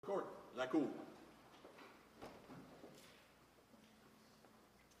La Cour.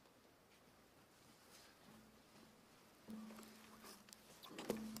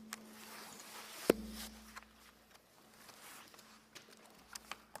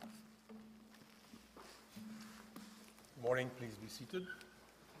 Good morning. Please be seated.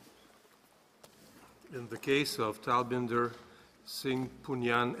 In the case of Thalbinder, Singh,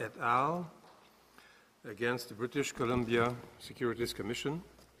 Poonian et al. Against the British Columbia Securities Commission,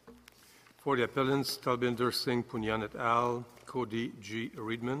 for the appellants Thalbinder, Singh, Poonian et al., Cody G.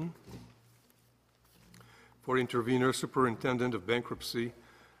 Reedman. For intervener, Superintendent of Bankruptcy,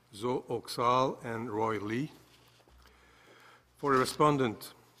 Zoe Oxall and Roy Lee. For the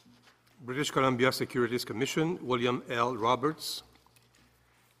respondent, British Columbia Securities Commission, William L. Roberts,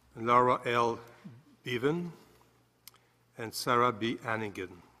 and Laura L. Bevan, and Sarah B.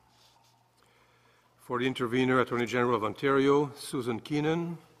 Hannigan. For the intervener, Attorney General of Ontario, Susan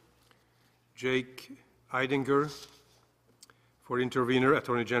Keenan, Jake Eidinger. For the intervener,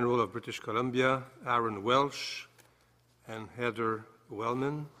 Attorney General of British Columbia, Aaron Welsh and Heather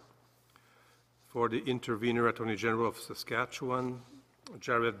Wellman. For the intervener, Attorney General of Saskatchewan,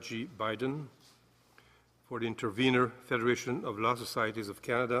 Jared G. Biden. For the intervener, Federation of Law Societies of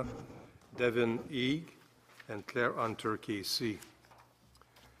Canada, Devin Eag and Claire Hunter, KC.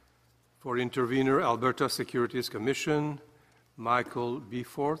 For intervener, Alberta Securities Commission, Michael B.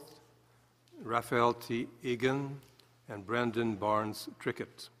 Forth, Raphael T. Egan, and Brandon Barnes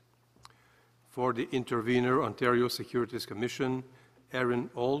Trickett. For the intervener, Ontario Securities Commission, Erin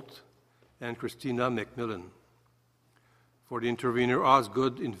Holt and Christina McMillan. For the intervener,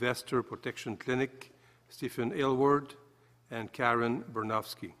 Osgood Investor Protection Clinic, Stephen Aylward and Karen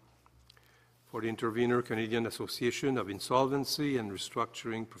Bernofsky. For the intervener, Canadian Association of Insolvency and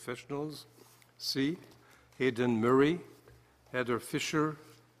Restructuring Professionals, C. Hayden Murray, Heather Fisher,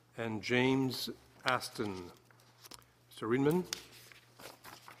 and James Aston. Mr. Reedman.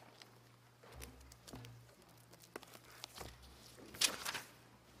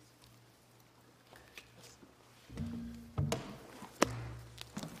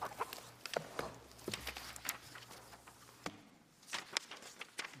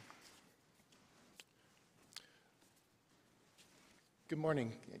 Good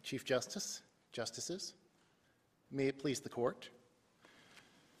morning, Chief Justice, Justices. May it please the Court.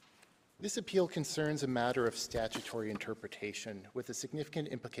 This appeal concerns a matter of statutory interpretation with a significant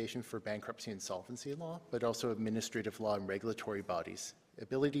implication for bankruptcy and insolvency law, but also administrative law and regulatory bodies'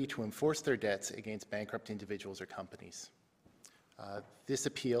 ability to enforce their debts against bankrupt individuals or companies. This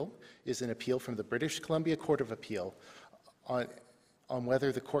appeal is an appeal from the British Columbia Court of Appeal on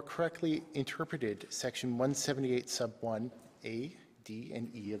whether the Court correctly interpreted Section 178 sub 1A, D, and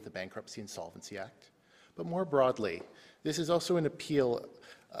E of the Bankruptcy Insolvency Act. But more broadly, this is also an appeal,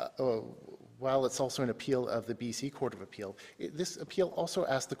 while it's also an appeal of the BC Court of Appeal, this appeal also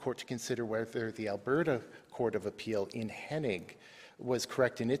asked the Court to consider whether the Alberta Court of Appeal in Hennig was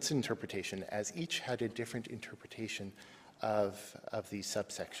correct in its interpretation, as each had a different interpretation of these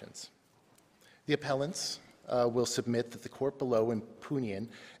subsections. The appellants will submit that the court below in Poonian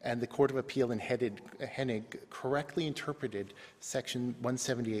and the Court of Appeal in Hennig correctly interpreted Section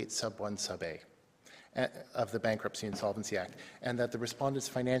 178 sub 1 sub A of the Bankruptcy Insolvency Act, and that the respondents'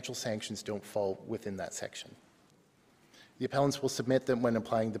 financial sanctions don't fall within that section. The appellants will submit that when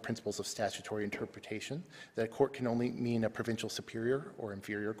applying the principles of statutory interpretation, that a court can only mean a provincial superior or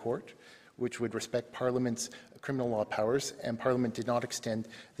inferior court, which would respect Parliament's criminal law powers, and Parliament did not extend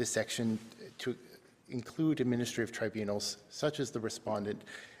this section to include administrative tribunals such as the respondent,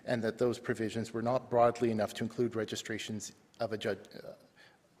 and that those provisions were not broadly enough to include registrations of a judgment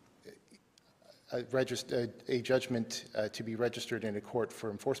to be registered in a court for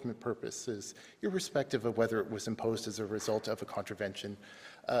enforcement purposes, irrespective of whether it was imposed as a result of a contravention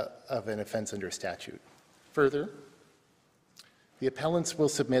of an offence under statute. Further, the appellants will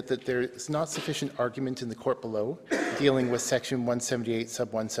submit that there is not sufficient argument in the court below dealing with Section 178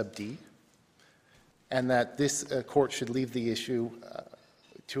 sub 1 sub D, and that this court should leave the issue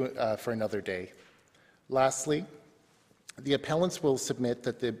for another day. Lastly, the appellants will submit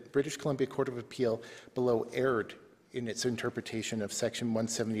that the British Columbia Court of Appeal below erred in its interpretation of Section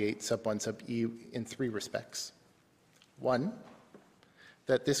 178 sub 1 sub E in three respects. One,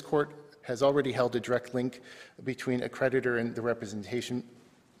 that this court has already held a direct link between a creditor and the representation.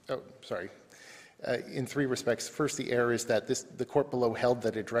 In three respects. First, the error is that the court below held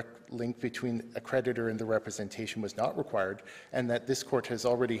that a direct link between a creditor and the representation was not required, and that this court has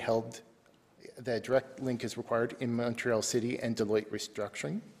already held that a direct link is required in Montreal City and Deloitte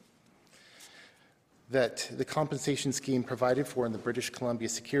Restructuring. that the compensation scheme provided for in the British Columbia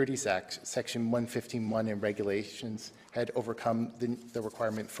Securities Act, Section 115(1) and regulations had overcome the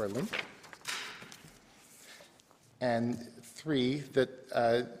requirement for a link. And 3, that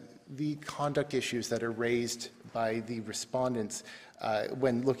the conduct issues that are raised by the respondents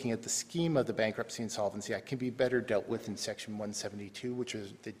when looking at the scheme of the Bankruptcy Insolvency Act can be better dealt with in Section 172, which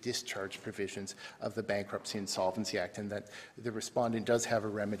is the discharge provisions of the Bankruptcy Insolvency Act, and that the respondent does have a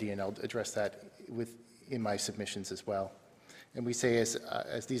remedy, and I'll address that in my submissions as well. And we say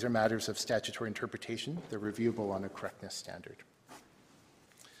as these are matters of statutory interpretation, they're reviewable on a correctness standard.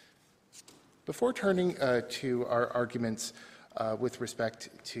 Before turning to our arguments with respect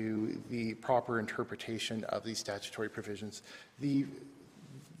to the proper interpretation of these statutory provisions, the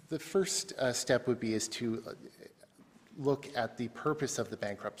first step would be to look at the purpose of the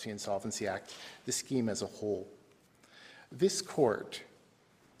Bankruptcy Insolvency Act, the scheme as a whole. This court,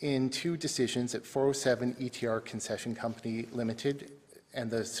 in 2 decisions at 407 ETR Concession Company Limited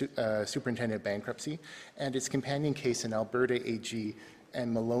and the Superintendent of Bankruptcy, and its companion case in Alberta AG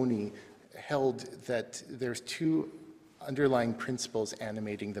and Maloney, held that there's 2 underlying principles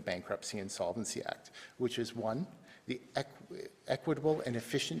animating the Bankruptcy Insolvency Act, which is 1, the equitable and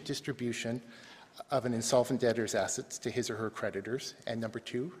efficient distribution of an insolvent debtor's assets to his or her creditors, and number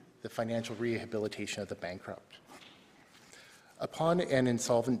 2, the financial rehabilitation of the bankrupt. Upon an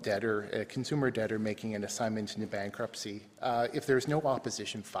insolvent debtor, a consumer debtor making an assignment into bankruptcy, if there is no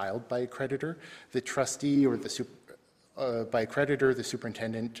opposition filed by a creditor, the trustee or the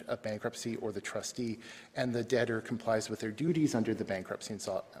superintendent of bankruptcy or the trustee, and the debtor complies with their duties under the Bankruptcy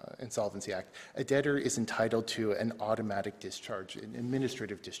Insolvency Act, a debtor is entitled to an automatic discharge, an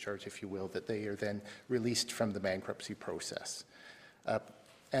administrative discharge, if you will, that they are then released from the bankruptcy process.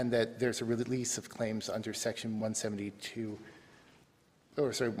 And that there's a release of claims under Section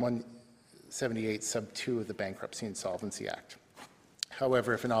 178 sub 2 of the Bankruptcy Insolvency Act.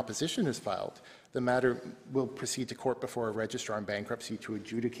 However, if an opposition is filed, the matter will proceed to court before a registrar in bankruptcy to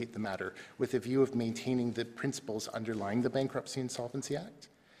adjudicate the matter with a view of maintaining the principles underlying the Bankruptcy Insolvency Act.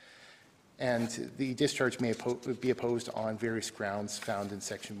 And the discharge may be opposed on various grounds found in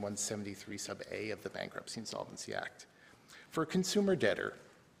Section 173 sub A of the Bankruptcy Insolvency Act. For a consumer debtor,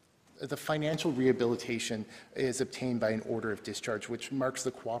 the financial rehabilitation is obtained by an order of discharge, which marks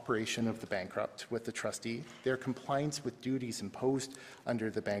the cooperation of the bankrupt with the trustee, their compliance with duties imposed under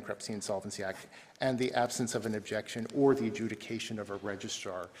the Bankruptcy Insolvency Act, and the absence of an objection or the adjudication of a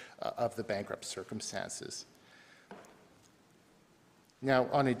registrar of the bankrupt circumstances. Now,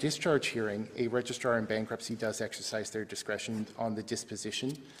 on a discharge hearing, a registrar in bankruptcy does exercise their discretion on the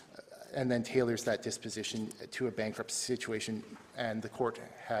disposition and then tailors that disposition to a bankrupt situation, and the court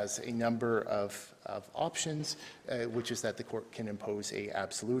has a number of options, which is that the court can impose an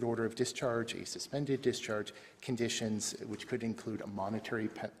absolute order of discharge, a suspended discharge, conditions which could include a monetary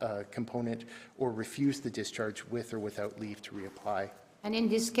component, or refuse the discharge with or without leave to reapply. And in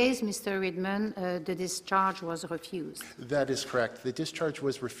this case, Mr. Ridman, the discharge was refused. That is correct. The discharge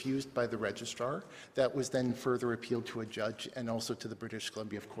was refused by the registrar. That was then further appealed to a judge and also to the British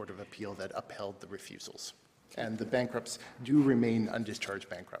Columbia Court of Appeal that upheld the refusals. And the bankrupts do remain undischarged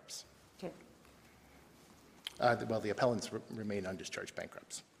bankrupts. Okay. Well, the appellants remain undischarged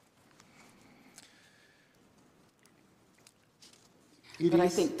bankrupts. But I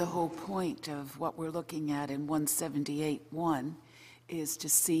think the whole point of what we're looking at in 178(1) is to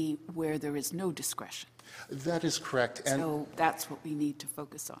see where there is no discretion. That is correct. And so that's what we need to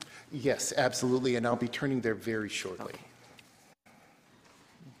focus on. Yes, absolutely, and I'll be turning there very shortly. Okay.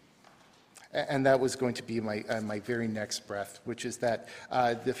 And that was going to be my very next breath, which is that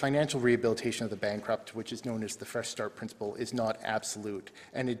the financial rehabilitation of the bankrupt, which is known as the Fresh Start Principle, is not absolute,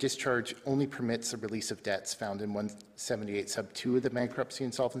 and a discharge only permits the release of debts found in 178 sub 2 of the Bankruptcy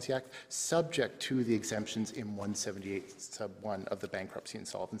Insolvency Act, subject to the exemptions in 178 sub 1 of the Bankruptcy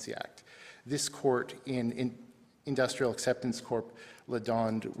Insolvency Act. This court in Industrial Acceptance Corp.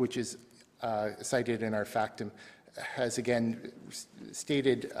 Ledond, which is cited in our factum, has again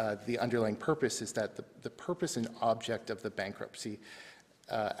stated the underlying purpose is that the purpose and object of the Bankruptcy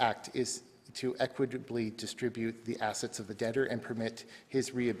Act is to equitably distribute the assets of the debtor and permit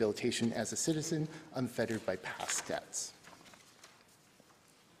his rehabilitation as a citizen unfettered by past debts.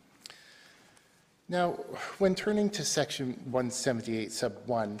 Now, when turning to Section 178 sub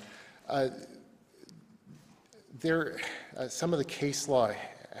 1, some of the case law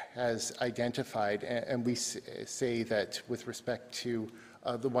has identified, and we say that with respect to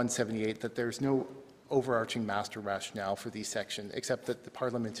the 178, that there's no overarching master rationale for these sections, except that the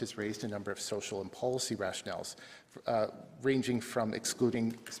Parliament has raised a number of social and policy rationales, ranging from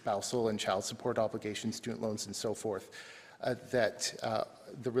excluding spousal and child support obligations, student loans, and so forth, that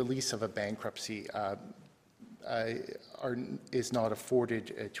the release of a bankruptcy is not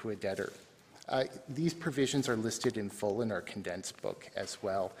afforded to a debtor. These provisions are listed in full in our condensed book as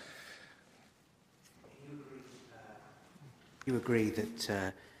well. You agree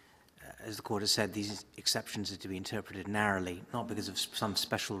that, as the Court has said, these exceptions are to be interpreted narrowly, not because of some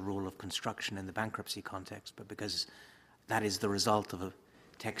special rule of construction in the bankruptcy context, but because that is the result of a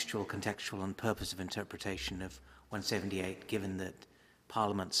textual, contextual, and purpose of interpretation of 178, given that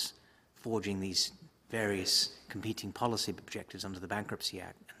Parliament's forging these various competing policy objectives under the Bankruptcy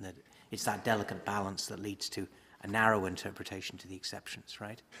Act, and that it's that delicate balance that leads to a narrow interpretation to the exceptions,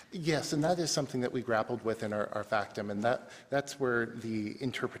 right? Yes, and that is something that we grappled with in our factum, and that's where the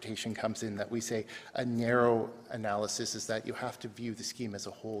interpretation comes in, that we say a narrow analysis is that you have to view the scheme as a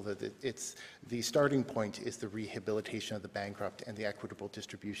whole, that it's the starting point is the rehabilitation of the bankrupt and the equitable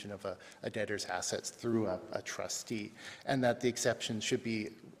distribution of a debtor's assets through a trustee, and that the exceptions should be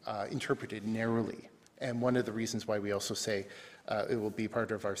interpreted narrowly. And one of the reasons why we also say it will be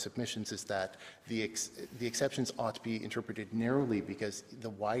part of our submissions is that the exceptions ought to be interpreted narrowly, because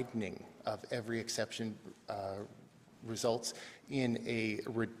the widening of every exception results in a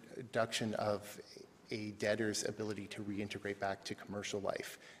reduction of a debtor's ability to reintegrate back to commercial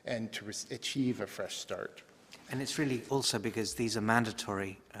life and to achieve a fresh start. And it's really also because these are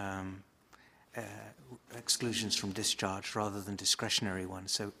mandatory exclusions from discharge rather than discretionary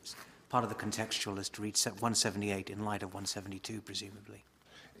ones. So part of the contextual is to read 178 in light of 172, presumably.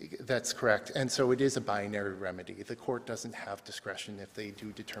 That's correct. And so it is a binary remedy. The court doesn't have discretion if they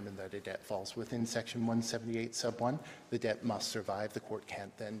do determine that a debt falls within Section 178 sub 1. The debt must survive. The court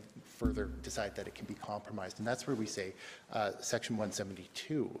can't then further decide that it can be compromised. And that's where we say Section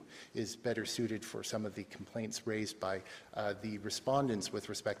 172 is better suited for some of the complaints raised by the respondents with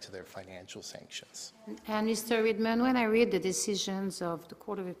respect to their financial sanctions. And Mr. Ridman, when I read the decisions of the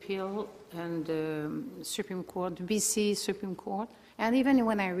Court of Appeal and the Supreme Court, the BC Supreme Court, and even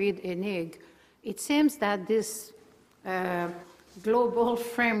when I read ENIG, it seems that this global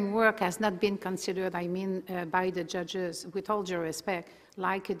framework has not been considered, by the judges, with all due respect,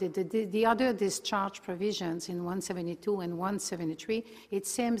 like the other discharge provisions in 172 and 173. It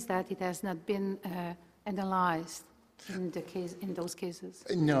seems that it has not been analyzed in those cases.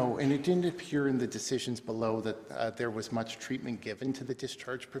 No, and it didn't appear in the decisions below that there was much treatment given to the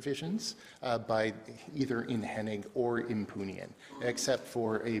discharge provisions by either in Hennig or in Poonian, except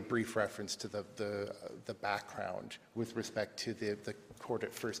for a brief reference to the background with respect to the court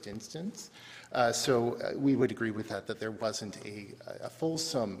at first instance. So we would agree with that there wasn't a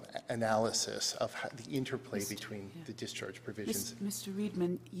fulsome analysis of the interplay between the discharge provisions. Mr.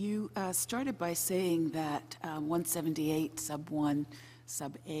 Riedman, you started by saying that 178 sub 1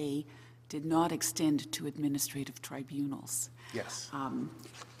 sub A did not extend to administrative tribunals. Yes.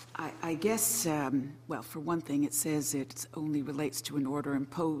 I guess, well, for one thing, it says it only relates to an order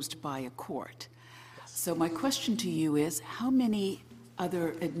imposed by a court. Yes. So my question to you is, how many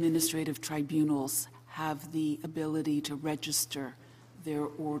other administrative tribunals have the ability to register their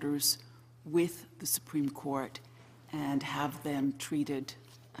orders with the Supreme Court and have them treated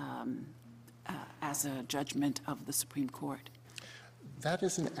as a judgment of the Supreme Court? That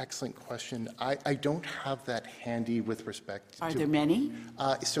is an excellent question. I don't have that handy with respect to... Are there many?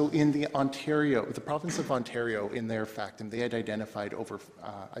 So in the province of Ontario, in their factum, they had identified over,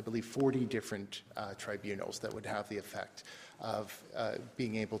 I believe, 40 different tribunals that would have the effect of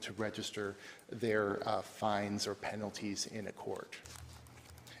being able to register their fines or penalties in a court.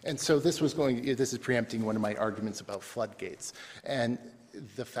 And so this is preempting one of my arguments about floodgates, and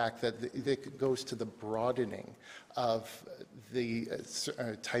the fact that it goes to the broadening of the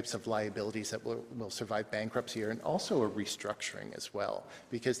types of liabilities that will survive bankruptcy, and also a restructuring as well,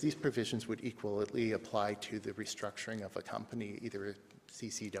 because these provisions would equally apply to the restructuring of a company, either a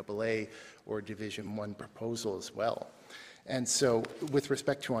CCAA or Division I proposal as well. And so with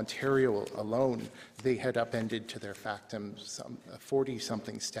respect to Ontario alone, they had upended to their factum some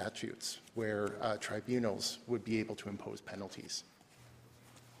 40-something statutes where tribunals would be able to impose penalties.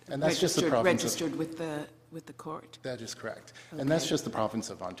 And that's just the province registered with the court. That is correct. Okay. And that's just the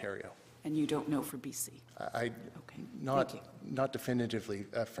province of Ontario. And you don't know for BC? Okay. Not definitively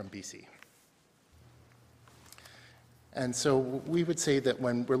from BC. And so we would say that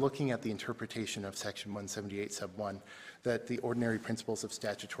when we're looking at the interpretation of Section 178 sub 1, that the ordinary principles of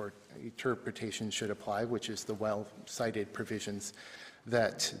statutory interpretation should apply, which is the well-cited provisions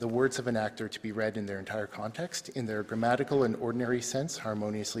that the words of an act are to be read in their entire context, in their grammatical and ordinary sense,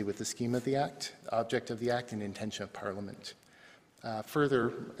 harmoniously with the scheme of the act, object of the act, and intention of Parliament.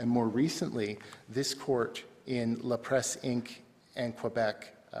 Further, and more recently, this court in La Presse Inc. and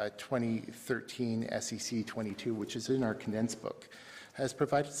Quebec 2013 SEC 22, which is in our condensed book, has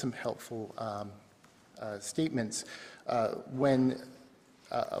provided some helpful statements when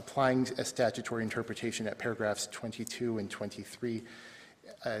applying a statutory interpretation at paragraphs 22 and 23,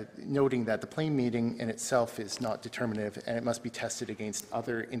 noting that the plain meaning in itself is not determinative and it must be tested against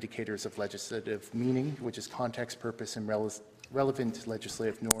other indicators of legislative meaning, which is context, purpose, and relevant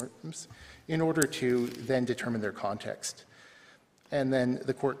legislative norms, in order to then determine their context. And then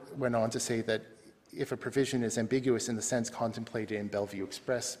the court went on to say that if a provision is ambiguous in the sense contemplated in Bellevue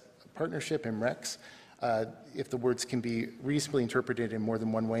Express Partnership and Rex, if the words can be reasonably interpreted in more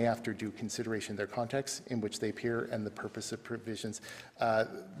than one way after due consideration of their context in which they appear and the purpose of provisions,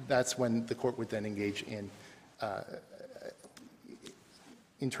 that's when the court would then engage in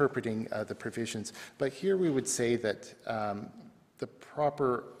interpreting the provisions. But here we would say that the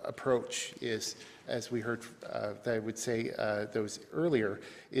proper approach is, as we heard that I would say those earlier,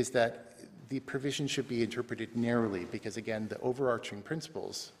 is that the provision should be interpreted narrowly because, again, the overarching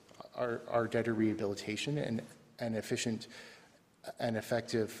principles are debtor rehabilitation and efficient and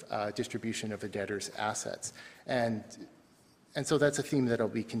effective distribution of a debtor's assets. And so that's a theme that I'll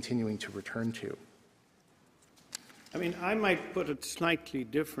be continuing to return to. I mean, I might put it slightly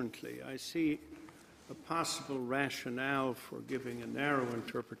differently. I see a possible rationale for giving a narrow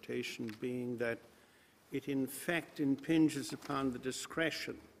interpretation being that it in fact impinges upon the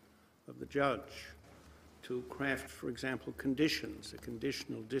discretion of the judge to craft, for example, conditions, a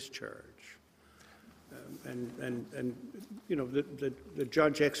conditional discharge. And you know, the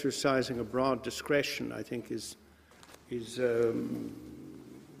judge exercising a broad discretion, I think, is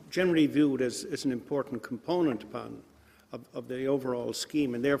generally viewed as an important component of the overall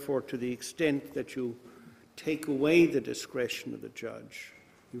scheme, and therefore, to the extent that you take away the discretion of the judge,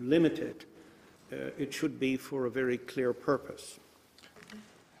 you limit it, it should be for a very clear purpose.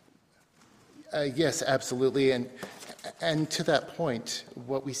 Yes, absolutely. And to that point,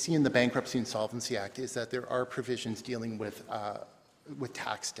 what we see in the Bankruptcy Insolvency Act is that there are provisions dealing with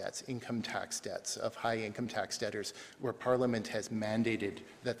tax debts, income tax debts of high income tax debtors, where Parliament has mandated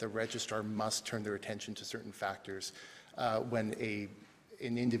that the registrar must turn their attention to certain factors when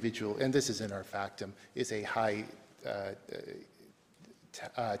an individual, and this is in our factum, is a high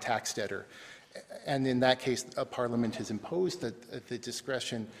tax debtor. And in that case, Parliament has imposed that the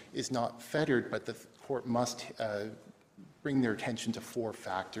discretion is not fettered, but the court must bring their attention to 4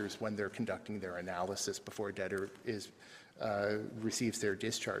 factors when they're conducting their analysis before a debtor receives their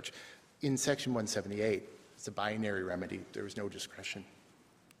discharge. In Section 178, it's a binary remedy. There is no discretion.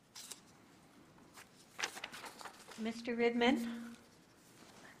 Mr. Ridman?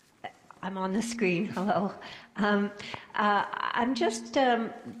 I'm on the screen. Hello. I'm just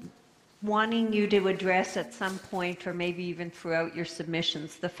wanting you to address at some point, or maybe even throughout your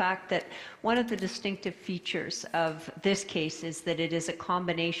submissions, the fact that one of the distinctive features of this case is that it is a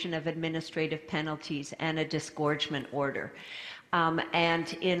combination of administrative penalties and a disgorgement order.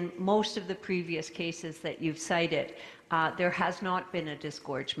 And in most of the previous cases that you've cited, there has not been a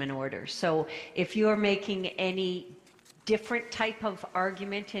disgorgement order. So if you're making any different type of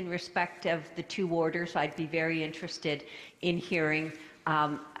argument in respect of the 2 orders, I'd be very interested in hearing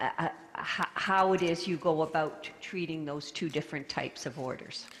how it is you go about treating those 2 different types of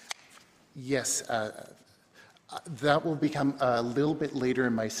orders. Yes, that will become a little bit later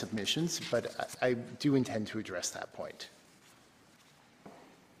in my submissions, but I do intend to address that point.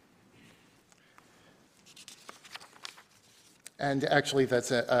 And actually, that's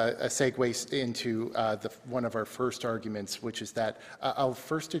a segue into one of our first arguments, which is that I'll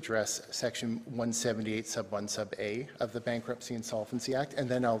first address Section 178 sub 1 sub A of the Bankruptcy Insolvency Act, and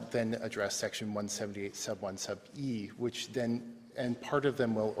then I'll address Section 178 sub 1 sub E, which then, and part of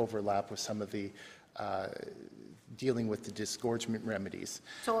them will overlap with some of the dealing with the disgorgement remedies.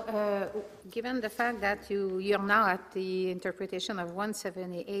 So, given the fact that you're now at the interpretation of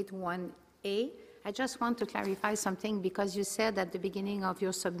 178 1A, I just want to clarify something, because you said at the beginning of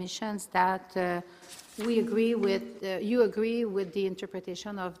your submissions that we agree with, you agree with the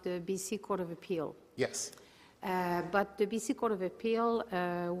interpretation of the BC Court of Appeal. Yes. But the BC Court of Appeal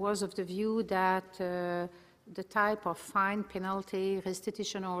was of the view that the type of fine, penalty,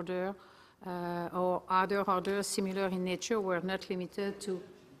 restitution order, or other orders similar in nature were not limited to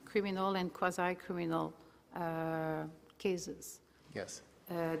criminal and quasi-criminal cases. Yes.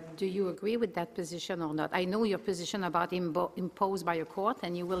 Do you agree with that position or not? I know your position about imposed by a court,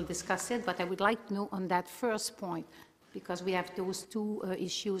 and you will discuss it, but I would like to know on that first point, because we have those two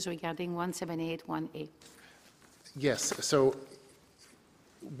issues regarding 178(1)(a). Yes. So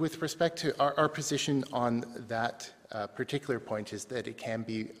with respect to our position on that particular point is that it can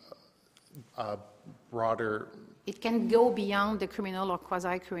be broader. It can go beyond the criminal or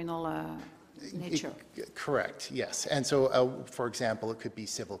quasi-criminal nature. Correct, yes. And so, for example, it could be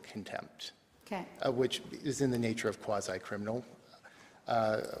civil contempt, Okay. which is in the nature of quasi-criminal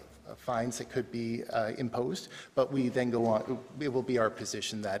fines that could be imposed. But we then go on, it will be our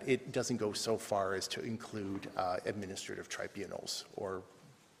position that it doesn't go so far as to include administrative tribunals or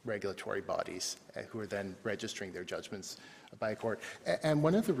regulatory bodies who are then registering their judgments by a court. And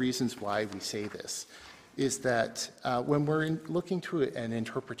one of the reasons why we say this is that when we're looking to an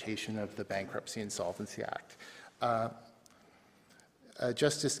interpretation of the Bankruptcy Insolvency Act,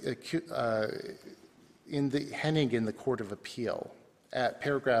 Justice in the Hennig in the Court of Appeal, at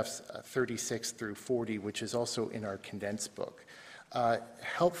paragraphs 36 through 40, which is also in our condensed book,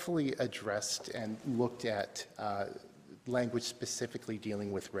 helpfully addressed and looked at language specifically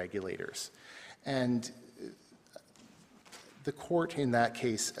dealing with regulators. And the court in that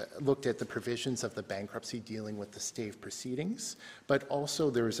case looked at the provisions of the bankruptcy dealing with the stave proceedings, but also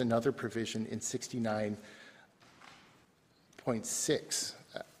there is another provision in 69.6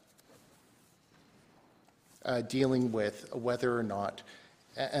 dealing with whether or not,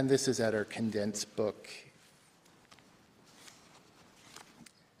 and this is at our condensed book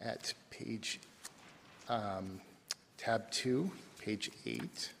at page tab 2, page 8.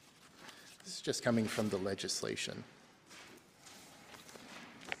 This is just coming from the legislation.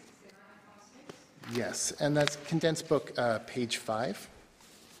 Yes, and that's condensed book, page 5.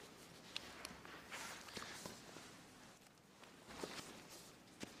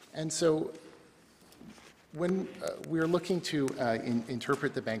 And so when we're looking to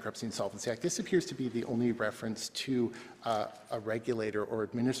interpret the Bankruptcy Insolvency Act, this appears to be the only reference to a regulator or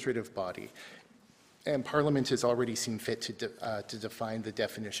administrative body. And Parliament has already seen fit to define the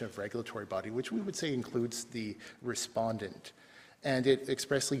definition of regulatory body, which we would say includes the respondent. And it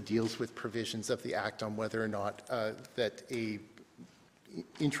expressly deals with provisions of the Act on whether or not that a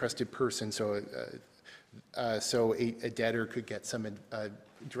interested person, so a debtor could get some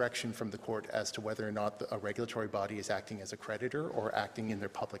direction from the court as to whether or not a regulatory body is acting as a creditor or acting in their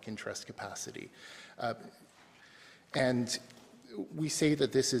public interest capacity. And we say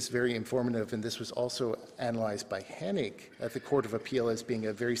that this is very informative, and this was also analyzed by Hennig at the Court of Appeal as being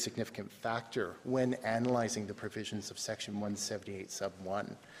a very significant factor when analyzing the provisions of Section 178 sub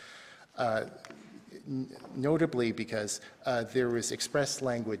 1. Notably because there was express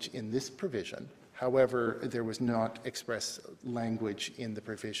language in this provision. However, there was not express language in the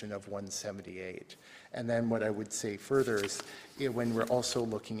provision of 178. And then what I would say further is when we're also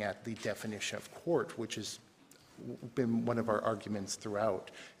looking at the definition of court, which has been one of our arguments throughout,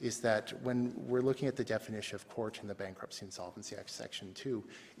 is that when we're looking at the definition of court in the Bankruptcy Insolvency Act, Section 2,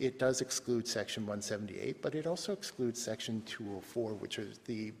 it does exclude Section 178, but it also excludes Section 204, which is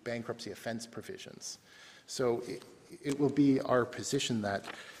the bankruptcy offense provisions. So it will be our position that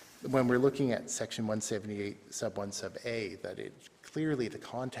when we're looking at Section 178 sub 1 sub A, that it clearly the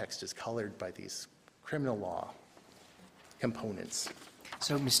context is colored by these criminal law components.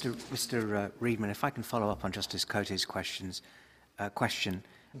 So, Mr. Reedman, if I can follow up on Justice Cote's question,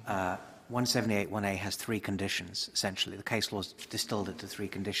 178(1)A has three conditions, essentially. The case law is distilled into three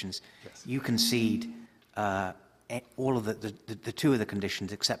conditions. Yes. You concede all of the two of the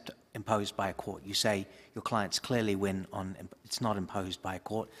conditions except imposed by a court. You say your clients clearly win on it's not imposed by a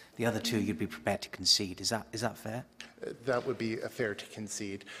court. The other two you'd be prepared to concede. Is that fair? That would be fair to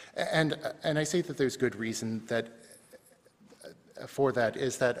concede. And I say that there's good reason that for that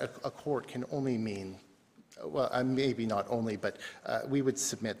is that a court can only mean, well, maybe not only, but we would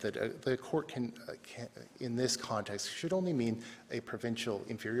submit that the court can, in this context, should only mean a provincial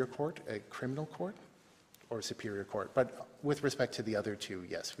inferior court, a criminal court, or superior court. But with respect to the other two,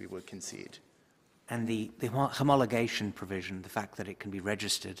 yes, we would concede. And the homologation provision, the fact that it can be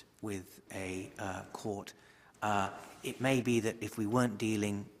registered with a court, it may be that if we weren't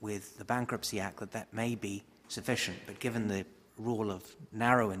dealing with the Bankruptcy Act, that may be sufficient. But given the rule of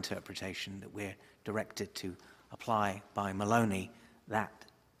narrow interpretation that we're directed to apply by Maloney, that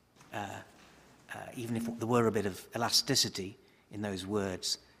even if there were a bit of elasticity in those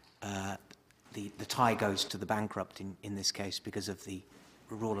words, the tie goes to the bankrupt in this case because of the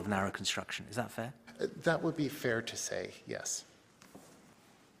rule of narrow construction. Is that fair? That would be fair to say, yes.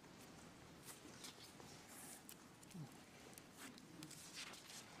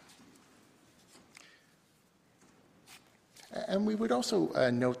 And we would also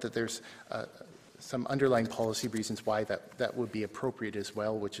note that there's some underlying policy reasons why that would be appropriate as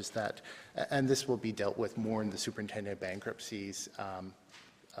well, which is that, and this will be dealt with more in the Superintendent of Bankruptcy's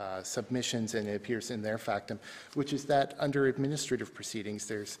submissions, and it appears in their factum, which is that under administrative proceedings,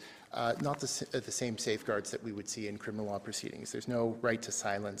 there's not the same safeguards that we would see in criminal law proceedings. There's no right to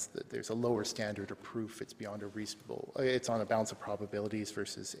silence. There's a lower standard of proof. It's beyond a reasonable, it's on a balance of probabilities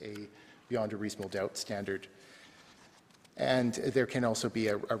versus a beyond a reasonable doubt standard. And there can also be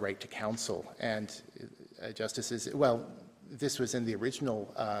a right to counsel. And justices, well, this was in the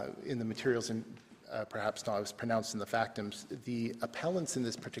original, in the materials, and perhaps not as pronounced in the factums. The appellants in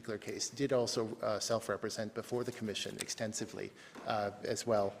this particular case did also self-represent before the commission extensively as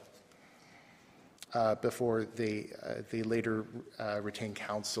well, before they later retained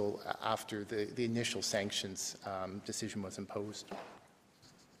counsel after the initial sanctions decision was imposed.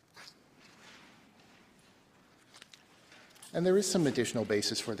 And there is some additional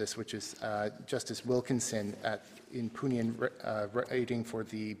basis for this, which is Justice Wilkinson in Poonian writing for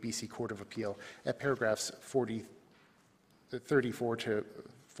the BC Court of Appeal at paragraphs 34 to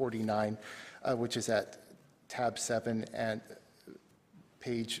 49, which is at tab 7 and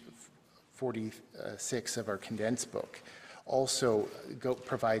page 46 of our condensed book, also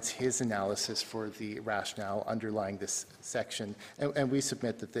provides his analysis for the rationale underlying this section. And we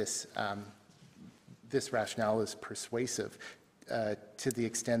submit that this rationale is persuasive to the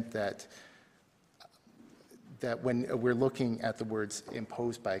extent that when we're looking at the words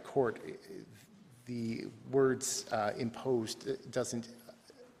imposed by a court, the words imposed doesn't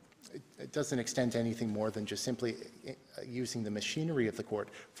extend to anything more than just simply using the machinery of the court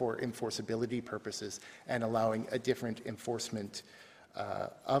for enforceability purposes and allowing a different enforcement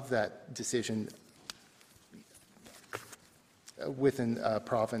of that decision within a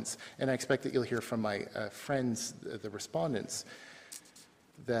province. And I expect that you'll hear from my friends, the respondents,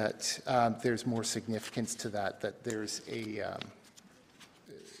 that there's more significance to that there's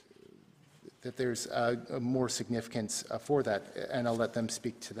a more significance for that, and I'll let them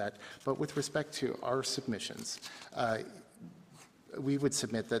speak to that. But with respect to our submissions, we would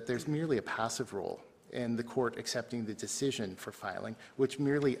submit that there's merely a passive role in the court accepting the decision for filing, which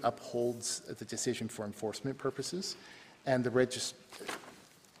merely upholds the decision for enforcement purposes, and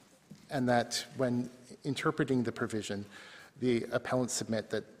and that when interpreting the provision, the appellants submit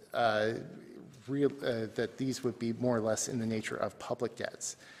that that these would be more or less in the nature of public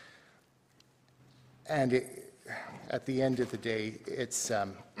debts. And at the end of the day, it's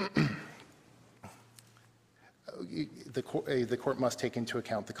the court must take into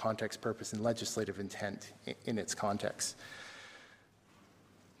account the context, purpose, and legislative intent in its context.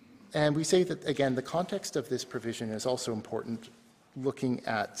 And we say that, again, the context of this provision is also important, looking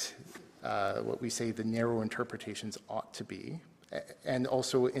at what we say the narrow interpretations ought to be, and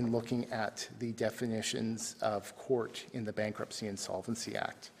also in looking at the definitions of court in the Bankruptcy and Insolvency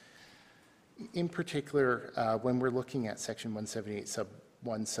Act. In particular, when we're looking at Section 178 sub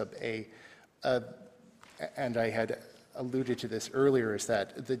 1 sub A, and I had alluded to this earlier, is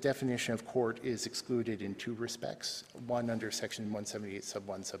that the definition of court is excluded in two respects, one under Section 178 sub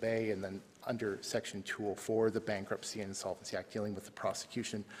 1 sub A, and then under Section 204, the Bankruptcy and Insolvency Act, dealing with the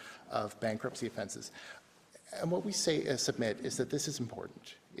prosecution of bankruptcy offenses. And what we say submit is that this is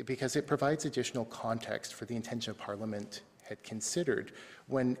important because it provides additional context for the intention of Parliament had considered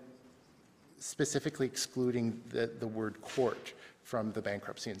when specifically excluding the word court from the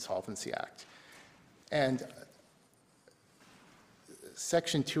Bankruptcy and Insolvency Act. And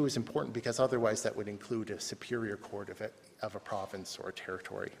Section 2 is important because otherwise that would include a superior court of a province or a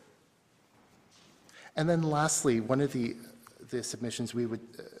territory. And then lastly, one of the submissions we would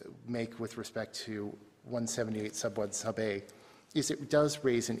make with respect to 178 sub 1 sub A is it does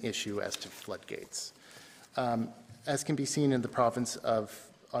raise an issue as to floodgates. As can be seen in the province of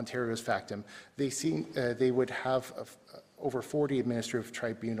Ontario's factum, they would have over 40 administrative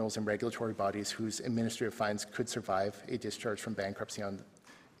tribunals and regulatory bodies whose administrative fines could survive a discharge from bankruptcy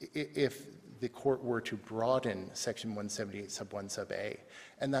if the court were to broaden Section 178 sub 1 sub A.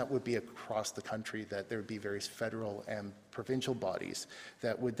 And that would be across the country, that there would be various federal and provincial bodies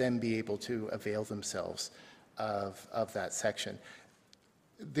that would then be able to avail themselves of that section.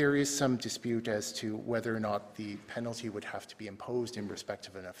 There is some dispute as to whether or not the penalty would have to be imposed in respect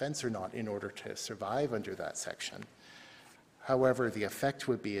of an offense or not in order to survive under that section. However, the effect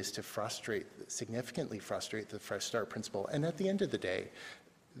would be is to significantly frustrate the Fresh Start principle. And at the end of the day,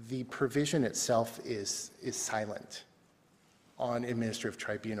 the provision itself is silent on administrative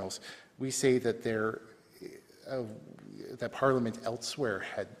tribunals. We say that that Parliament elsewhere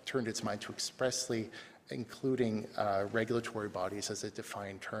had turned its mind to expressly including regulatory bodies as a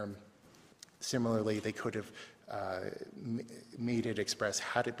defined term. Similarly, they could have made it express,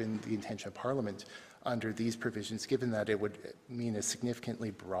 had it been the intention of Parliament, under these provisions, given that it would mean a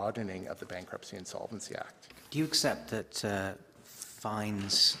significantly broadening of the Bankruptcy Insolvency Act. Do you accept that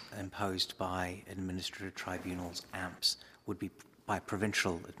fines imposed by administrative tribunals, AMPs, would be by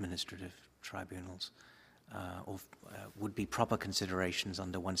provincial administrative tribunals, would be proper considerations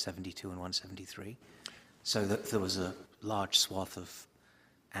under 172 and 173? So that there was a large swath of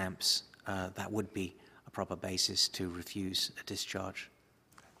AMPs, that would be a proper basis to refuse a discharge?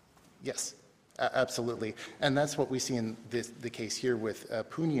 Yes. Absolutely. And that's what we see in the case here with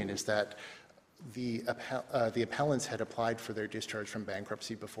Poonian, is that the appellants had applied for their discharge from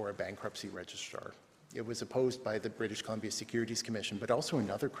bankruptcy before a bankruptcy registrar. It was opposed by the British Columbia Securities Commission, but also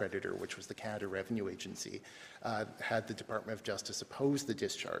another creditor, which was the Canada Revenue Agency, had the Department of Justice oppose the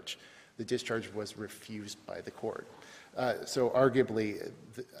discharge. The discharge was refused by the court. So arguably,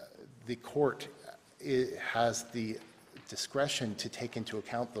 the court has the discretion to take into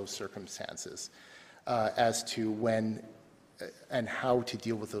account those circumstances as to when and how to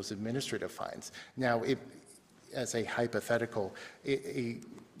deal with those administrative fines. Now, as a hypothetical, a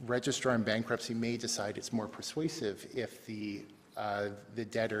registrar in bankruptcy may decide it's more persuasive if the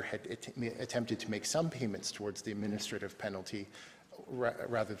debtor had attempted to make some payments towards the administrative penalty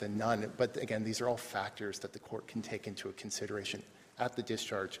rather than none. But again, these are all factors that the court can take into consideration at the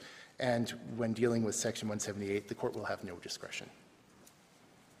discharge. And when dealing with Section 178, the court will have no discretion.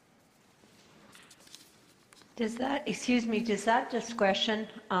 Does that discretion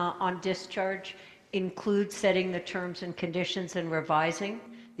on discharge include setting the terms and conditions and revising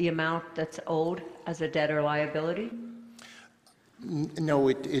the amount that's owed as a debtor liability? No,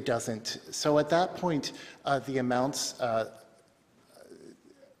 it doesn't. So at that point, the amounts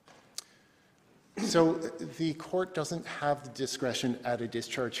so the court doesn't have the discretion at a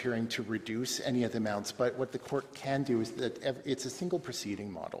discharge hearing to reduce any of the amounts, but what the court can do is that it's a single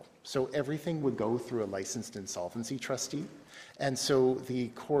proceeding model. So everything would go through a licensed insolvency trustee, and so the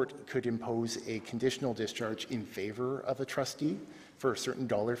court could impose a conditional discharge in favor of a trustee for a certain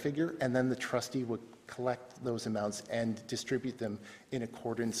dollar figure, and then the trustee would collect those amounts and distribute them in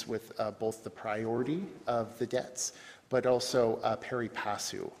accordance with both the priority of the debts, but also pari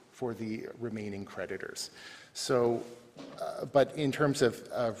passu for the remaining creditors. So, but in terms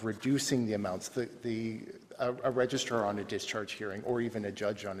of reducing the amounts, a registrar on a discharge hearing or even a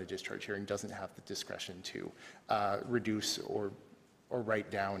judge on a discharge hearing doesn't have the discretion to reduce or write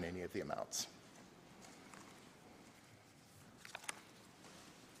down any of the amounts.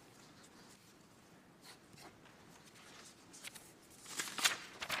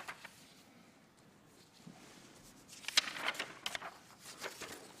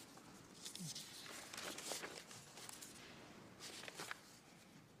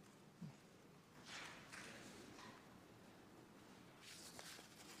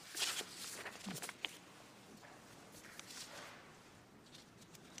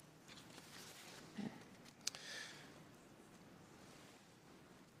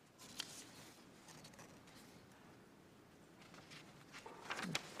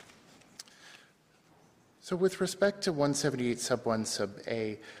 So with respect to 178 sub 1 sub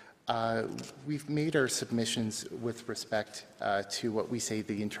A, we've made our submissions with respect to what we say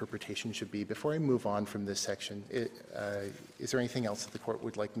the interpretation should be. Before I move on from this section, is there anything else that the court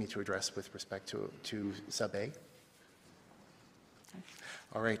would like me to address with respect to sub A?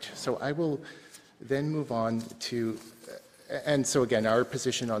 All right, so I will then move on to, and so again, our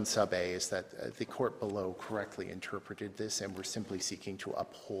position on sub A is that the court below correctly interpreted this, and we're simply seeking to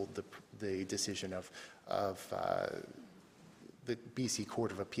uphold the decision of the BC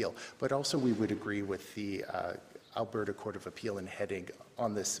Court of Appeal. But also we would agree with the Alberta Court of Appeal in heading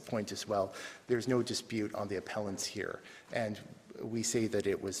on this point as well. There's no dispute on the appellants here, and we say that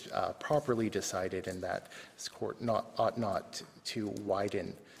it was properly decided and that this court ought not to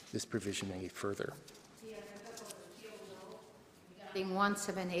widen this provision any further. Regarding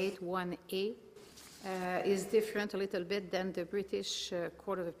 178(1)A is different a little bit than the British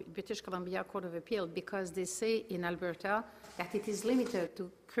Columbia Court of Appeal, because they say in Alberta that it is limited to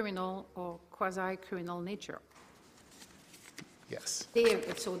criminal or quasi-criminal nature. Yes.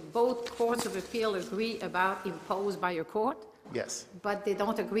 So both courts of appeal agree about imposed by a court. Yes. But they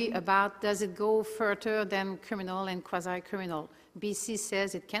don't agree about does it go further than criminal and quasi-criminal. BC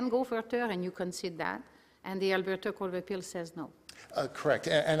says it can go further, and you concede that, and the Alberta Court of Appeal says no. Correct,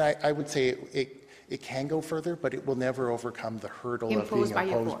 and I would say It can go further, but it will never overcome the hurdle of Imposed being by a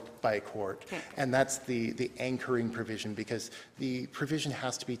imposed court. by a court. Okay. And that's the anchoring provision, because the provision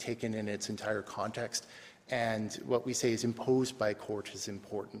has to be taken in its entire context. And what we say is imposed by a court is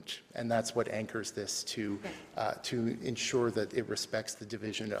important. And that's what anchors this to ensure that it respects the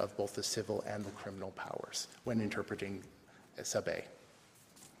division of both the civil and the criminal powers when interpreting sub A.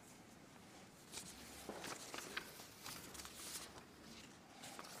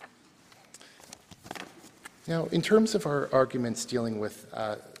 Now, in terms of our arguments dealing with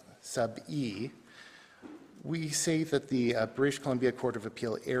sub E, we say that the British Columbia Court of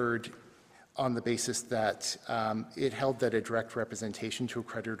Appeal erred on the basis that it held that a direct representation to a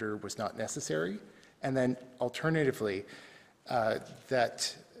creditor was not necessary, and then alternatively,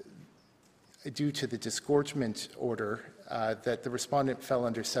 that due to the disgorgement order, that the respondent fell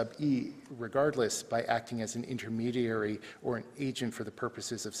under sub E regardless by acting as an intermediary or an agent for the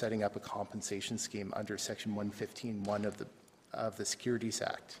purposes of setting up a compensation scheme under Section 115(1) of the Securities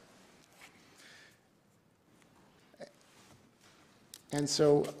Act. And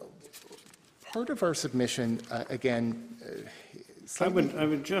so part of our submission, again, I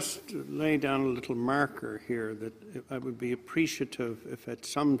would just lay down a little marker here that I would be appreciative if at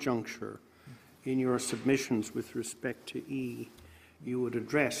some juncture in your submissions with respect to E, you would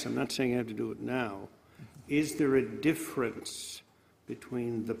address, I'm not saying you have to do it now, is there a difference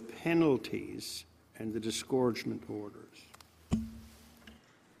between the penalties and the disgorgement orders?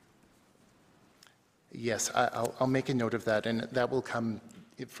 Yes, I'll make a note of that, and that will come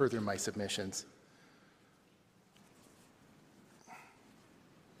further in my submissions.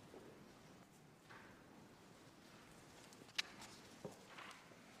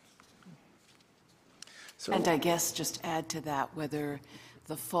 So, And I guess just add to that whether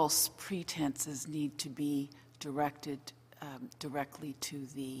the false pretenses need to be directed directly to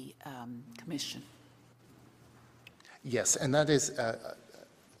the commission. yes, and that is a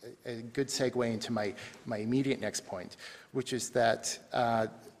good segue into my immediate next point, which is that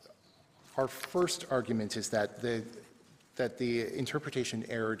our first argument is that the interpretation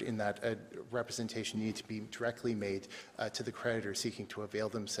erred in that a representation needed to be directly made to the creditor seeking to avail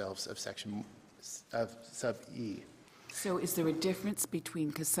themselves of sub E. So is there a difference between,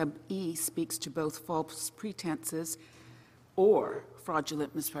 because sub E speaks to both false pretenses or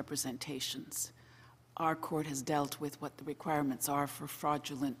fraudulent misrepresentations? Our court has dealt with what the requirements are for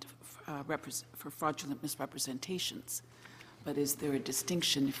fraudulent misrepresentations. But is there a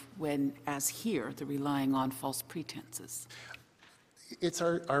distinction when, as here, they're relying on false pretenses? It's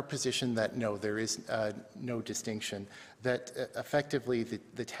our position that no, there is no distinction, that effectively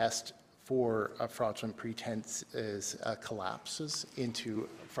the test for a fraudulent pretense collapses into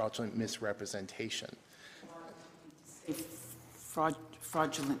fraudulent misrepresentation.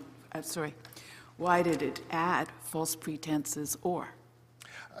 Why did it add false pretenses or?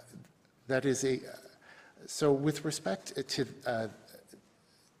 That is so with respect to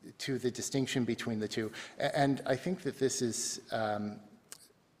the distinction between the two, and I think that this is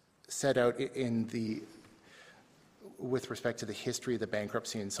set out with respect to the history of the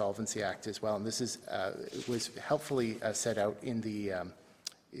Bankruptcy and Insolvency Act as well, and this was helpfully set out in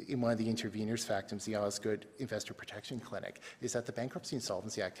one of the interveners' factums, the Osgood Investor Protection Clinic, is that the Bankruptcy and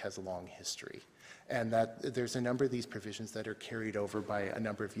Insolvency Act has a long history, and that there's a number of these provisions that are carried over by a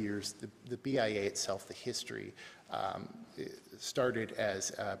number of years. The BIA itself, the history, started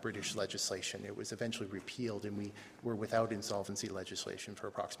as British legislation. It was eventually repealed, and we were without insolvency legislation for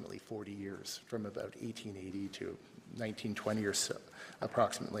approximately 40 years, from about 1880 to 1920 or so,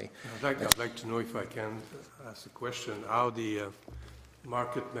 approximately. I'd like to know, if I can ask a question, how the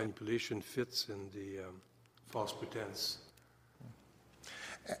market manipulation fits in the false pretense.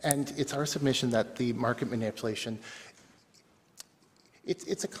 And it's our submission that the market manipulation,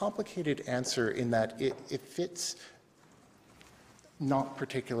 it's a complicated answer in that it fits not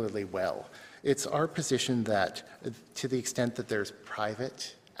particularly well. It's our position that to the extent that there's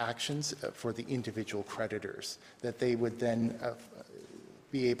private actions for the individual creditors, that they would then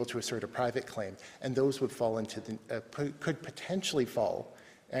be able to assert a private claim, and those would fall into could potentially fall,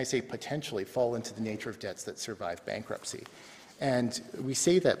 and I say potentially, fall into the nature of debts that survive bankruptcy. And we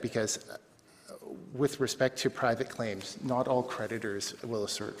say that because with respect to private claims, not all creditors will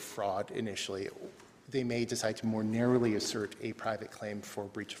assert fraud initially. They may decide to more narrowly assert a private claim for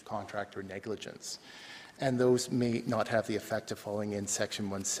breach of contract or negligence. And those may not have the effect of falling in Section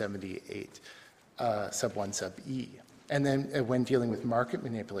 178, sub 1, sub E. And then when dealing with market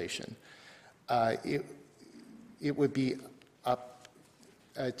manipulation, it would be up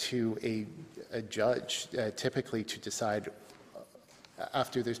to a judge typically to decide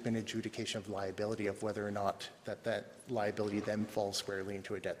after there's been adjudication of liability of whether or not that liability then falls squarely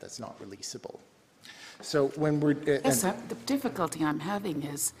into a debt that's not releasable. So when we're... Yes, the difficulty I'm having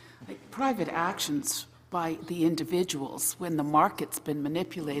is like, private actions by the individuals when the market's been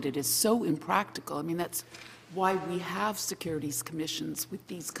manipulated is so impractical. I mean, that's why we have securities commissions with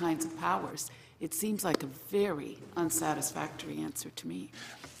these kinds of powers. It seems like a very unsatisfactory answer to me.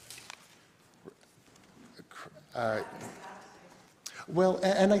 Well,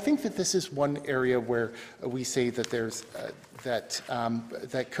 and I think that this is one area where we say that there's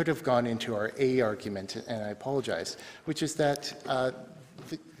that could have gone into our A argument, and I apologize, which is that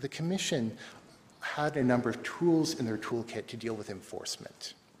the Commission had a number of tools in their toolkit to deal with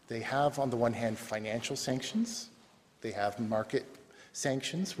enforcement. They have, on the one hand, financial sanctions. They have market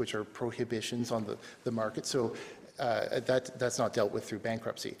sanctions, which are prohibitions on the market. So that's not dealt with through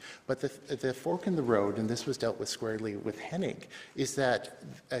bankruptcy. But the fork in the road, and this was dealt with squarely with Hennig, is that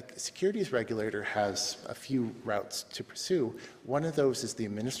a securities regulator has a few routes to pursue. One of those is the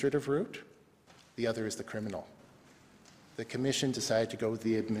administrative route. The other is the criminal. The Commission decided to go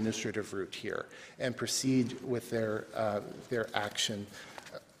the administrative route here and proceed with their action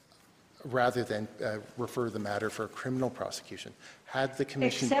rather than refer the matter for a criminal prosecution. Had the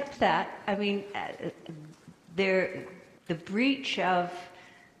Commission... Except that, I mean, the breach of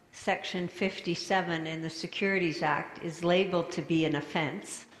Section 57 in the Securities Act is labeled to be an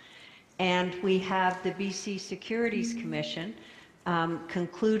offence, and we have the BC Securities Commission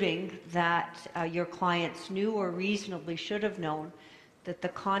concluding that your clients knew or reasonably should have known that the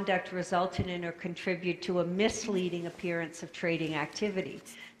conduct resulted in or contributed to a misleading appearance of trading activity,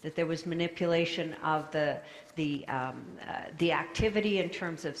 that there was manipulation of the activity in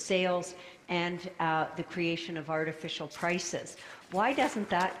terms of sales and the creation of artificial prices. Why doesn't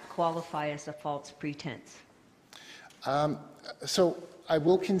that qualify as a false pretense? So I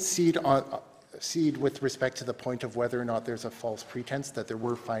will concede with respect to the point of whether or not there's a false pretense that there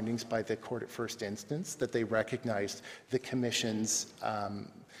were findings by the court at first instance that they recognized the Commission's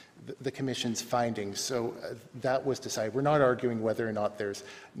findings. So that was decided. We're not arguing whether or not there's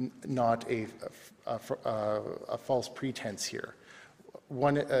not a false pretense here.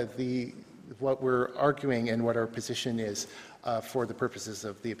 What we're arguing and what our position is for the purposes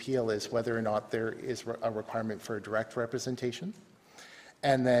of the appeal is whether or not there is a requirement for a direct representation.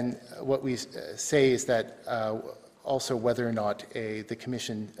 And then what we say is that also whether or not the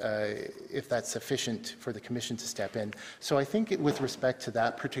Commission, if that's sufficient for the Commission to step in. So I think with respect to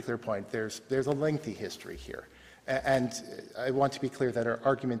that particular point, there's a lengthy history here. And I want to be clear that our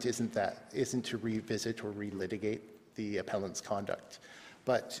argument isn't to revisit or relitigate the appellant's conduct.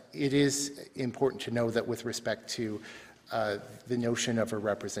 But it is important to know that with respect to the notion of a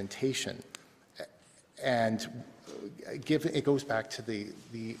representation, and it goes back to the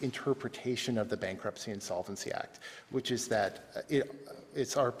interpretation of the Bankruptcy Insolvency Act, which is that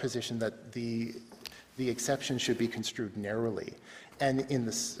it's our position that the exception should be construed narrowly. And in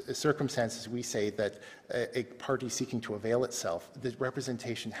the circumstances, we say that a party seeking to avail itself, the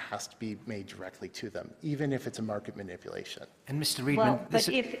representation has to be made directly to them, even if it's a market manipulation. And Mr. Reedman, well, but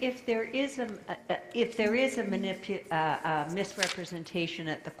if there is a misrepresentation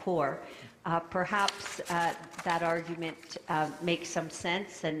at the core, perhaps that argument makes some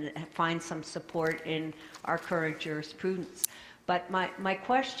sense and finds some support in our current jurisprudence. But my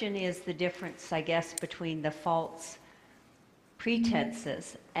question is the difference, I guess, between the false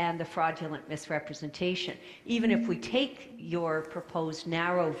pretenses and the fraudulent misrepresentation. Even if we take your proposed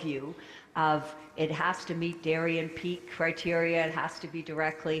narrow view of it has to meet Darien Peak criteria, it has to be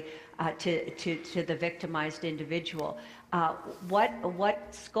directly to the victimized individual, what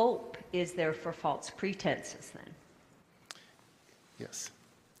scope is there for false pretenses then? Yes.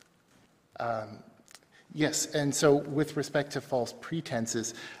 Yes, and so with respect to false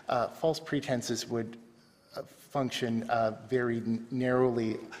pretenses would function very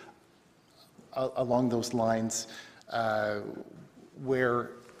narrowly along those lines where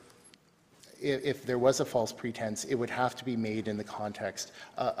if there was a false pretense, it would have to be made in the context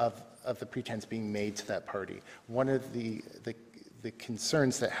of the pretense being made to that party. One of the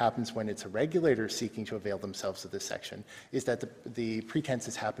concerns that happens when it's a regulator seeking to avail themselves of this section is that the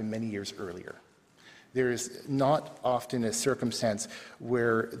pretenses happen many years earlier. There is not often a circumstance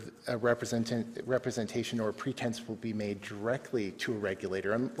where a representation or a pretense will be made directly to a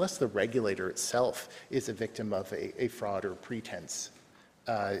regulator unless the regulator itself is a victim of a fraud or pretense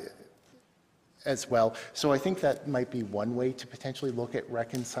as well. So I think that might be one way to potentially look at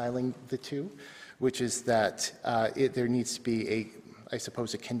reconciling the two, which is that there needs to be I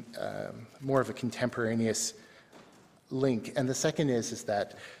suppose, more of a contemporaneous link. And the second is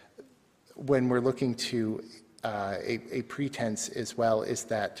that when we're looking to a pretense as well, is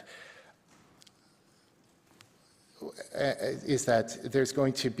that there's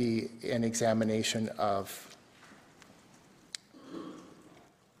going to be an examination of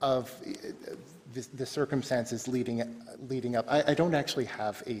the circumstances leading up. I don't actually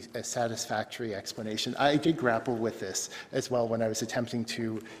have a satisfactory explanation. I did grapple with this as well when I was attempting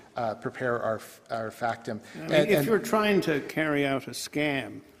to prepare our factum. I mean, if you're trying to carry out a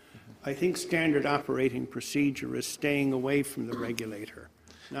scam, I think standard operating procedure is staying away from the regulator,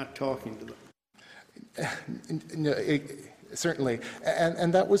 not talking to them. No, certainly,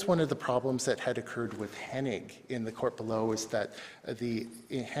 and that was one of the problems that had occurred with Hennig in the court below, is that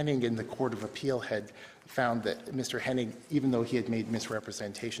Hennig in the Court of Appeal had found that Mr. Hennig, even though he had made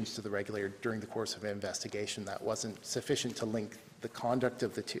misrepresentations to the regulator during the course of an investigation, that wasn't sufficient to link the conduct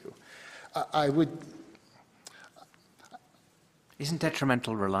of the two. Isn't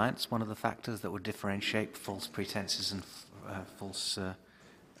detrimental reliance one of the factors that would differentiate false pretenses and false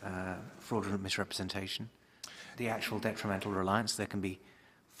fraudulent misrepresentation? The actual detrimental reliance. There can be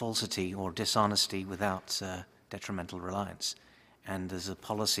falsity or dishonesty without detrimental reliance, and there's a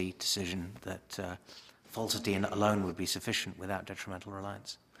policy decision that falsity alone would be sufficient without detrimental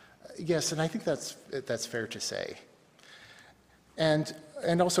reliance. Yes, and I think that's fair to say. And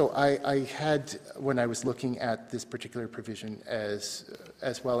also, I had, when I was looking at this particular provision as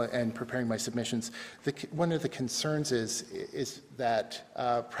well and preparing my submissions, one of the concerns is that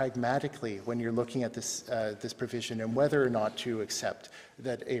pragmatically, when you're looking at this provision and whether or not to accept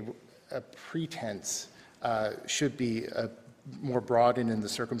that a pretense should be more broad and in the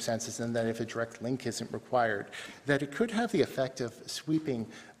circumstances, and that if a direct link isn't required, that it could have the effect of sweeping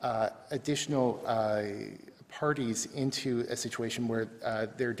additional parties into a situation where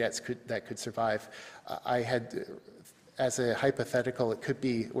their debts could survive. I had, as a hypothetical, it could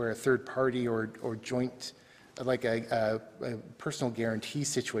be where a third party or joint, like a personal guarantee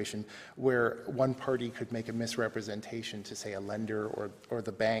situation, where one party could make a misrepresentation to, say, a lender or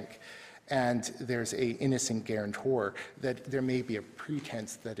the bank, and there's a innocent guarantor, that there may be a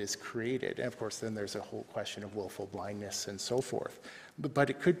pretense that is created. And of course, then there's a whole question of willful blindness and so forth. But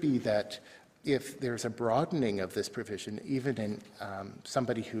it could be that if there's a broadening of this provision, even in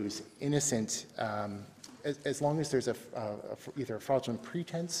somebody who's innocent, as long as there's either a fraudulent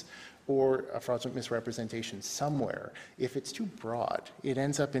pretense or a fraudulent misrepresentation somewhere, if it's too broad, it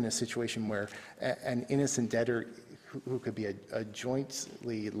ends up in a situation where an innocent debtor who could be a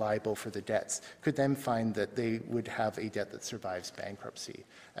jointly liable for the debts could then find that they would have a debt that survives bankruptcy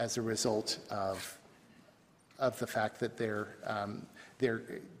as a result of the fact that they're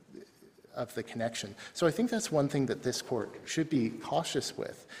of the connection. So I think that's one thing that this court should be cautious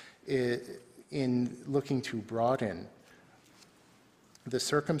with in looking to broaden the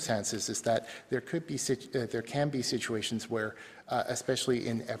circumstances, is that there can be situations where, especially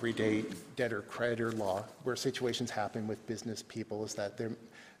in everyday debtor-creditor law, where situations happen with business people, is that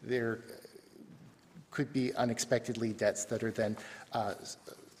there could be unexpectedly debts that are then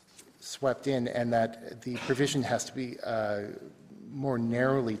swept in, and that the provision has to be more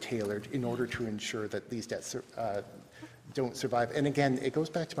narrowly tailored in order to ensure that these debts don't survive. And again, it goes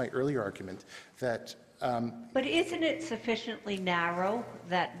back to my earlier argument that but isn't it sufficiently narrow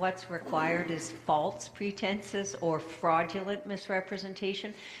that what's required is false pretenses or fraudulent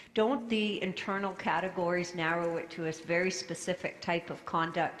misrepresentation? Don't the internal categories narrow it to a very specific type of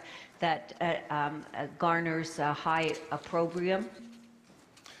conduct that garners a high opprobrium?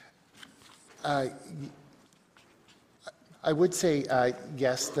 I would say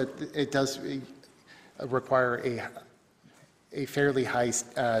yes, that it does require a fairly high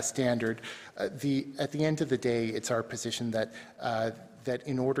standard. At the end of the day, it's our position that that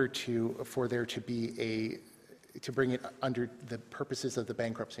in order for there to be to bring it under the purposes of the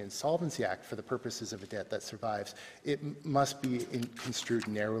Bankruptcy and Insolvency Act for the purposes of a debt that survives, it must be construed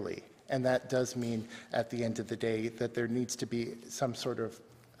narrowly. And that does mean, at the end of the day, that there needs to be some sort of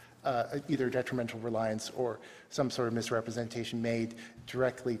either detrimental reliance or some sort of misrepresentation made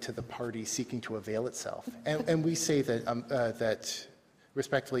directly to the party seeking to avail itself. And we say that, that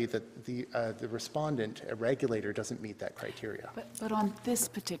respectfully, that the respondent, a regulator, doesn't meet that criteria. But on this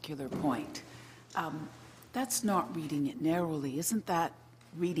particular point, that's not reading it narrowly. Isn't that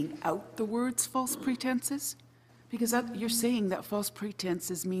reading out the words false pretenses? Because you're saying that false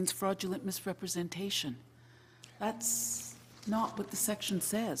pretenses means fraudulent misrepresentation. That's not what the section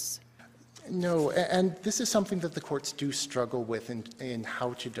says. No, and this is something that the courts do struggle with in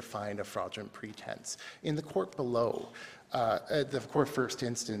how to define a fraudulent pretense. In the court below, the court first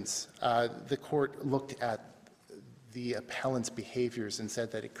instance, the court looked at the appellant's behaviors and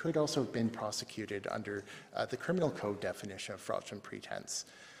said that it could also have been prosecuted under the criminal code definition of fraudulent pretense,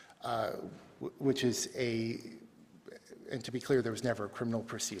 which is and to be clear, there was never a criminal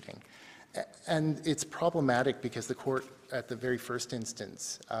proceeding. And it's problematic because the court, at the very first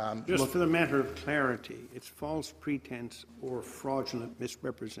instance, Just for the matter of clarity, it's false pretense or fraudulent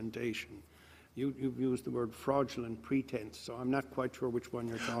misrepresentation. You've used the word fraudulent pretense, so I'm not quite sure which one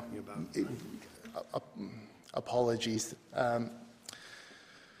you're talking about. Apologies.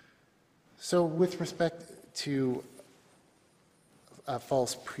 So with respect to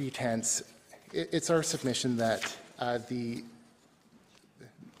false pretense, it's our submission that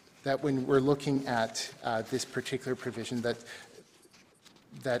that when we're looking at this particular provision, that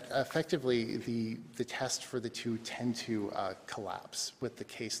effectively the test for the two tend to collapse with the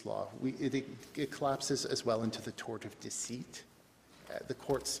case law. It collapses as well into the tort of deceit. The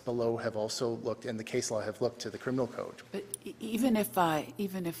courts below have also looked, and the case law have looked to the criminal code. But even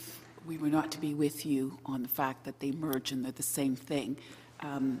if we were not to be with you on the fact that they merge and they're the same thing,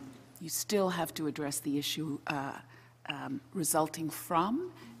 you still have to address the issue resulting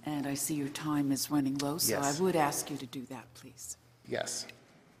from, and I see your time is running low, so Yes. I would ask you to do that, please. Yes.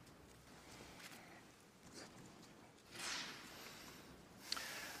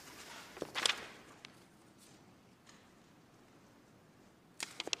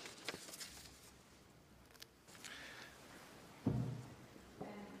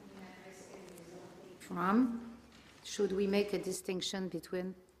 Should we make a distinction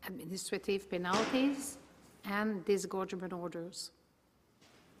between administrative penalties and disgorgement orders?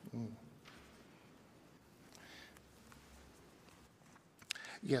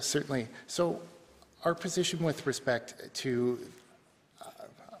 Yes, certainly. So our position with respect to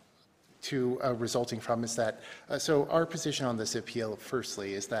resulting from is that, so our position on this appeal,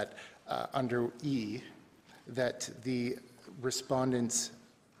 firstly, is that under E, that the respondents'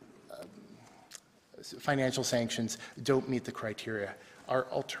 financial sanctions don't meet the criteria. Our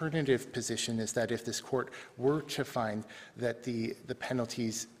alternative position is that if this court were to find that the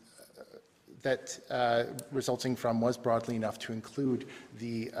penalties that resulting from was broadly enough to include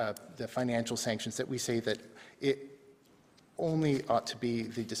the financial sanctions, that we say that it only ought to be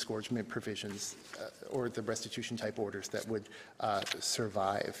the disgorgement provisions or the restitution type orders that would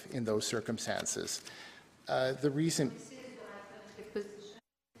survive in those circumstances. The reason...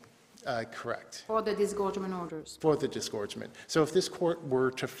 correct. For the disgorgement orders? For the disgorgement. So if this court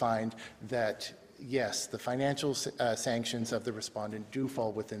were to find that, yes, the financial sanctions of the respondent do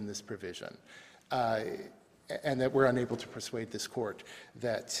fall within this provision, and that we're unable to persuade this court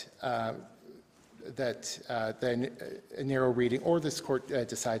that then a narrow reading, or this court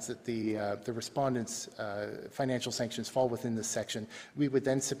decides that the respondent's financial sanctions fall within this section, we would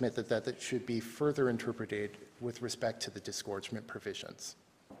then submit that should be further interpreted with respect to the disgorgement provisions.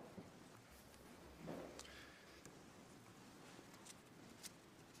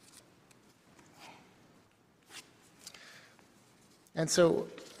 And so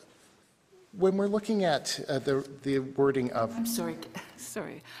when we're looking at the wording of... I'm sorry,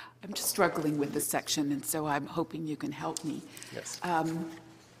 I'm just struggling with this section, and so I'm hoping you can help me. Yes.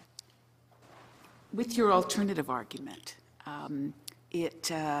 With your alternative argument,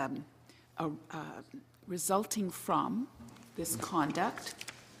 resulting from this conduct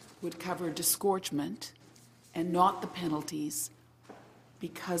would cover disgorgement and not the penalties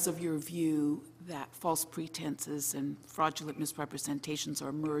because of your view that false pretenses and fraudulent misrepresentations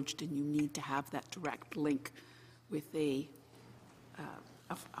are merged and you need to have that direct link with a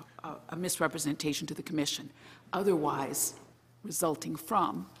misrepresentation to the Commission. Otherwise, resulting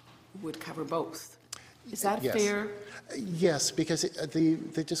from would cover both. Is that Yes. fair? Yes, because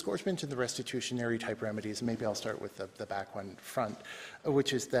the disgorgement and the restitutionary type remedies, maybe I'll start with the back one front,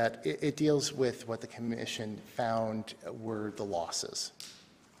 which is that it deals with what the Commission found were the losses,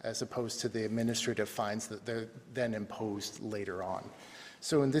 as opposed to the administrative fines that they're then imposed later on.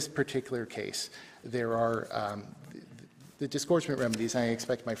 So in this particular case, there are the disgorgement remedies, and I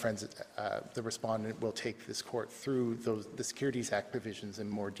expect my friends, the respondent, will take this court through the Securities Act provisions in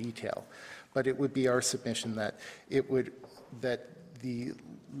more detail. But it would be our submission that the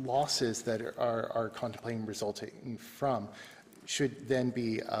losses that are contemplating resulting from should then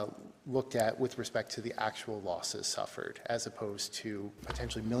be looked at with respect to the actual losses suffered, as opposed to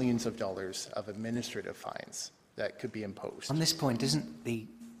potentially millions of dollars of administrative fines that could be imposed. On this point, isn't the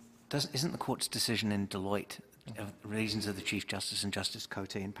court's decision in Deloitte of reasons of the Chief Justice and Justice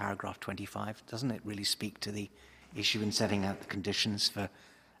Cote in paragraph 25, doesn't it really speak to the issue in setting out the conditions for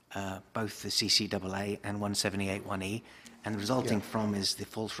both the CCAA and 178(1)E, and the resulting from is the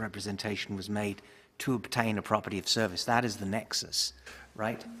false representation was made to obtain a property of service. That is the nexus,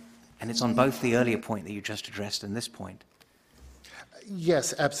 right? And it's on both the earlier point that you just addressed and this point.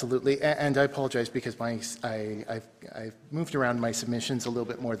 Yes, absolutely. And I apologize because I've moved around my submissions a little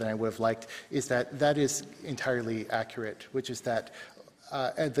bit more than I would have liked, is that is entirely accurate, which is that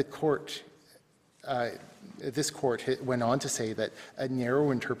the court, this court went on to say that a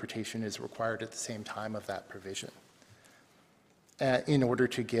narrow interpretation is required at the same time of that provision in order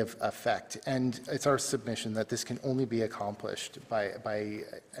to give effect. And it's our submission that this can only be accomplished by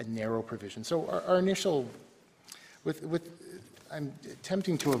a narrow provision. So our initial, I'm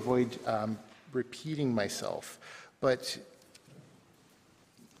attempting to avoid repeating myself, but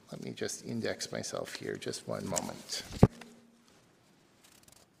let me just index myself here, just one moment.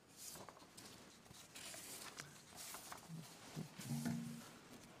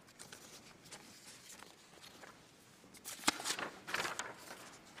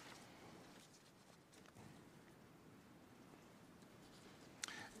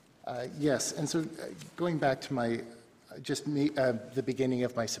 Yes, and so going back to my the beginning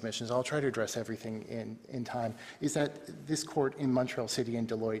of my submissions, I'll try to address everything in time, is that this court in Montreal City and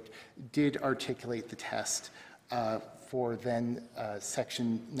Deloitte did articulate the test for then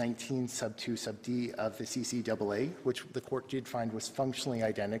section 19 sub 2 sub D of the CCAA, which the court did find was functionally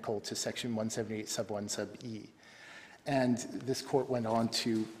identical to section 178 sub 1 sub E. And this court went on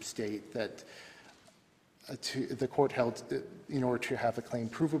to state that the court held in order to have a claim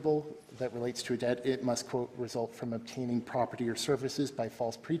provable that relates to a debt, it must, quote, result from obtaining property or services by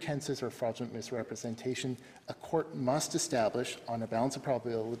false pretenses or fraudulent misrepresentation. A court must establish on a balance of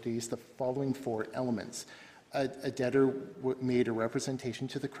probabilities the following four elements. A debtor made a representation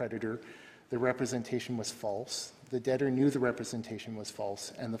to the creditor. The representation was false. The debtor knew the representation was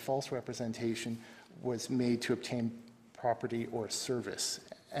false, and the false representation was made to obtain property or service.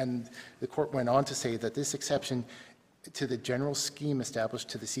 And the court went on to say that this exception to the general scheme established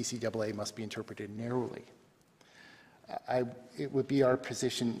to the CCAA must be interpreted narrowly. It would be our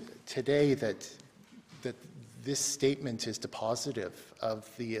position today that this statement is dispositive of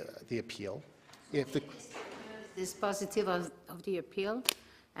the appeal. If the dispositive of the appeal,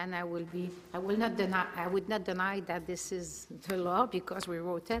 and I would not deny that this is the law because we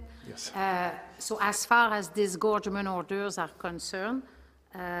wrote it. Yes. So as far as disgorgement orders are concerned,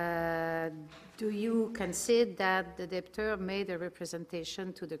 do you concede that the debtor made a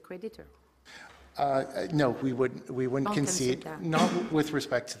representation to the creditor? No, we wouldn't Don't concede, that. not with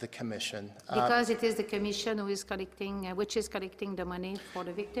respect to the commission. Because it is the commission who is collecting, which is collecting the money for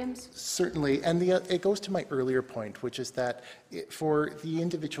the victims? Certainly, and it goes to my earlier point, which is that for the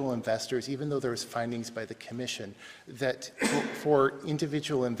individual investors, even though there's findings by the commission, that for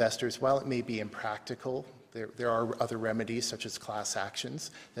individual investors, while it may be impractical, there are other remedies, such as class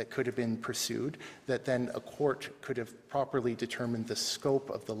actions, that could have been pursued, that then a court could have properly determined the scope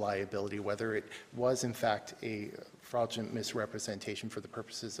of the liability, whether it was in fact a fraudulent misrepresentation for the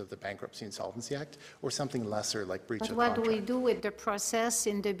purposes of the Bankruptcy Insolvency Act, or something lesser like breach But of what contract. do we do with the process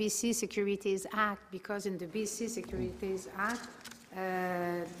in the BC Securities Act? Because in the BC Securities Act,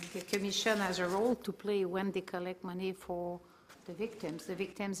 the commission has a role to play when they collect money for the victims. The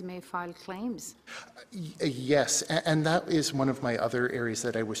victims may file claims. Yes, and that is one of my other areas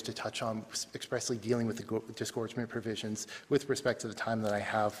that I wish to touch on, expressly dealing with the disgorgement provisions with respect to the time that I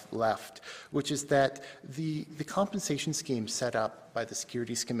have left, which is that the compensation scheme set up by the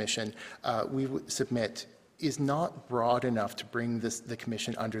Securities Commission, we would submit, is not broad enough to bring the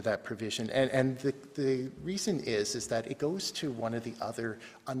commission under that provision. And the reason is that it goes to one of the other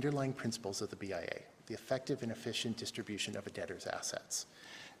underlying principles of the BIA, the effective and efficient distribution of a debtor's assets.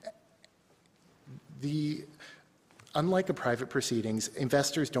 Unlike a private proceedings,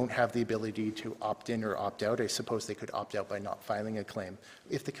 investors don't have the ability to opt in or opt out. I suppose they could opt out by not filing a claim.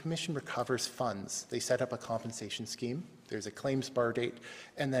 If the commission recovers funds, they set up a compensation scheme. There's a claims bar date.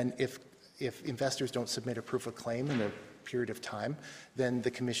 And then if investors don't submit a proof of claim in a period of time, then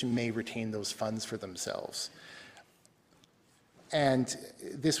the commission may retain those funds for themselves. And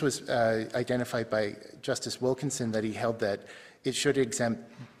this was identified by Justice Wilkinson, that he held that it should exempt,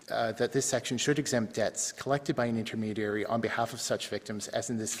 that this section should exempt debts collected by an intermediary on behalf of such victims, as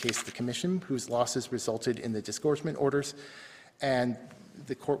in this case the commission, whose losses resulted in the disgorgement orders. And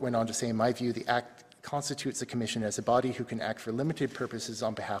the court went on to say, in my view, the Act constitutes the commission as a body who can act for limited purposes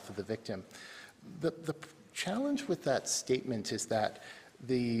on behalf of the victim. The challenge with that statement is that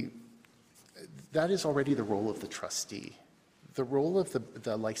that is already the role of the trustee. The role of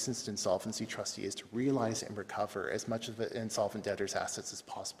the licensed insolvency trustee is to realize and recover as much of the insolvent debtor's assets as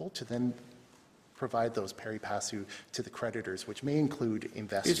possible, to then provide those pari passu to the creditors, which may include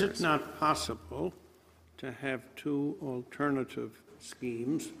investors. Is it not possible to have two alternative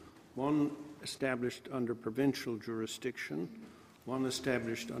schemes, one established under provincial jurisdiction, one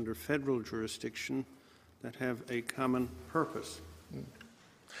established under federal jurisdiction, that have a common purpose?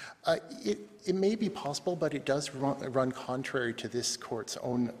 It may be possible, but it does run contrary to this court's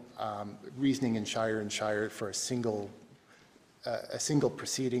own reasoning in Shire and Shire for a single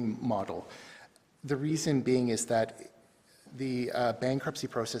proceeding model. The reason being is that the bankruptcy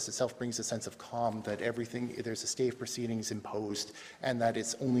process itself brings a sense of calm, that there's a stay of proceedings imposed, and that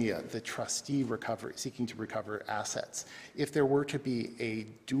it's only the trustee seeking to recover assets. If there were to be a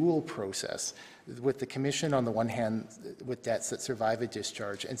dual process, with the commission on the one hand with debts that survive a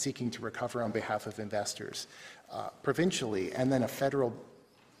discharge and seeking to recover on behalf of investors provincially, and then the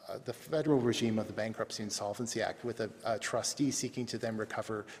federal regime of the Bankruptcy Insolvency Act with a trustee seeking to then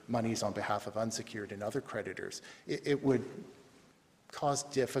recover monies on behalf of unsecured and other creditors, it would cause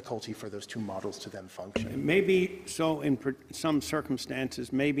difficulty for those two models to then function. Maybe so in some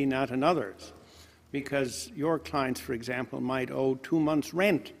circumstances, maybe not in others, because your clients, for example, might owe 2 months'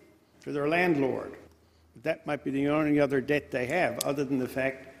 rent to their landlord. That might be the only other debt they have, other than the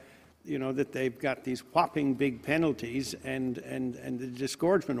fact, that they've got these whopping big penalties and the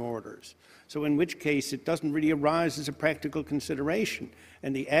disgorgement orders. So in which case it doesn't really arise as a practical consideration.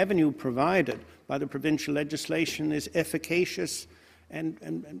 And the avenue provided by the provincial legislation is efficacious,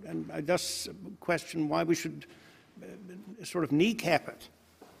 and I thus question why we should sort of kneecap it.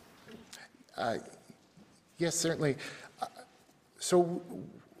 Yes, certainly.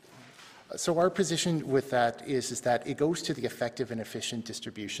 So our position with that is that it goes to the effective and efficient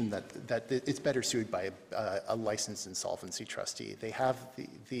distribution that it's better suited by a licensed insolvency trustee. They have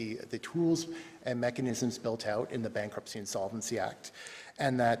the tools and mechanisms built out in the Bankruptcy Insolvency Act,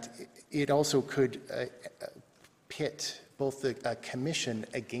 and that it also could pit both the commission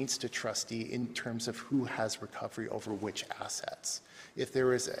against a trustee in terms of who has recovery over which assets. If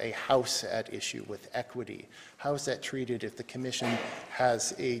there is a house at issue with equity, how is that treated if the commission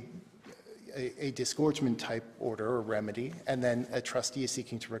has a disgorgement type order or remedy, and then a trustee is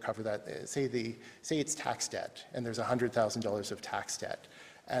seeking to recover that? Say it's tax debt, and there's $100,000 of tax debt,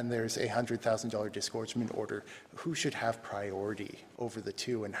 and there's a $100,000 disgorgement order. Who should have priority over the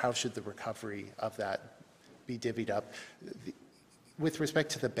two, and how should the recovery of that be divvied up? With respect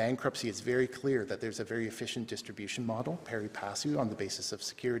to the bankruptcy, it's very clear that there's a very efficient distribution model, pari passu, on the basis of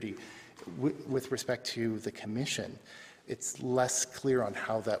security. With respect to the commission, it's less clear on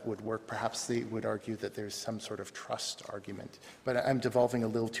how that would work. Perhaps they would argue that there's some sort of trust argument, but I'm devolving a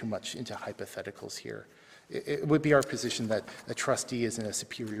little too much into hypotheticals here. It would be our position that a trustee is in a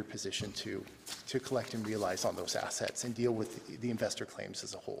superior position to collect and realize on those assets and deal with the investor claims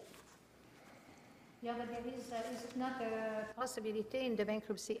as a whole. Yeah, but there is it not a possibility in the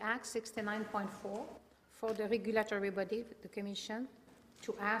Bankruptcy Act 69.4 for the regulatory body, the Commission,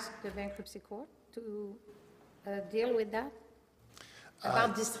 to ask the Bankruptcy Court to deal with that?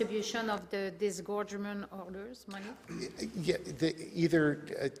 About distribution of the disgorgement orders, money? Yeah,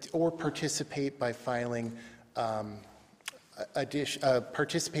 or participate by filing,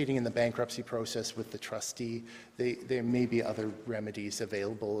 participating in the bankruptcy process with the trustee. There may be other remedies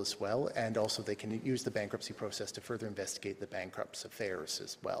available as well, and also they can use the bankruptcy process to further investigate the bankrupt's affairs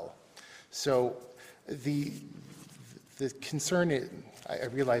as well. So the concern is, I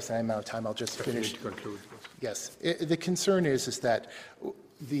realize that I'm out of time, I'll just finish. Yes, the concern is that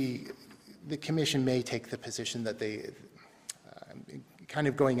the commission may take the position that they, kind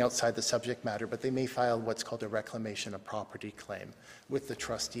of going outside the subject matter, but they may file what's called a reclamation of property claim with the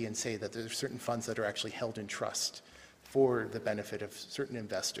trustee and say that there are certain funds that are actually held in trust for the benefit of certain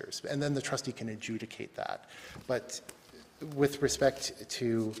investors. And then the trustee can adjudicate that. But with respect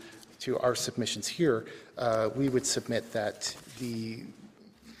to our submissions here, we would submit that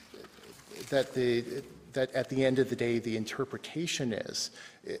that at the end of the day, the interpretation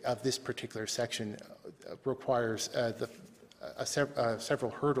of this particular section requires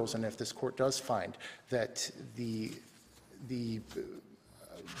several hurdles, and if this court does find that the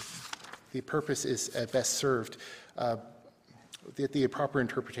purpose is best served, that the proper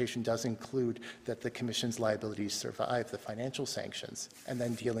interpretation does include that the commission's liabilities survive the financial sanctions, and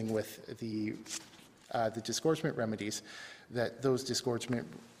then dealing with the disgorgement remedies, that those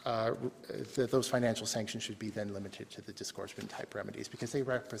those financial sanctions should be then limited to the disgorgement type remedies because they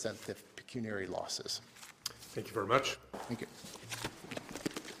represent the pecuniary losses. Thank you very much. Thank you.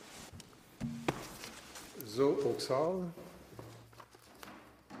 Zo Oksal.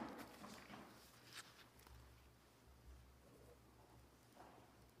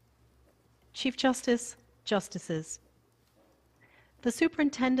 Chief Justice, Justices, The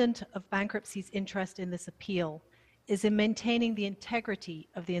Superintendent of Bankruptcy's interest in this appeal is in maintaining the integrity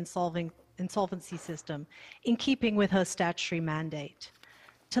of the insolvency system in keeping with her statutory mandate.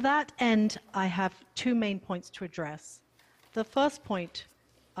 To that end, I have two main points to address. The first point,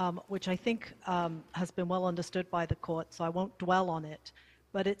 which I think has been well understood by the court, so I won't dwell on it,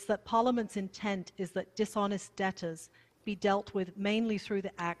 but it's that Parliament's intent is that dishonest debtors be dealt with mainly through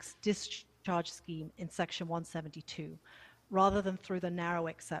the Act's discharge scheme in Section 172, rather than through the narrow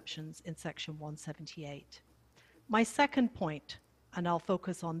exceptions in Section 178. My second point, and I'll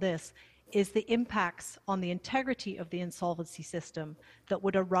focus on this, is the impacts on the integrity of the insolvency system that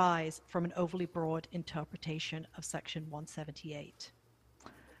would arise from an overly broad interpretation of Section 178.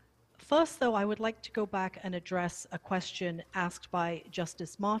 First, though, I would like to go back and address a question asked by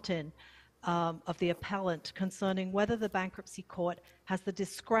Justice Martin of the appellant concerning whether the bankruptcy court has the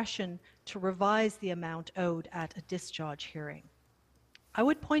discretion to revise the amount owed at a discharge hearing. I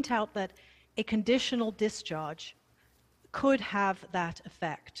would point out that a conditional discharge could have that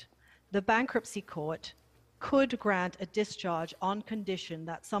effect. The bankruptcy court could grant a discharge on condition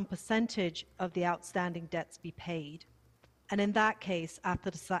that some percentage of the outstanding debts be paid. And in that case,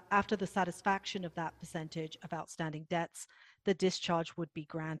 after the satisfaction of that percentage of outstanding debts, the discharge would be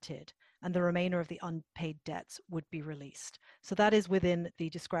granted and the remainder of the unpaid debts would be released. So that is within the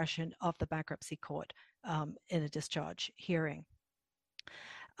discretion of the bankruptcy court in a discharge hearing.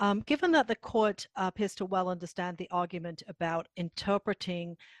 Given that the court appears to well understand the argument about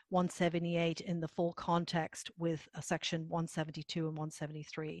interpreting 178 in the full context with Section 172 and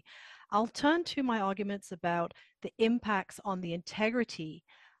 173, I'll turn to my arguments about the impacts on the integrity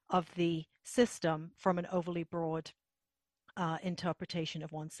of the system from an overly broad interpretation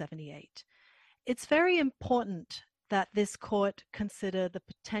of 178. It's very important that this court consider the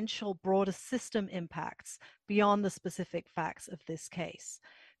potential broader system impacts beyond the specific facts of this case,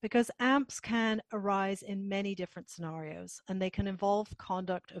 because AMPs can arise in many different scenarios, and they can involve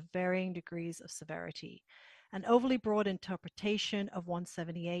conduct of varying degrees of severity. An overly broad interpretation of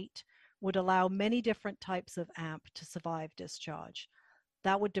 178 would allow many different types of AMP to survive discharge.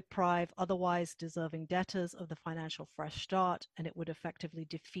 That would deprive otherwise deserving debtors of the financial fresh start, and it would effectively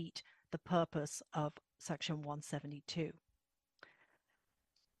defeat the purpose of Section 172.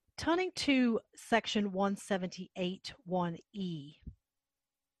 Turning to Section 178(1)(e),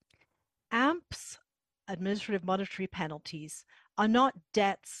 AMPs, administrative monetary penalties, are not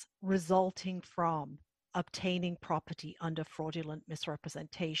debts resulting from obtaining property under fraudulent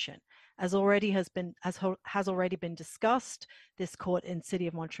misrepresentation. As has already been discussed, this court in City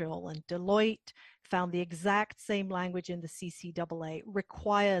of Montreal and Deloitte found the exact same language in the CCAA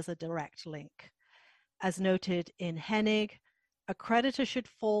requires a direct link. As noted in Hennig, a creditor should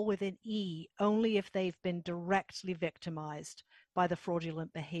fall within E only if they've been directly victimized by the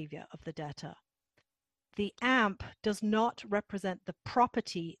fraudulent behavior of the debtor. The AMP does not represent the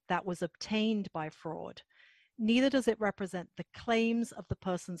property that was obtained by fraud. Neither does it represent the claims of the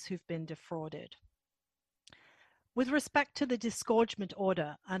persons who've been defrauded. With respect to the disgorgement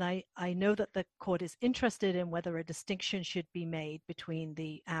order, and I know that the court is interested in whether a distinction should be made between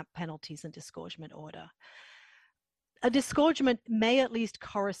the AMP penalties and disgorgement order. A disgorgement may at least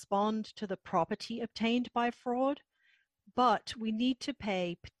correspond to the property obtained by fraud, but we need to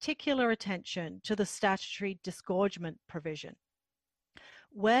pay particular attention to the statutory disgorgement provision,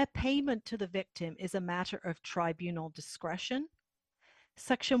 where payment to the victim is a matter of tribunal discretion.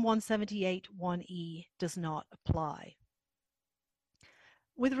 Section 178(1)(e) does not apply.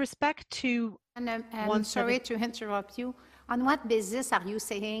 With respect to I'm sorry to interrupt you. On what basis are you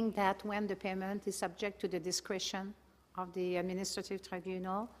saying that when the payment is subject to the discretion of the administrative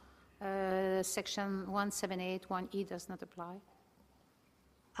tribunal, Section 178(1)(e) does not apply?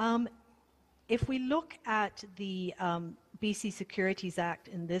 If we look at the BC Securities Act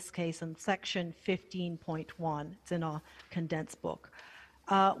in this case, in Section 15.1, it's in our condensed book,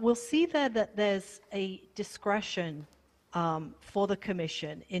 we'll see there that there's a discretion for the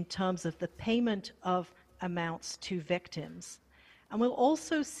Commission in terms of the payment of amounts to victims. And we'll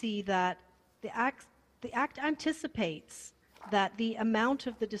also see that the Act anticipates that the amount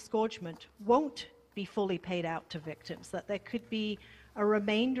of the disgorgement won't be fully paid out to victims, that there could be a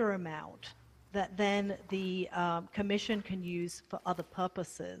remainder amount that then the Commission can use for other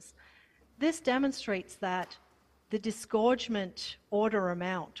purposes. This demonstrates that the disgorgement order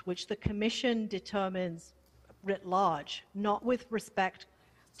amount, which the Commission determines writ large, not with respect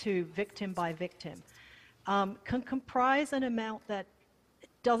to victim by victim, can comprise an amount that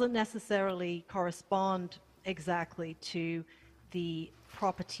doesn't necessarily correspond exactly to the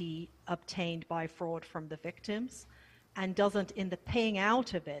property obtained by fraud from the victims. and doesn't, in the paying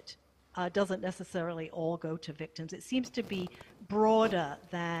out of it, doesn't necessarily all go to victims. It seems to be broader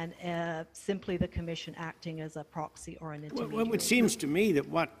than simply the Commission acting as a proxy or an intermediary. Well, it seems to me that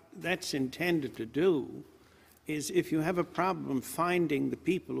what that's intended to do is, if you have a problem finding the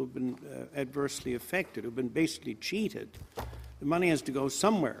people who've been adversely affected, who've been basically cheated, the money has to go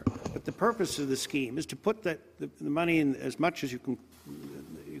somewhere. But the purpose of the scheme is to put the money in as much as you can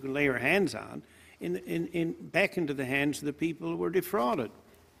lay your hands on back into the hands of the people who were defrauded.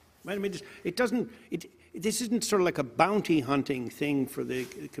 I mean, this isn't sort of like a bounty hunting thing for the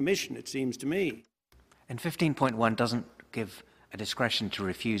Commission, it seems to me. And 15.1 doesn't give a discretion to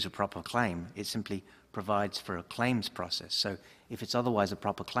refuse a proper claim. It simply provides for a claims process. So if it's otherwise a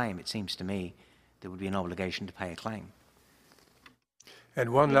proper claim, it seems to me there would be an obligation to pay a claim.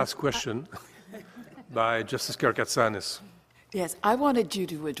 And one last question by Justice Karakatsanis. Yes, I wanted you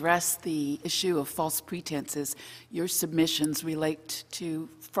to address the issue of false pretenses. Your submissions relate to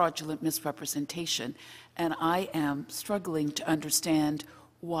fraudulent misrepresentation, and I am struggling to understand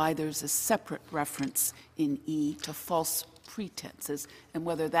why there's a separate reference in E to false pretenses and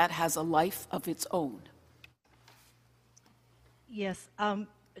whether that has a life of its own. Yes,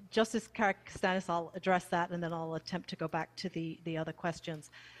 Justice Karakatsanis, I'll address that, and then I'll attempt to go back to the other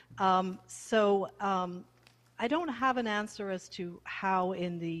questions. I don't have an answer as to how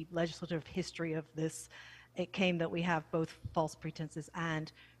in the legislative history of this it came that we have both false pretenses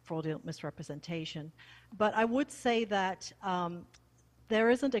and fraudulent misrepresentation. But I would say that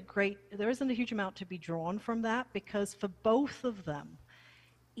there isn't a huge amount to be drawn from that, because for both of them,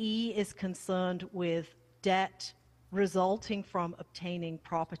 E is concerned with debt resulting from obtaining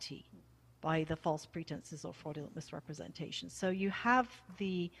property by the false pretenses or fraudulent misrepresentation. So you have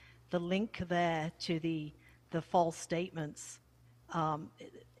the link there to the false statements.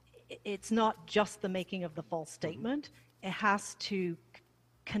 It's not just the making of the false statement. It has to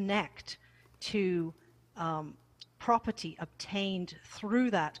connect to property obtained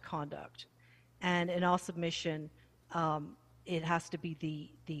through that conduct. And in our submission, it has to be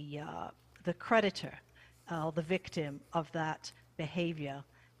the creditor, the victim of that behavior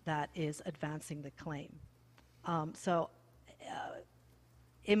that is advancing the claim.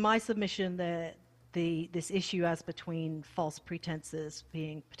 In my submission, this issue as between false pretenses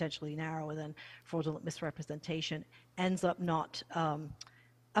being potentially narrower than fraudulent misrepresentation ends up not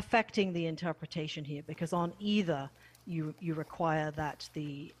affecting the interpretation here, because on either you require that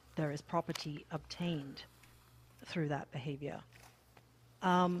there is property obtained through that behavior.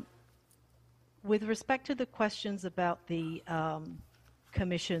 With respect to the questions about the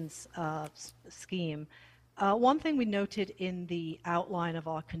Commission's scheme, one thing we noted in the outline of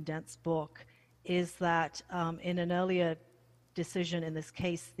our condensed book is that in an earlier decision in this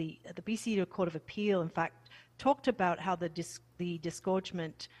case, the BC Court of Appeal, in fact, talked about how the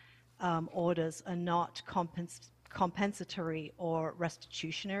disgorgement orders are not compensatory or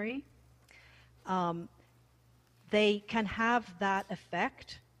restitutionary. They can have that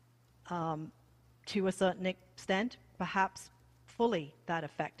effect to a certain extent, perhaps fully that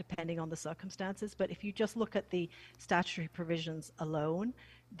effect, depending on the circumstances. But if you just look at the statutory provisions alone,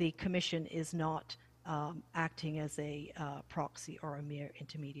 the Commission is not acting as a proxy or a mere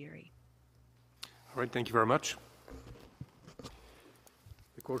intermediary. All right, thank you very much.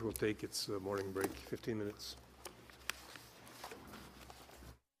 The court will take its morning break, 15 minutes.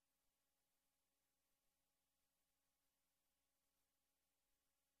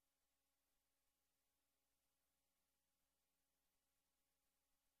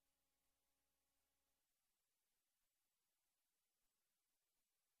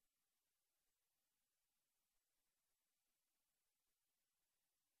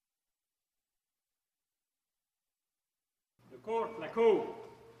 Court, la cour.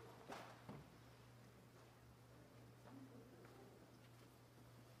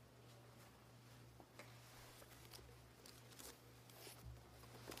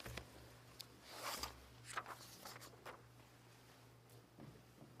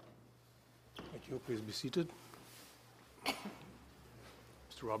 Thank you. Please be seated. Mr.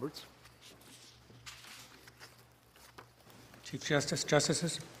 Roberts. Chief Justice,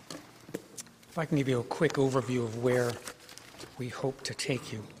 Justices, if I can give you a quick overview of where we hope to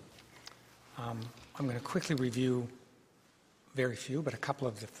take you. I'm going to quickly review very few, but a couple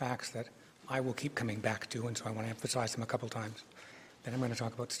of the facts that I will keep coming back to, and so I want to emphasize them a couple times. Then I'm going to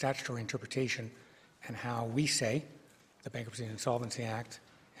talk about statutory interpretation and how we say the Bankruptcy and Insolvency Act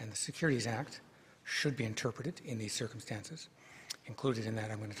and the Securities Act should be interpreted in these circumstances. Included in that,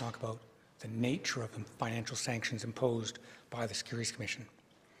 I'm going to talk about the nature of the financial sanctions imposed by the Securities Commission.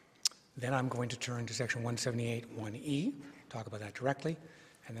 Then I'm going to turn to Section 178(1)E, talk about that directly,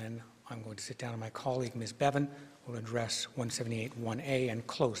 and then I'm going to sit down with my colleague, Ms. Bevan, who will address 178(1)A and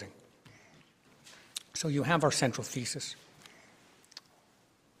closing. So you have our central thesis.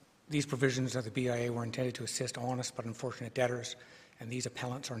 These provisions of the BIA were intended to assist honest but unfortunate debtors, and these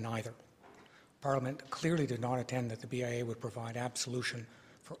appellants are neither. Parliament clearly did not intend that the BIA would provide absolution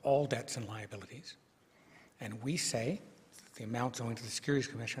for all debts and liabilities. And we say that the amounts owing to the Securities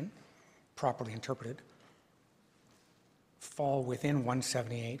Commission, properly interpreted, fall within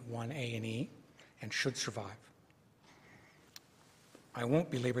 178(1)A and E and should survive. I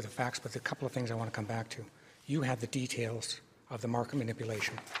won't belabor the facts, but there's a couple of things I want to come back to. You have the details of the market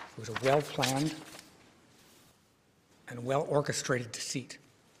manipulation. It was a well-planned and well-orchestrated deceit.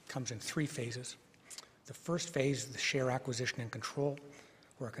 It comes in 3 phases. The first phase is the share acquisition and control,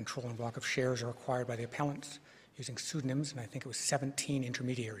 where a controlling block of shares are acquired by the appellants using pseudonyms, and I think it was 17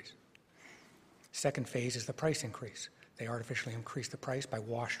 intermediaries. Second phase is the price increase. They artificially increase the price by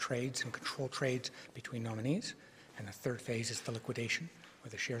wash trades and control trades between nominees. And the third phase is the liquidation, where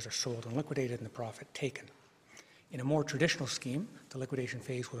the shares are sold and liquidated and the profit taken. In a more traditional scheme, the liquidation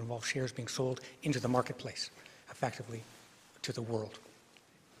phase would involve shares being sold into the marketplace, effectively to the world.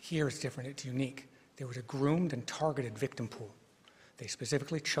 Here it's different, it's unique. There was a groomed and targeted victim pool. They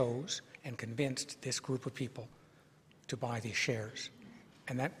specifically chose and convinced this group of people to buy these shares.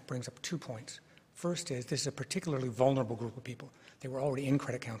 And that brings up 2 points. First is this is a particularly vulnerable group of people. They were already in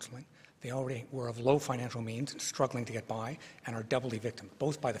credit counseling. They already were of low financial means and struggling to get by and are doubly victimed,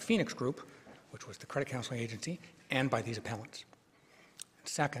 both by the Phoenix Group, which was the credit counseling agency, and by these appellants. And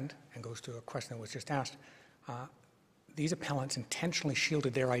second, and goes to a question that was just asked, these appellants intentionally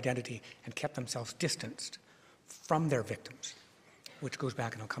shielded their identity and kept themselves distanced from their victims, which goes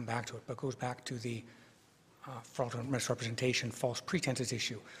back, and I'll come back to it, but goes back to the fraudulent misrepresentation, false pretenses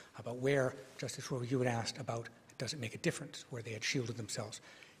issue, about where, Justice Rowe, you had asked about, does it make a difference, where they had shielded themselves.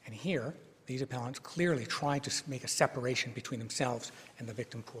 And here, these appellants clearly tried to make a separation between themselves and the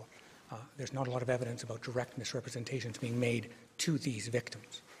victim pool. There's not a lot of evidence about direct misrepresentations being made to these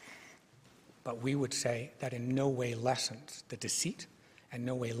victims. But we would say that in no way lessens the deceit and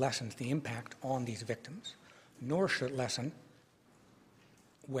no way lessens the impact on these victims, nor should it lessen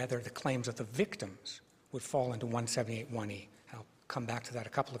whether the claims of the victims would fall into 178(1)E. I'll come back to that a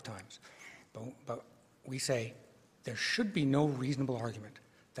couple of times. But we say there should be no reasonable argument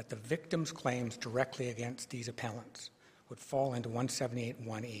that the victims' claims directly against these appellants would fall into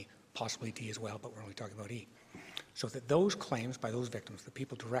 178(1)E, possibly D as well, but we're only talking about E. So that those claims by those victims, the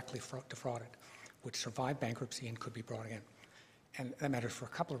people directly defrauded, would survive bankruptcy and could be brought again. And that matters for a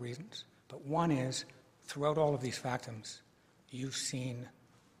couple of reasons. But one is, throughout all of these factums, you've seen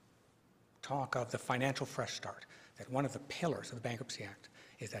talk of the financial fresh start, that one of the pillars of the Bankruptcy Act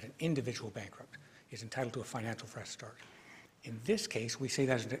is that an individual bankrupt is entitled to a financial fresh start. In this case, we say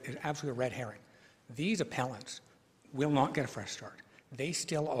that is absolutely a red herring. These appellants will not get a fresh start. They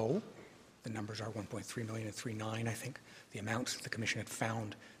still owe, the numbers are 1.3 million and 3.9, I think, the amounts the Commission had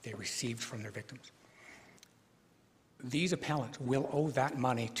found they received from their victims. These appellants will owe that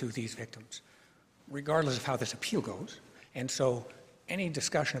money to these victims, regardless of how this appeal goes. And so any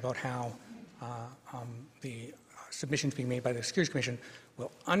discussion about how the submissions being made by the Securities Commission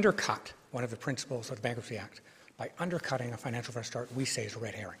will undercut one of the principles of the Bankruptcy Act. By undercutting a financial fresh start, we say is a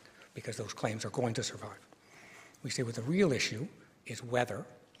red herring, because those claims are going to survive. We say what the real issue is whether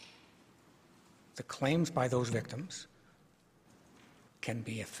the claims by those victims can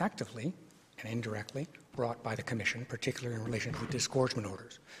be effectively and indirectly brought by the Commission, particularly in relation to disgorgement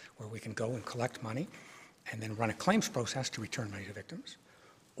orders, where we can go and collect money and then run a claims process to return money to victims.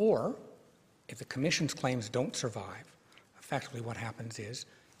 Or, if the Commission's claims don't survive, effectively what happens is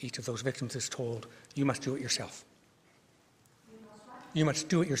each of those victims is told, you must do it yourself. You must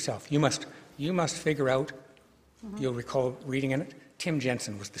do it yourself. You must figure out, you'll recall reading in it, Tim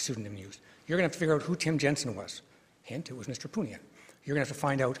Jensen was the pseudonym used. You're going to have to figure out who Tim Jensen was. Hint, it was Mr. Poonian. You're going to have to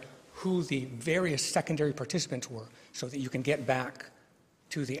find out who the various secondary participants were so that you can get back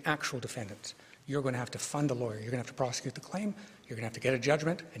to the actual defendants. You're going to have to fund a lawyer. You're going to have to prosecute the claim. You're going to have to get a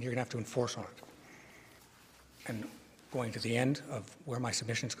judgment, and you're going to have to enforce on it. And going to the end of where my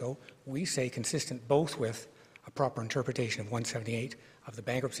submissions go, we say consistent both with a proper interpretation of 178 of the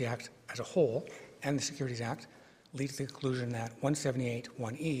Bankruptcy Act as a whole and the Securities Act, leads to the conclusion that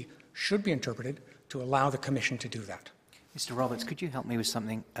 178(1)E should be interpreted to allow the Commission to do that. Mr. Roberts, could you help me with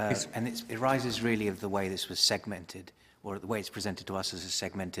something? And it arises really of the way this was segmented, or the way it's presented to us as a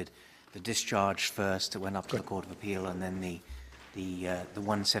segmented, the discharge first that went up to the Court of Appeal, and then the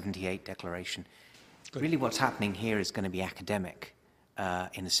 178 declaration. Really what's happening here is going to be academic.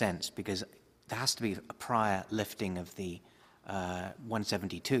 in a sense, because there has to be a prior lifting of the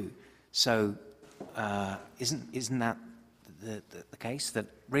 172. So isn't that the case that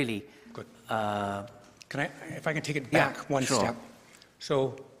really? Good. If I can take it back one step.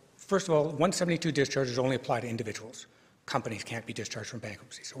 So first of all, 172 discharges only apply to individuals. Companies can't be discharged from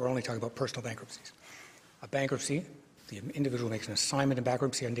bankruptcy. So we're only talking about personal bankruptcies. A bankruptcy, the individual makes an assignment in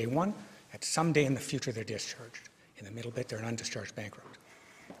bankruptcy on day one. At some day in the future, they're discharged. In the middle bit, they're an undischarged bankrupt.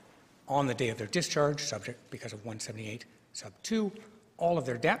 On the day of their discharge, subject because of 178 sub 2, all of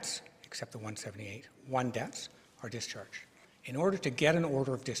their debts, except the 178(1) debts, are discharged. In order to get an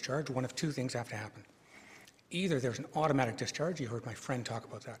order of discharge, one of two things have to happen. Either there's an automatic discharge, you heard my friend talk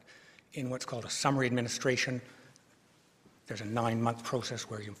about that, in what's called a summary administration. There's a 9-month process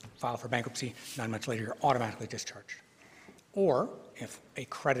where you file for bankruptcy, 9 months later you're automatically discharged. Or if a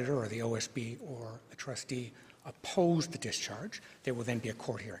creditor or the OSB or the trustee oppose the discharge, there will then be a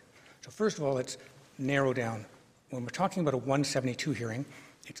court hearing. So first of all, let's narrow down. When we're talking about a 172 hearing,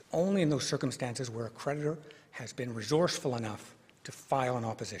 it's only in those circumstances where a creditor has been resourceful enough to file an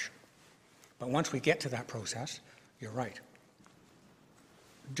opposition. But once we get to that process, you're right.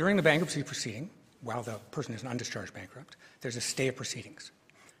 During the bankruptcy proceeding, while the person is an undischarged bankrupt, there's a stay of proceedings.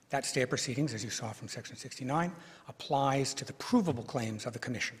 That stay of proceedings, as you saw from Section 69, applies to the provable claims of the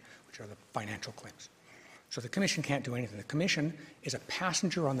Commission, which are the financial claims. So the Commission can't do anything. The Commission is a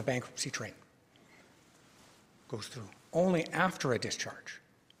passenger on the bankruptcy train. Goes through only after a discharge.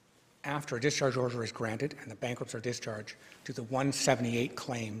 After a discharge order is granted and the bankrupts are discharged, do the 178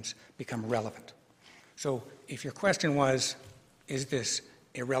 claims become relevant. So if your question was, is this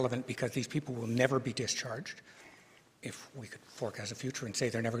irrelevant because these people will never be discharged, if we could forecast the future and say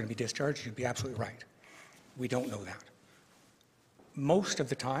they're never going to be discharged, you'd be absolutely right. We don't know that. Most of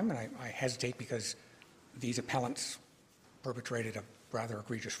the time, and I hesitate because these appellants perpetrated a rather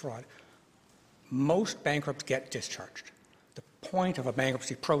egregious fraud, most bankrupts get discharged. The point of a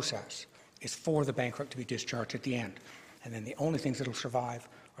bankruptcy process is for the bankrupt to be discharged at the end. And then the only things that will survive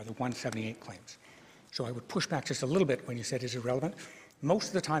are the 178 claims. So I would push back just a little bit when you said is it irrelevant. Most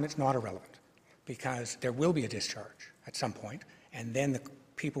of the time it's not irrelevant because there will be a discharge at some point, and then the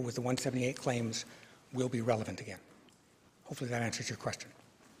people with the 178 claims will be relevant again. Hopefully that answers your question.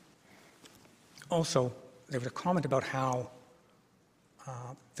 Also, there was a comment about how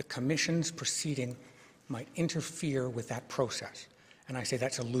the Commission's proceeding might interfere with that process. And I say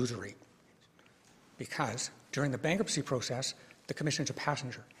that's illusory because during the bankruptcy process, the Commission is a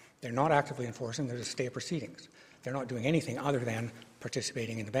passenger. They're not actively enforcing, there's a stay of proceedings. They're not doing anything other than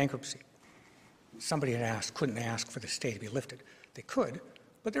participating in the bankruptcy. Somebody had asked, couldn't they ask for the stay to be lifted? They could,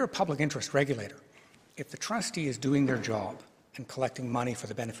 but they're a public interest regulator. If the trustee is doing their job and collecting money for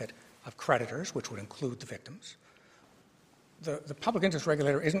the benefit of creditors, which would include the victims, the public interest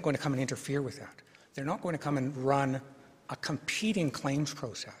regulator isn't going to come and interfere with that. They're not going to come and run a competing claims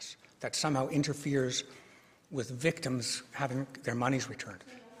process that somehow interferes with victims having their monies returned.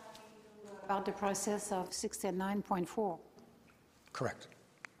 About the process of 69.4. Correct.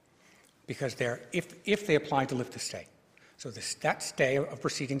 Because if they apply to lift the stay. So that stay of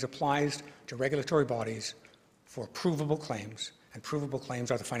proceedings applies to regulatory bodies for provable claims, and provable claims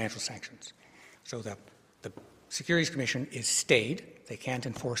are the financial sanctions. So the Securities Commission is stayed. They can't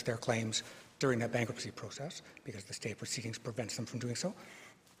enforce their claims during that bankruptcy process because the stay of proceedings prevents them from doing so.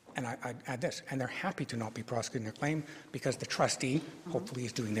 And I'd add this, and they're happy to not be prosecuting their claim because the trustee hopefully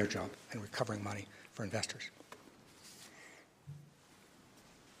is doing their job and recovering money for investors.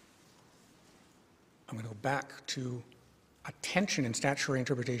 I'm going to go back to a tension in statutory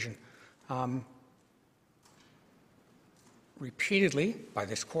interpretation. Repeatedly by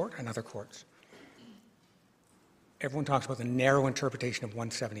this court and other courts, everyone talks about the narrow interpretation of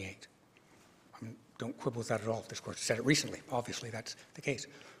 178. Don't quibble with that at all. This court said it recently. Obviously, that's the case.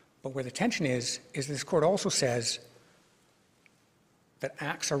 But where the tension is this court also says that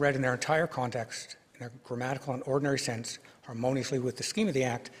acts are read in their entire context, in their grammatical and ordinary sense, harmoniously with the scheme of the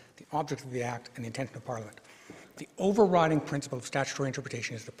Act, the object of the Act, and the intention of Parliament. The overriding principle of statutory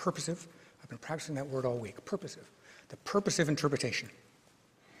interpretation is the purposive. I've been practicing that word all week, purposive. The purposive interpretation.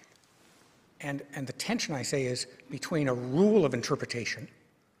 And the tension, I say, is between a rule of interpretation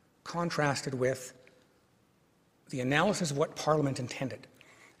contrasted with the analysis of what Parliament intended.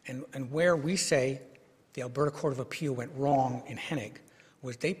 And where we say the Alberta Court of Appeal went wrong in Hennig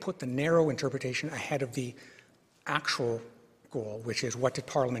was they put the narrow interpretation ahead of the actual goal, which is what did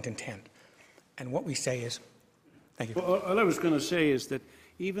Parliament intend. And what we say is, thank you. Well, all I was going to say is that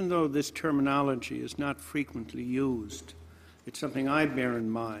even though this terminology is not frequently used, it's something I bear in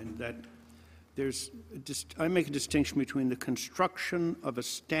mind, that I make a distinction between the construction of a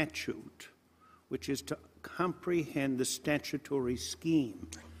statute, which is to comprehend the statutory scheme,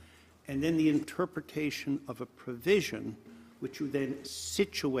 and then the interpretation of a provision, which you then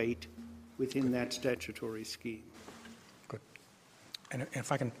situate within that statutory scheme. Good. And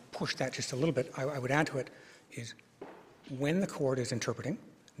if I can push that just a little bit, I would add to it is when the court is interpreting,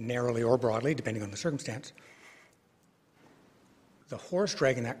 narrowly or broadly, depending on the circumstance, the horse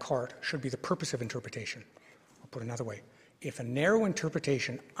dragging that cart should be the purpose of interpretation. I'll put it another way. If a narrow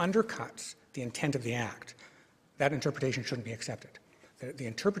interpretation undercuts the intent of the act, that interpretation shouldn't be accepted. The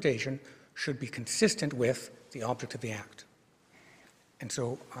interpretation should be consistent with the object of the act. And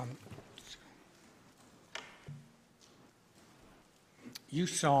so you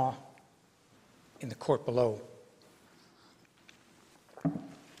saw in the court below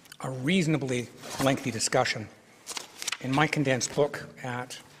a reasonably lengthy discussion. In my condensed book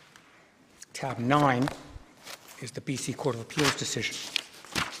at tab 9 is the BC Court of Appeals decision.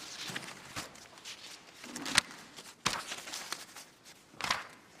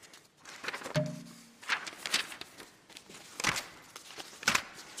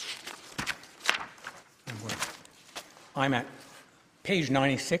 I'm at page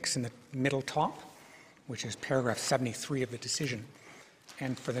 96 in the middle top, which is paragraph 73 of the decision.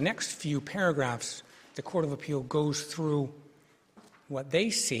 And for the next few paragraphs, the Court of Appeal goes through what they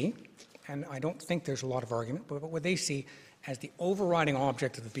see, and I don't think there's a lot of argument, but what they see as the overriding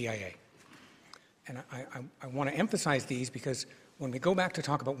object of the BIA. And I want to emphasize these because when we go back to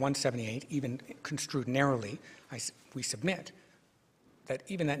talk about 178, even construed narrowly, we submit that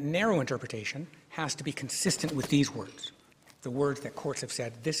even that narrow interpretation has to be consistent with these words, the words that courts have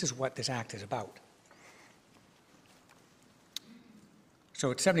said, this is what this act is about. So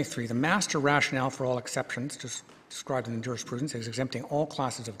at 73, the master rationale for all exceptions described in the jurisprudence is exempting all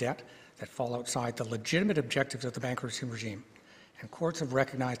classes of debt that fall outside the legitimate objectives of the bankruptcy regime. And courts have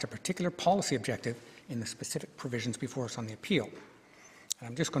recognized a particular policy objective in the specific provisions before us on the appeal. And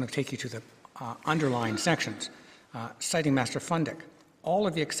I'm just going to take you to the underlying sections. Citing Master Fundick, all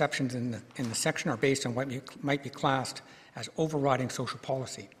of the exceptions in the section are based on what might be classed as overriding social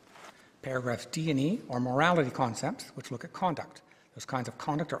policy. Paragraphs D and E are morality concepts, which look at conduct. Those kinds of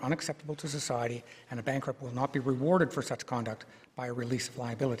conduct are unacceptable to society, and a bankrupt will not be rewarded for such conduct by a release of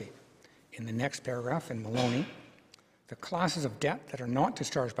liability. In the next paragraph, in Maloney, the classes of debt that are not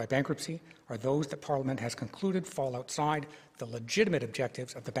discharged by bankruptcy are those that Parliament has concluded fall outside the legitimate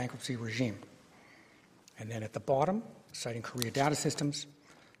objectives of the bankruptcy regime. And then at the bottom, citing Korea Data Systems,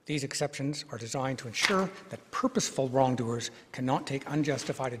 these exceptions are designed to ensure that purposeful wrongdoers cannot take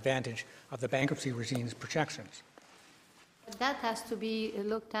unjustified advantage of the bankruptcy regime's protections. That has to be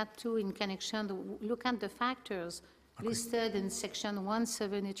looked at too in connection. Look at the factors listed in section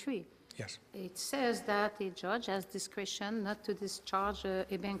 173. Yes. It says that a judge has discretion not to discharge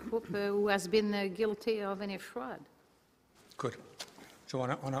a bankrupt who has been guilty of any fraud. Good. So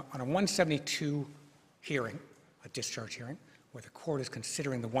on a 172 hearing, a discharge hearing, where the court is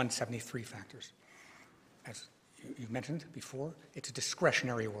considering the 173 factors, as you mentioned before, it's a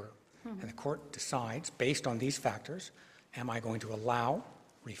discretionary order. And the court decides, based on these factors, am I going to allow,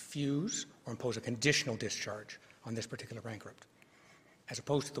 refuse, or impose a conditional discharge on this particular bankrupt, as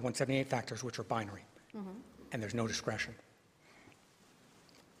opposed to the 178 factors, which are binary, and there's no discretion.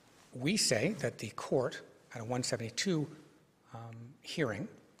 We say that the court, at a 172 hearing,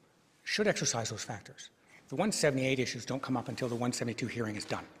 should exercise those factors. The 178 issues don't come up until the 172 hearing is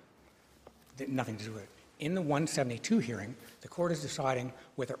done. Nothing to do with it. In the 172 hearing, the court is deciding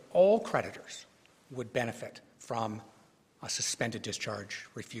whether all creditors would benefit from a suspended discharge,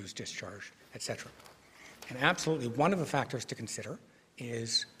 refused discharge, etc. And absolutely one of the factors to consider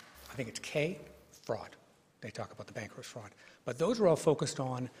is, I think it's K, fraud. They talk about the bankrupt's fraud. But those are all focused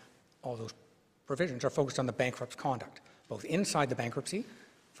on, all those provisions are focused on the bankrupt's conduct, both inside the bankruptcy.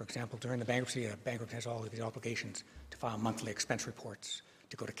 For example, during the bankruptcy, a bankrupt has all of these obligations to file monthly expense reports,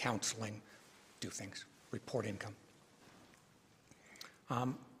 to go to counseling, do things, report income.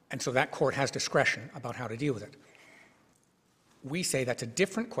 And so that court has discretion about how to deal with it. We say that's a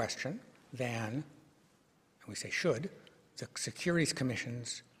different question than, and we say should, the Securities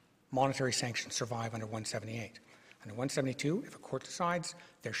Commission's monetary sanctions survive under 178. Under 172, if a court decides,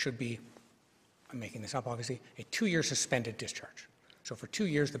 there should be, I'm making this up obviously, a 2-year suspended discharge. So for 2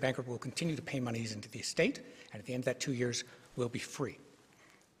 years, the bankrupt will continue to pay monies into the estate, and at the end of that 2 years, will be free.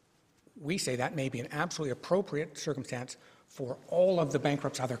 We say that may be an absolutely appropriate circumstance for all of the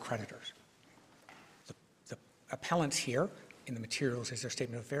bankrupt's other creditors. The appellants here, in the materials is their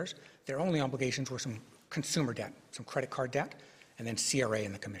statement of affairs, their only obligations were some consumer debt, some credit card debt, and then CRA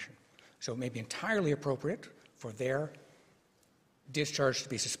in the commission. So it may be entirely appropriate for their discharge to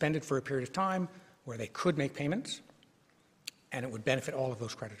be suspended for a period of time where they could make payments, and it would benefit all of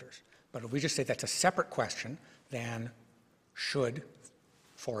those creditors. But if we just say that's a separate question, then should,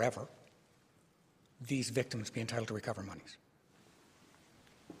 forever, these victims be entitled to recover monies?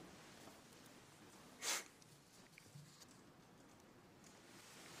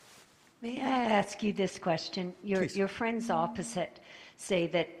 May I ask you this question? Your friends opposite say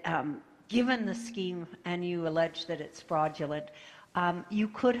that given the scheme, and you allege that it's fraudulent, you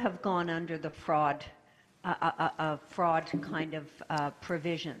could have gone under the fraud kind of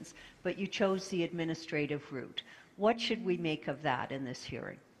provisions, but you chose the administrative route. What should we make of that in this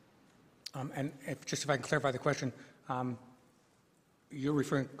hearing? And if I can clarify the question, you're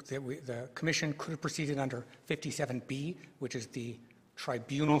referring that the Commission could have proceeded under 57B, which is the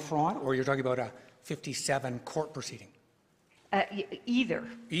tribunal fraud, or you're talking about a 57 court proceeding? Either.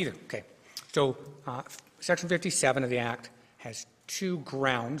 Either, okay. So Section 57 of the Act has two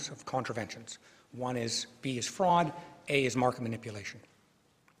grounds of contraventions. One is B is fraud, A is market manipulation.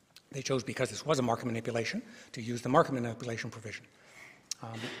 They chose, because this was a market manipulation, to use the market manipulation provision.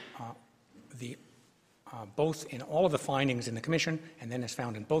 Both in all of the findings in the Commission, and then as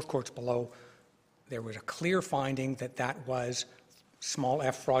found in both courts below, there was a clear finding that that was small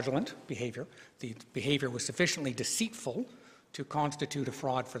f fraudulent behavior. The behavior was sufficiently deceitful to constitute a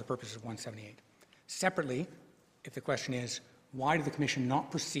fraud for the purposes of 178. Separately, if the question is, why did the Commission not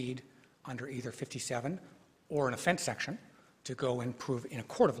proceed under either 57 or an offense section to go and prove in a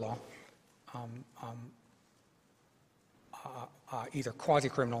court of law either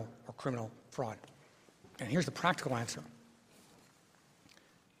quasi-criminal or criminal fraud? And here's the practical answer.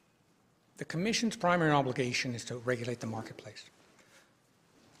 The Commission's primary obligation is to regulate the marketplace.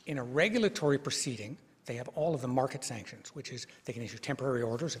 In a regulatory proceeding, they have all of the market sanctions, which is they can issue temporary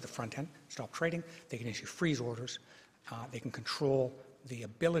orders at the front end, stop trading, they can issue freeze orders, they can control the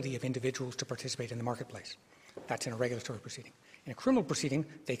ability of individuals to participate in the marketplace. That's in a regulatory proceeding. In a criminal proceeding,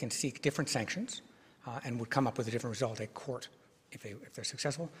 they can seek different sanctions and would come up with a different result, a court, if they're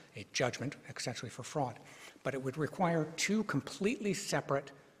successful, a judgment, essentially for fraud. But it would require two completely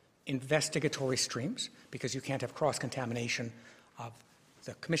separate investigatory streams, because you can't have cross-contamination of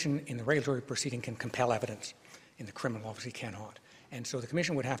the Commission in the regulatory proceeding can compel evidence. In the criminal, obviously cannot. And so the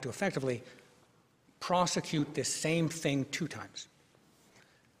Commission would have to effectively prosecute this same thing two times.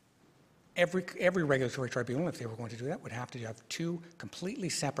 Every regulatory tribunal, if they were going to do that, would have to have two completely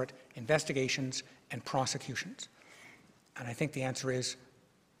separate investigations and prosecutions. And I think the answer is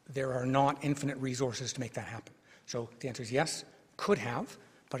there are not infinite resources to make that happen. So the answer is yes, could have,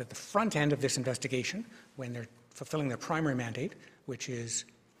 but at the front end of this investigation, when they're fulfilling their primary mandate, which is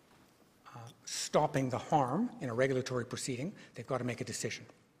stopping the harm in a regulatory proceeding, they've got to make a decision.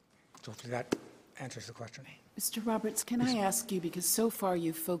 So hopefully that answers the question. Mr. Roberts, can I ask you, because so far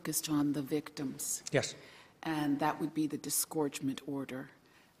you've focused on the victims. Yes. And that would be the disgorgement order.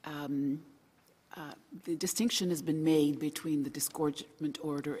 The distinction has been made between the disgorgement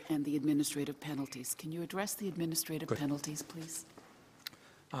order and the administrative penalties. Can you address the administrative penalties, please?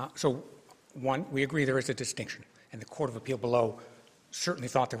 So, one, we agree there is a distinction, and the Court of Appeal below certainly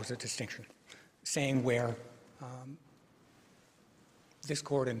thought there was a distinction, saying where this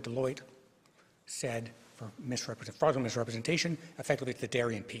court in Deloitte said for fraudulent misrepresentation, effectively it's the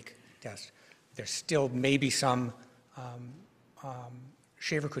Darien Peak test. There still may be some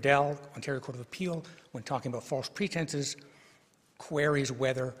Shaver-Cudell, Ontario Court of Appeal, when talking about false pretenses, queries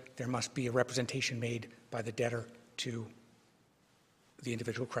whether there must be a representation made by the debtor to the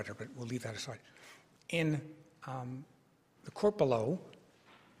individual creditor, but we'll leave that aside. In the court below,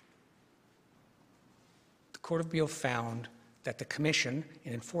 the Court of Appeal found that the Commission,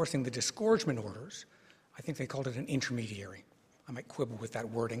 in enforcing the disgorgement orders, I think they called it an intermediary. I might quibble with that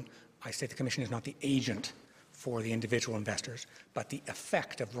wording. I say the Commission is not the agent for the individual investors, but the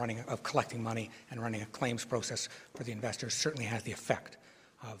effect of collecting money and running a claims process for the investors certainly has the effect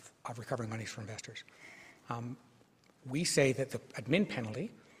of recovering monies for investors. We say that the admin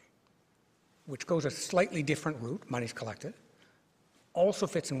penalty, which goes a slightly different route, monies collected, also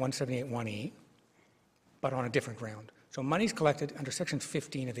fits in 178(1)(e), but on a different ground. So monies collected under Section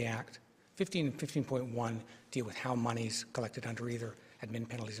 15 of the Act, 15 and 15.1 deal with how monies collected under either admin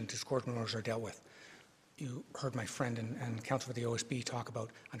penalties and disgorgement orders are dealt with. You heard my friend and counsel for the OSB talk about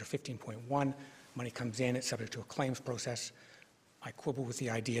under 15.1, money comes in, it's subject to a claims process. I quibble with the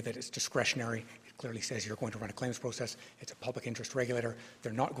idea that it's discretionary. It clearly says you're going to run a claims process. It's a public interest regulator.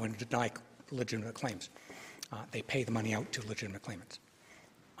 They're not going to deny legitimate claims. They pay the money out to legitimate claimants.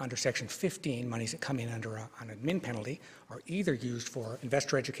 under Section 15, monies that come in under an admin penalty are either used for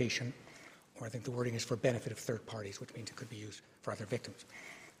investor education, or I think the wording is for benefit of third parties, which means it could be used for other victims.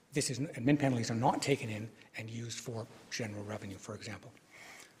 Admin penalties are not taken in and used for general revenue, for example.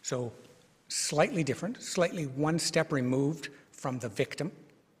 So slightly different, slightly one step removed from the victim.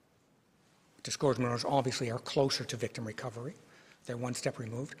 Disgorgement orders obviously are closer to victim recovery. They're one step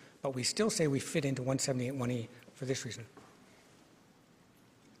removed, but we still say we fit into 178(1)(e) for this reason.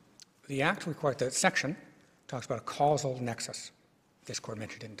 The Act requires, the section talks about a causal nexus. This court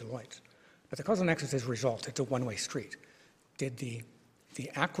mentioned it in Deloitte's. But the causal nexus is result. It's a one-way street. Did the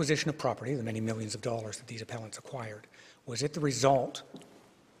acquisition of property, the many millions of dollars that these appellants acquired, was it the result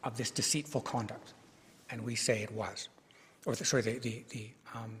of this deceitful conduct? And we say it was. Or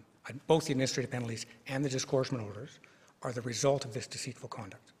both the administrative penalties and the disgorgement orders are the result of this deceitful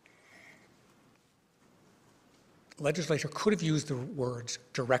conduct. The legislature could have used the words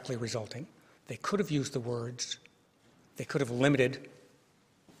directly resulting. They could have used the words, they could have limited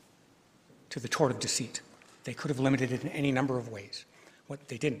to the tort of deceit. They could have limited it in any number of ways. What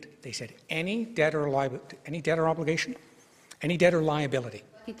they didn't. They said any debt or obligation, any debt or liability.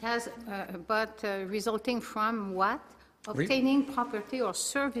 It has, resulting from what? Obtaining property or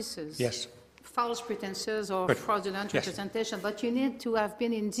services. Yes. False pretenses or Good. fraudulent Yes. representation. But you need to have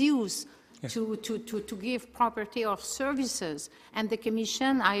been induced Yes. to give property or services. And the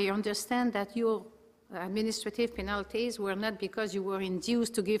Commission, I understand that your administrative penalties were not because you were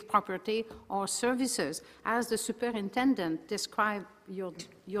induced to give property or services. As the superintendent described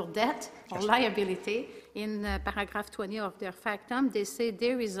your debt or Yes. liability in paragraph 20 of their factum, they say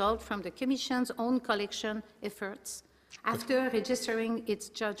they result from the Commission's own collection efforts after registering its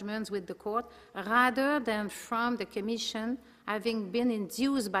judgments with the court, rather than from the Commission having been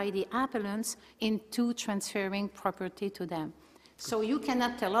induced by the appellants into transferring property to them. So you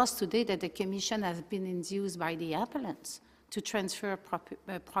cannot tell us today that the Commission has been induced by the appellants to transfer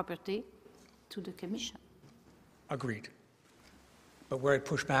property to the Commission. Agreed. But where I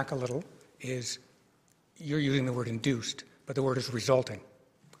push back a little is you're using the word induced, but the word is resulting,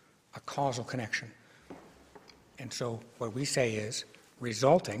 a causal connection. And so what we say is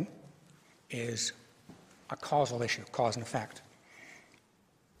resulting is a causal issue, cause and effect.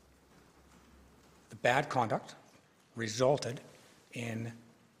 The bad conduct resulted in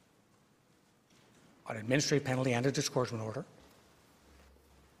an administrative penalty and a disgorgement order,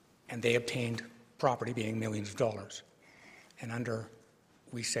 and they obtained property being millions of dollars. And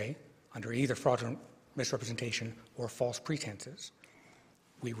we say, under either fraudulent misrepresentation or false pretenses,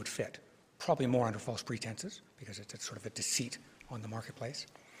 we would fit. Probably more under false pretenses, because it's sort of a deceit on the marketplace.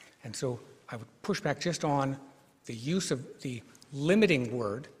 And so I would push back just on the use of the limiting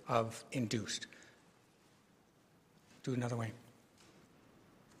word of induced. Do it another way.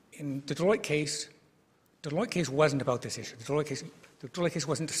 In the Deloitte case wasn't about this issue. The Deloitte case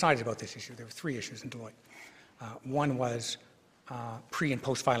wasn't decided about this issue. There were three issues in Deloitte. One was pre- and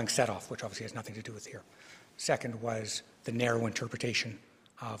post-filing set-off, which obviously has nothing to do with here. Second was the narrow interpretation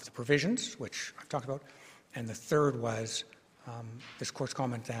of the provisions, which I've talked about. And the third was this Court's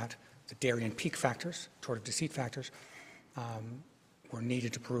comment that the Darien Peak factors, tort of deceit factors, were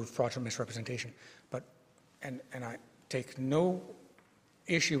needed to prove fraudulent misrepresentation. And I take no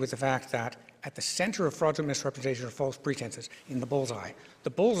issue with the fact that at the center of fraudulent misrepresentation or false pretenses, in the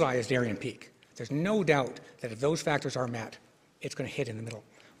bullseye is Darien Peak. There's no doubt that if those factors are met, it's going to hit in the middle.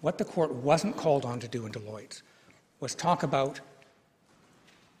 What the Court wasn't called on to do in Deloitte was talk about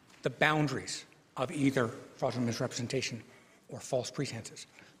the boundaries of either fraudulent misrepresentation or false pretenses,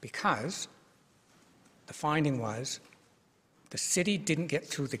 because the finding was the city didn't get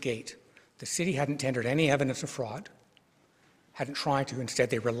through the gate. The city hadn't tendered any evidence of fraud, hadn't tried to. Instead,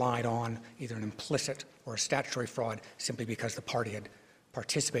 they relied on either an implicit or a statutory fraud simply because the party had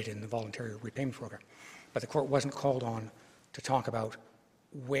participated in the voluntary repayment program. But the Court wasn't called on to talk about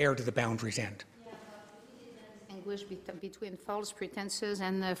where do the boundaries end. Distinguish between false pretenses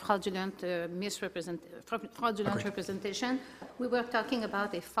and fraudulent representation. We were talking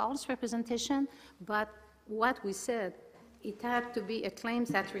about a false representation, but what we said, it had to be a claim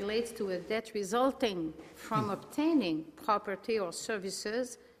that relates to a debt resulting from obtaining property or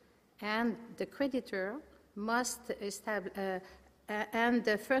services, and the creditor must establish, and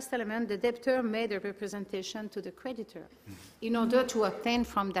the first element, the debtor made a representation to the creditor in order to obtain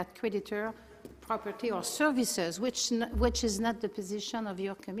from that creditor property or services, which is not the position of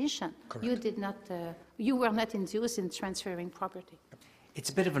your commission. Correct. You were not induced in transferring property. It's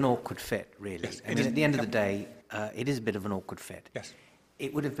a bit of an awkward fit, really. Yes, I mean, at the end of the day, it is a bit of an awkward fit. Yes.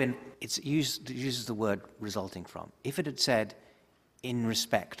 It would have been, it uses the word resulting from. If it had said in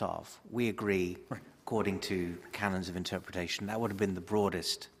respect of, we agree, according to canons of interpretation, that would have been the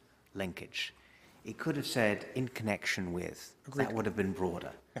broadest linkage. It could have said in connection with, Agreed. that would have been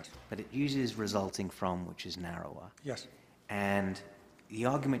broader. Yes. But it uses resulting from, which is narrower. Yes. And the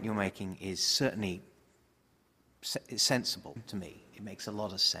argument you're making is certainly sensible to me. It makes a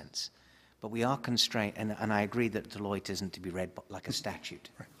lot of sense. But we are constrained, and I agree that Deloitte isn't to be read like a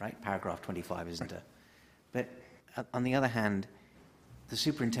statute, right? Paragraph 25 isn't a... But on the other hand, the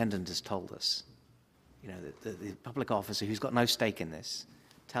superintendent has told us, you know, the public officer who's got no stake in this,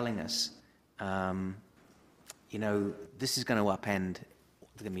 telling us, you know, this is going to upend,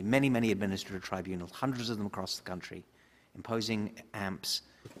 there are going to be many, many administrative tribunals, hundreds of them across the country, imposing AMPs,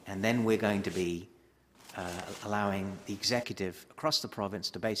 and then we're going to be allowing the executive across the province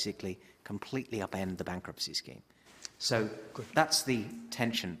to basically completely upend the bankruptcy scheme. So that's the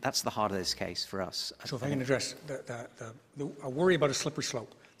tension, that's the heart of this case for us. So if I can address a worry about a slippery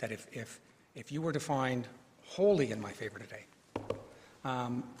slope, that if you were to find wholly in my favor today,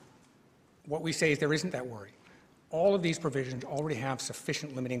 what we say is there isn't that worry. All of these provisions already have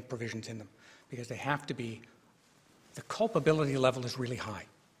sufficient limiting provisions in them because they have to be, the culpability level is really high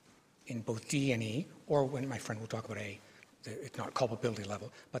in both D and E, or when my friend will talk about A, it's not culpability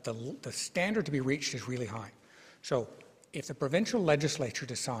level, but the standard to be reached is really high. So if the provincial legislature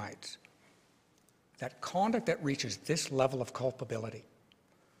decides that conduct that reaches this level of culpability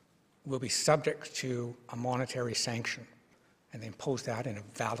will be subject to a monetary sanction, and they impose that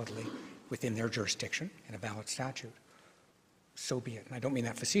validly within their jurisdiction in a valid statute, so be it. And I don't mean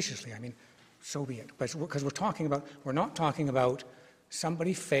that facetiously, I mean, so be it. Because we're not talking about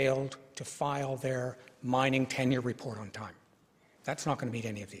somebody failed to file their mining tenure report on time. That's not going to meet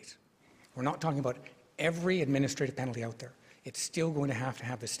any of these. We're not talking about every administrative penalty out there. It's still going to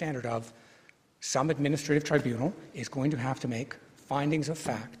have the standard of some administrative tribunal is going to have to make findings of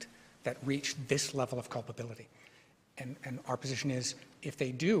fact that reach this level of culpability. And our position is, if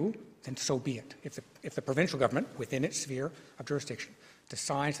they do, then so be it. If the provincial government, within its sphere of jurisdiction,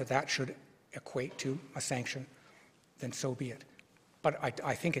 decides that that should equate to a sanction, then so be it. But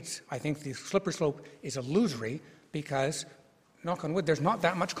I think the slippery slope is illusory because, knock on wood, there's not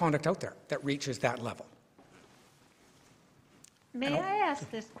that much conduct out there that reaches that level. May I ask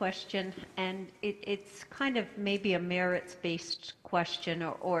this question? And it's kind of maybe a merits-based question,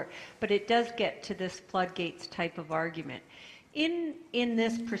 but it does get to this floodgates type of argument. In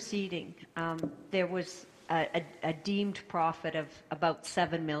this proceeding, there was a deemed profit of about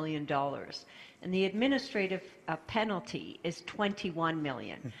 $7 million. And the administrative penalty is $21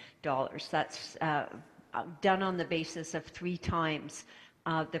 million. That's done on the basis of 3 times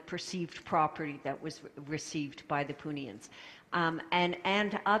the perceived property that was received by the Poonians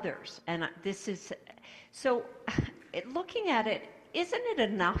and others. And this is so. Looking at it, isn't it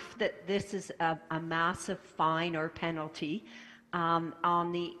enough that this is a massive fine or penalty on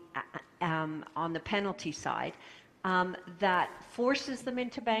the penalty side that forces them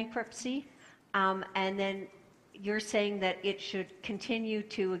into bankruptcy? And then you're saying that it should continue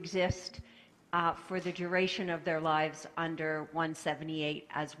to exist for the duration of their lives under 178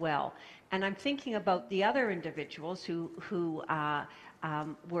 as well. And I'm thinking about the other individuals who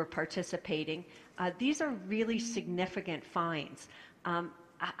were participating. These are really significant fines.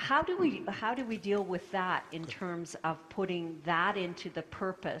 How do we deal with that in terms of putting that into the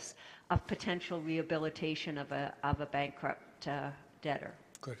purpose of potential rehabilitation of a bankrupt debtor?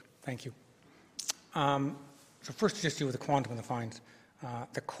 Good, thank you. So first, to just deal with the quantum of the fines.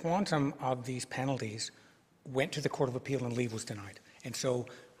 The quantum of these penalties went to the Court of Appeal and leave was denied. And so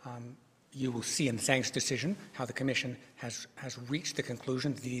you will see in the sanctions decision how the Commission has reached the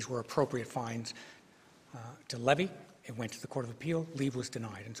conclusion that these were appropriate fines to levy. It went to the Court of Appeal, leave was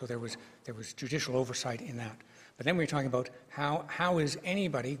denied. And so there was judicial oversight in that. But then we're talking about how is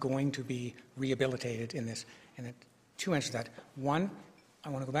anybody going to be rehabilitated in this? And 2 answers to that. One, I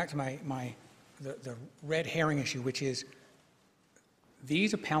want to go back to the red herring issue, which is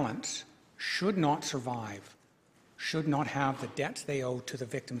these appellants should not survive, should not have the debts they owe to the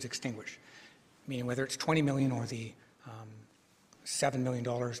victims extinguished, meaning whether it's $20 million or the $7 million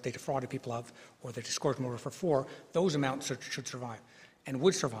they defrauded people of, or they disgorged them over for 4, those amounts should survive and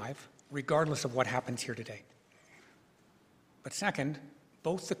would survive regardless of what happens here today. But second,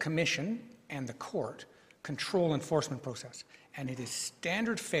 both the Commission and the Court control enforcement process, and it is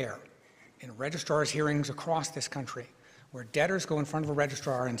standard fare in registrars' hearings across this country where debtors go in front of a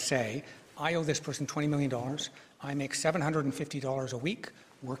registrar and say, I owe this person $20 million, I make $750 a week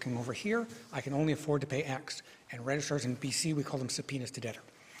working over here, I can only afford to pay X. And registrars in BC, we call them subpoenas to debtor,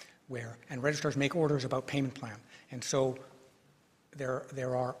 and registrars make orders about payment plan. And so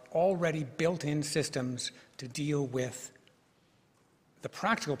there are already built-in systems to deal with the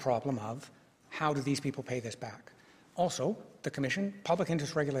practical problem of how do these people pay this back. Also, the Commission, public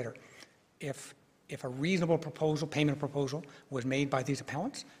interest regulator, if a reasonable proposal, payment proposal, was made by these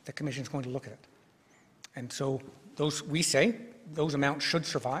appellants, the Commission is going to look at it. And so we say those amounts should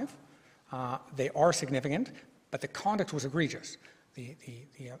survive. They are significant, but the conduct was egregious.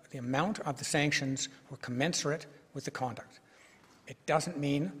 The amount of the sanctions were commensurate with the conduct. It doesn't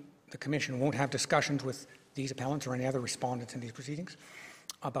mean the Commission won't have discussions with these appellants or any other respondents in these proceedings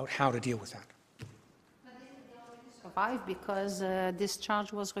about how to deal with that. Survive because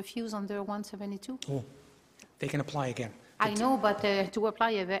discharge was refused under 172? Oh, they can apply again. I know, but to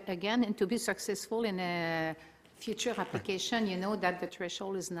apply again and to be successful in a future application, you know that the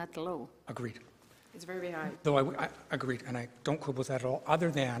threshold is not low. Agreed. It's very high. Though I agreed, and I don't quibble with that at all,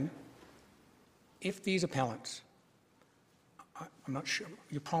 other than if these appellants, I'm not sure,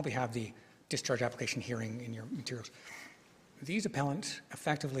 you probably have the discharge application hearing in your materials. These appellants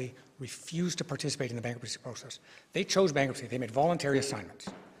effectively refused to participate in the bankruptcy process. They chose bankruptcy. They made voluntary assignments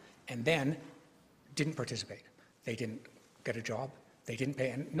and then didn't participate. They didn't get a job. They didn't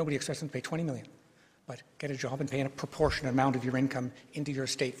pay, and nobody expects them to pay $20 million. But get a job and pay a proportionate amount of your income into your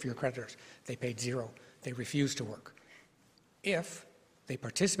estate for your creditors. They paid zero. They refused to work. If they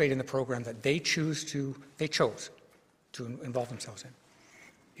participate in the program that they chose to involve themselves in,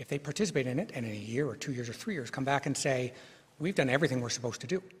 if they participate in it and in a year or 2 years or 3 years come back and say, we've done everything we're supposed to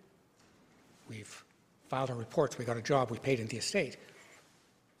do. We've filed our reports, we got a job, we paid into the estate.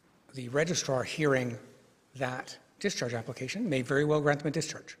 The registrar hearing that discharge application may very well grant them a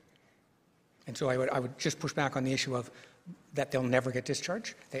discharge. And so I would just push back on the issue of that they'll never get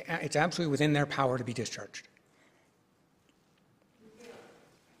discharged. It's absolutely within their power to be discharged.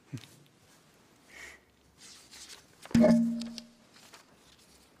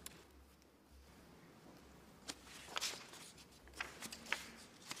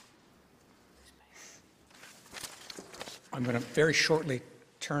 I'm going to very shortly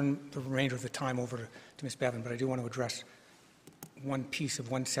turn the remainder of the time over to Ms. Bevan, but I do want to address one piece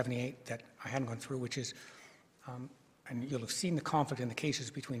of 178 that I hadn't gone through, which is, and you'll have seen the conflict in the cases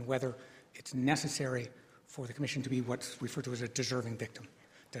between whether it's necessary for the Commission to be what's referred to as a deserving victim.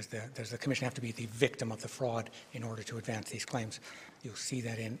 Does the Commission have to be the victim of the fraud in order to advance these claims? You'll see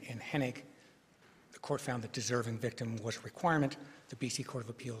that in Hennig, the court found that deserving victim was a requirement. The BC Court of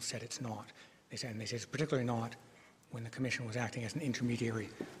Appeals said it's not. They said it's particularly not when the Commission was acting as an intermediary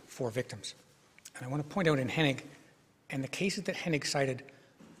for victims. And I want to point out in Hennig, and the cases that Hennig cited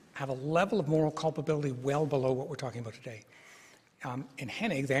have a level of moral culpability well below what we're talking about today. In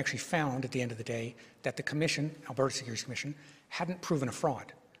Hennig, they actually found at the end of the day that the Commission, Alberta Securities Commission, hadn't proven a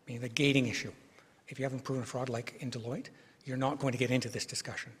fraud, meaning the gating issue. If you haven't proven a fraud, like in Deloitte, you're not going to get into this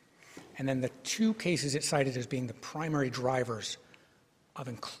discussion. And then the two cases it cited as being the primary drivers of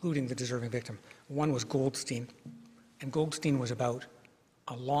including the deserving victim, one was Goldstein, and Goldstein was about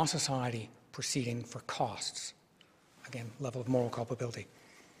a law society proceeding for costs. Again, level of moral culpability.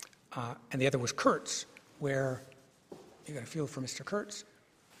 And the other was Kurtz, where you got a feel for Mr. Kurtz.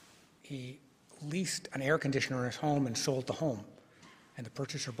 He leased an air conditioner in his home and sold the home. And the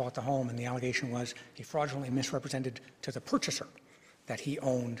purchaser bought the home, and the allegation was he fraudulently misrepresented to the purchaser that he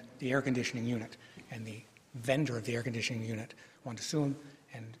owned the air conditioning unit. And the vendor of the air conditioning unit wanted to sue him,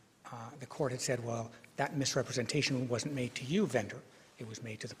 and the court had said, well, that misrepresentation wasn't made to you, vendor. It was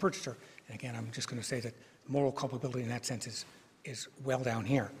made to the purchaser. And again, I'm just going to say that moral culpability in that sense is well down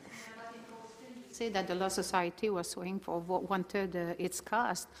here. Say that the law society was suing for wanted its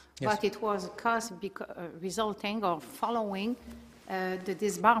cost, Yes. but it was a cost resulting or following the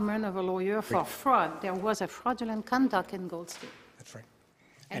disbarment of a lawyer for fraud. There was a fraudulent conduct in Goldstein. That's right.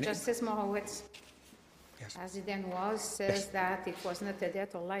 And Justice Morowitz, Yes. as it then was, says that it was not a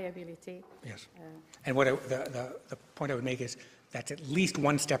debt or liability. Yes. And what the point I would make is that's at least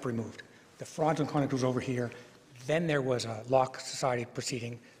one step removed. The fraudulent conduct was over here. Then there was a law society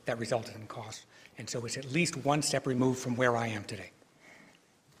proceeding that resulted in costs. And so it's at least one step removed from where I am today.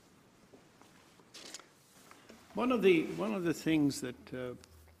 One of the things that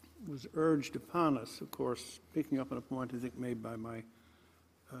was urged upon us, of course, picking up on a point I think made by my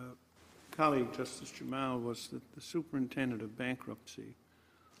colleague Justice Jamal, was that the superintendent of bankruptcy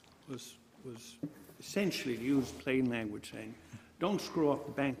was essentially, to use plain language, saying, don't screw up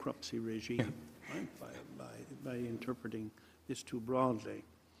the bankruptcy regime, right, by interpreting this too broadly.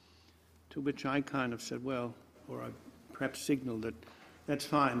 To which I kind of said, well, or I perhaps signaled that that's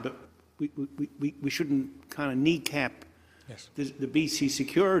fine, but we shouldn't kind of kneecap the BC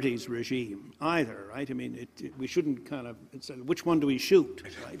Securities regime either, right? I mean, we shouldn't kind of, which one do we shoot,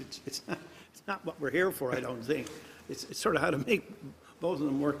 right? It's not what we're here for, I don't think. It's sort of how to make both of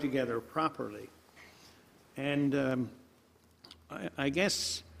them work together properly. And I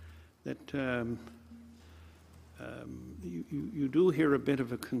guess that you do hear a bit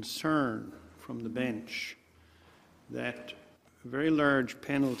of a concern from the bench that very large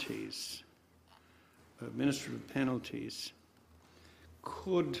penalties, administrative penalties,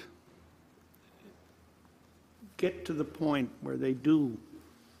 could get to the point where they do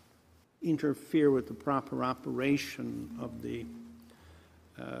interfere with the proper operation of the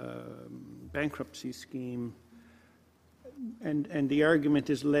bankruptcy scheme, and the argument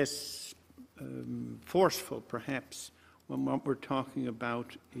is less forceful, perhaps, when what we're talking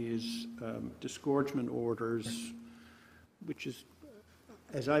about is disgorgement orders, which is,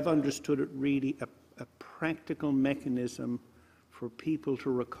 as I've understood it, really a practical mechanism for people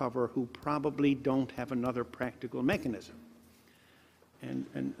to recover who probably don't have another practical mechanism.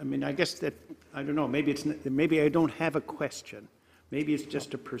 And I mean, I guess that, I don't know, maybe I don't have a question. Maybe it's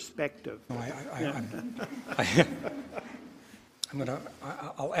just a perspective. No,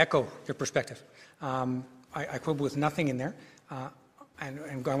 I'll echo your perspective. I quibble with nothing in there.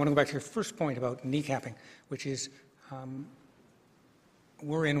 And I want to go back to your first point about kneecapping, which is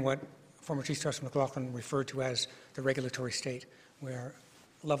we're in what former Chief Justice McLaughlin referred to as the regulatory state, where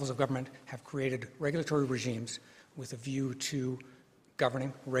levels of government have created regulatory regimes with a view to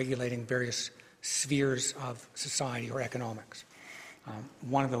governing, regulating various spheres of society or economics.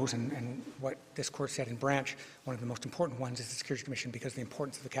 One of those, and what this court said in Branch, one of the most important ones is the Securities Commission because of the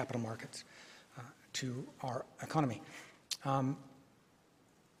importance of the capital markets to our economy.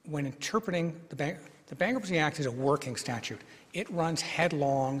 When interpreting the Bankruptcy Act is a working statute. It runs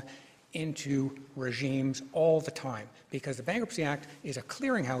headlong into regimes all the time because the Bankruptcy Act is a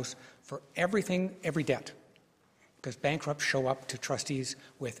clearinghouse for everything, every debt. Because bankrupts show up to trustees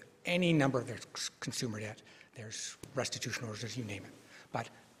with any number of their consumer debt. There's restitution orders, you name it. But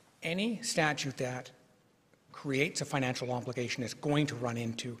any statute that creates a financial obligation is going to run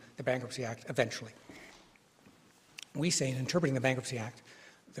into the Bankruptcy Act eventually. We say in interpreting the Bankruptcy Act,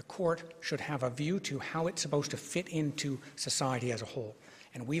 the court should have a view to how it's supposed to fit into society as a whole.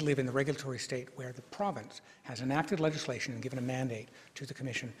 And we live in the regulatory state where the province has enacted legislation and given a mandate to the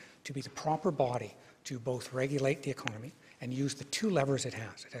Commission to be the proper body to both regulate the economy and use the two levers it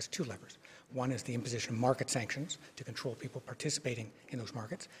has. It has two levers. One is the imposition of market sanctions to control people participating in those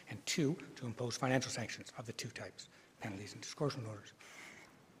markets, and two, to impose financial sanctions of the two types, penalties and disgorgement orders.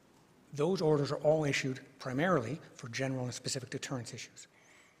 Those orders are all issued primarily for general and specific deterrence issues.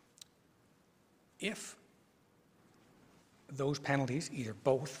 If those penalties, either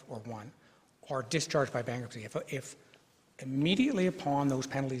both or one, are discharged by bankruptcy, if immediately upon those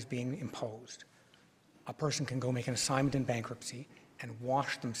penalties being imposed, a person can go make an assignment in bankruptcy and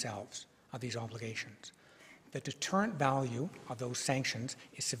wash themselves of these obligations, the deterrent value of those sanctions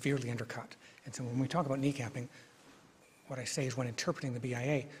is severely undercut. And so when we talk about kneecapping, what I say is when interpreting the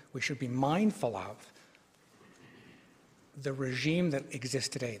BIA, we should be mindful of the regime that exists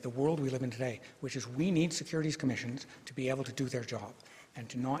today, the world we live in today, which is we need securities commissions to be able to do their job and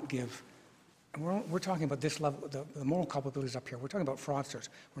to not give, and we're talking about this level, the moral culpability is up here. We're talking about fraudsters.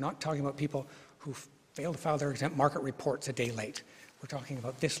 We're not talking about people who fail to file their exempt market reports a day late. We're talking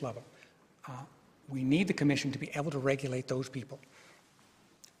about this level. We need the Commission to be able to regulate those people.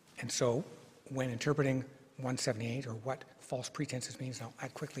 And so when interpreting 178 or what false pretenses means, now I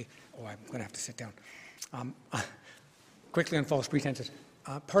quickly, I'm going to have to sit down. Quickly on false pretenses.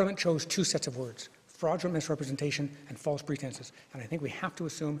 Parliament chose two sets of words, fraudulent misrepresentation and false pretenses. And I think we have to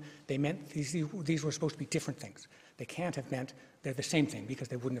assume they meant these were supposed to be different things. They can't have meant they're the same thing because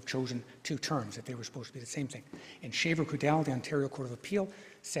they wouldn't have chosen two terms if they were supposed to be the same thing. And Shaver-Coudal, the Ontario Court of Appeal,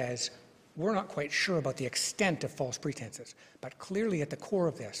 says we're not quite sure about the extent of false pretenses, but clearly at the core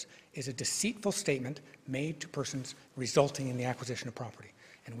of this is a deceitful statement made to persons resulting in the acquisition of property.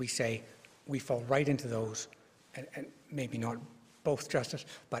 And we say we fall right into those, and maybe not both, Justice,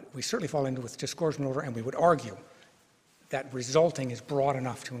 but we certainly fall into with disgorgement order, and we would argue that resulting is broad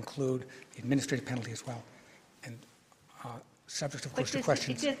enough to include the administrative penalty as well. And subject, of course, to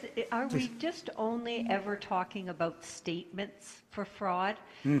questions. Are we just only ever talking about statements for fraud?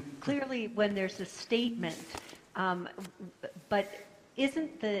 Clearly, when there's a statement, but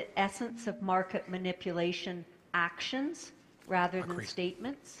isn't the essence of market manipulation actions rather than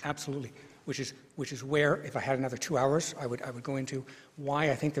statements? Absolutely. Which is where, if I had another 2 hours, I would go into why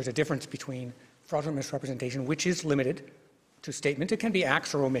I think there's a difference between fraudulent misrepresentation, which is limited to statement. It can be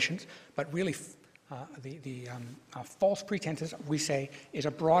acts or omissions, but really false pretenses, we say, is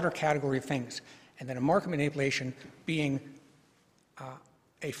a broader category of things, and then a market manipulation being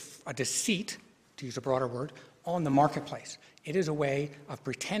a deceit, to use a broader word, on the marketplace. It is a way of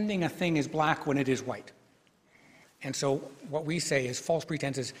pretending a thing is black when it is white. And so what we say is false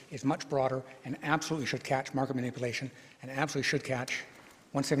pretenses is much broader and absolutely should catch market manipulation and absolutely should catch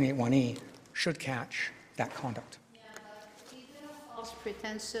 178(1)(e), should catch that conduct. Yeah, but even false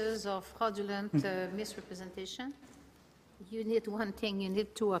pretenses or fraudulent misrepresentation, you need one thing, you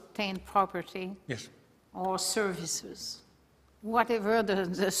need to obtain property Yes. or services, whatever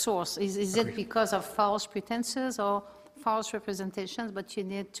the source. Is it because of false pretenses or false representations, but you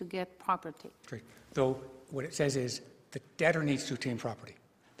need to get property? Great. Though what it says is the debtor needs to obtain property.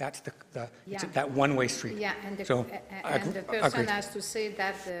 That's it's Yeah. that one-way street. Yeah, and the, So, and the person agreed. has to say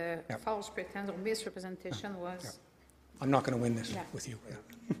that the Yeah. false pretense or misrepresentation was... Yeah. I'm not going to win this Yeah. with you.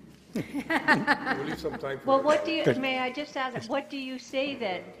 Yeah. We'll leave some time for Well, what do you, Good. may I just ask, what do you say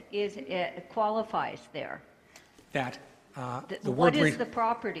that is, qualifies there? That the What word is the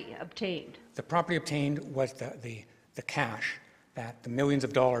property obtained? the property obtained was the cash, that the millions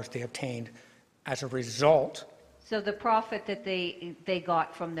of dollars they obtained as a result. So the profit that they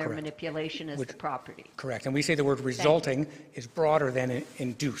got from their Correct. manipulation is Which- the property. Correct. And we say the word resulting is broader than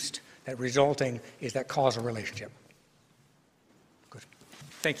induced. That resulting is that causal relationship. Good.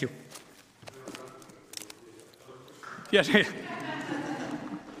 Thank you. Yes.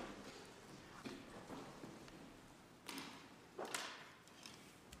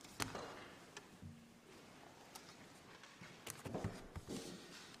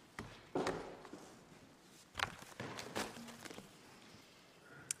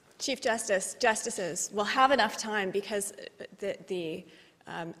 Chief Justice, Justices, we'll have enough time because the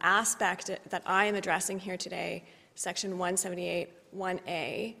aspect that I am addressing here today, Section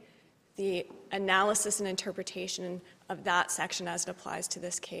 178(1)(a), the analysis and interpretation of that section as it applies to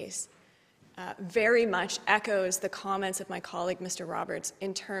this case, very much echoes the comments of my colleague, Mr. Roberts,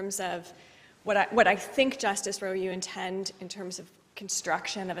 in terms of what I think, Justice Rowe, you intend in terms of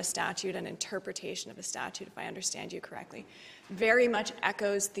construction of a statute and interpretation of a statute, if I understand you correctly, very much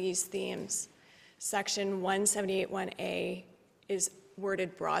echoes these themes. Section 178(1)(a) is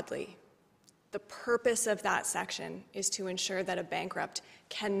worded broadly. The purpose of that section is to ensure that a bankrupt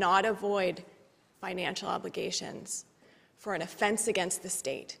cannot avoid financial obligations for an offense against the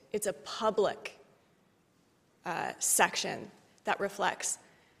state. It's a public section that reflects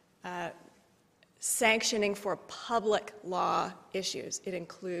sanctioning for public law issues. It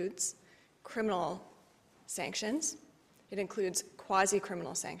includes criminal sanctions. It includes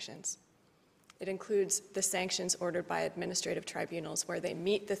quasi-criminal sanctions. It includes the sanctions ordered by administrative tribunals where they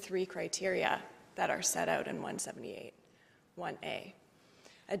meet the three criteria that are set out in 178(1)(a).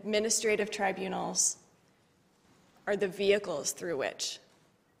 Administrative tribunals are the vehicles through which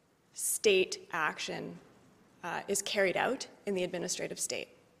state action is carried out in the administrative state.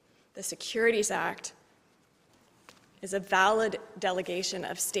 The Securities Act is a valid delegation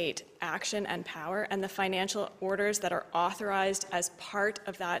of state action and power, and the financial orders that are authorized as part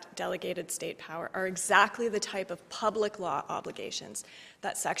of that delegated state power are exactly the type of public law obligations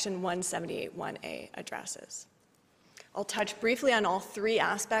that Section 178(1)(a) addresses. I'll touch briefly on all three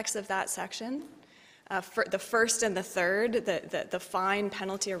aspects of that section. For the first and the third, the fine,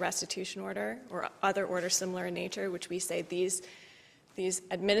 penalty, or restitution order, or other orders similar in nature, which we say these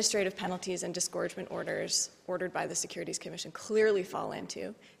administrative penalties and disgorgement orders ordered by the Securities Commission clearly fall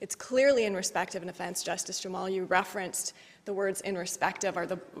into. It's clearly in respect of an offense. Justice Jamal, you referenced the words in respect of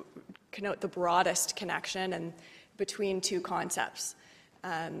connote the broadest connection and between two concepts.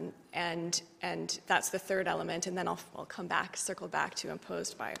 And that's the third element, and then I'll circle back to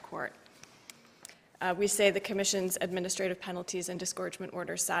imposed by a court. We say the Commission's administrative penalties and disgorgement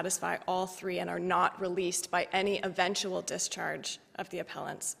orders satisfy all three and are not released by any eventual discharge of the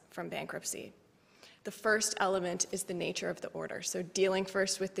appellants from bankruptcy. The first element is the nature of the order. So dealing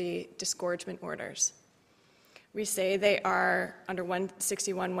first with the disgorgement orders. We say they are, under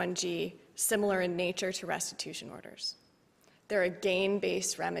 161(1)(g), similar in nature to restitution orders. They're a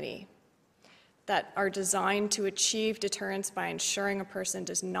gain-based remedy that are designed to achieve deterrence by ensuring a person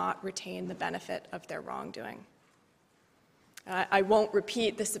does not retain the benefit of their wrongdoing. I won't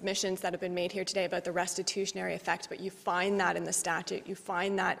repeat the submissions that have been made here today about the restitutionary effect, but you find that in the statute, you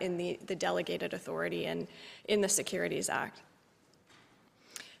find that in the delegated authority and in the Securities Act.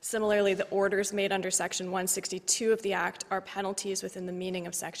 Similarly, the orders made under Section 162 of the Act are penalties within the meaning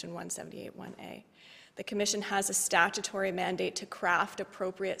of Section 178(1)(a). The Commission has a statutory mandate to craft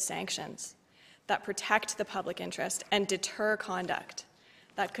appropriate sanctions that protect the public interest and deter conduct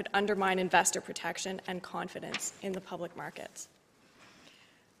that could undermine investor protection and confidence in the public markets.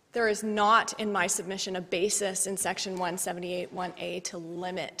 There is not, in my submission, a basis in Section 178(1)A to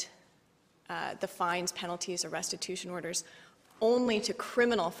limit the fines, penalties, or restitution orders only to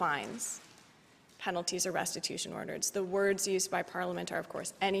criminal fines, penalties, or restitution orders. The words used by Parliament are, of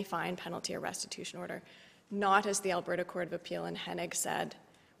course, any fine, penalty, or restitution order, not, as the Alberta Court of Appeal in Hennig said,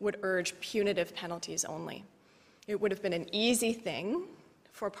 would urge punitive penalties only. It would have been an easy thing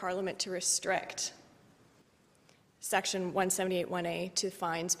for Parliament to restrict Section 178(1)A to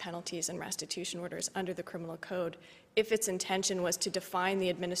fines, penalties, and restitution orders under the Criminal Code if its intention was to define the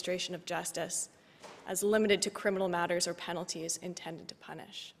administration of justice as limited to criminal matters or penalties intended to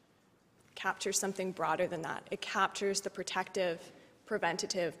punish. It captures something broader than that. It captures the protective,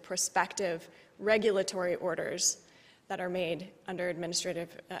 preventative, prospective, regulatory orders that are made under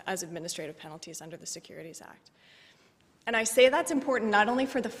as administrative penalties under the Securities Act. And I say that's important not only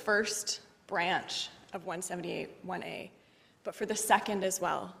for the first branch of 178(1)A, but for the second as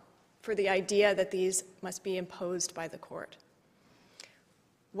well, for the idea that these must be imposed by the court.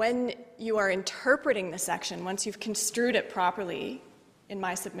 When you are interpreting the section, once you've construed it properly, in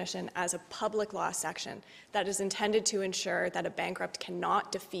my submission, as a public law section that is intended to ensure that a bankrupt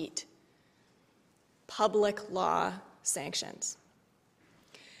cannot defeat public law sanctions,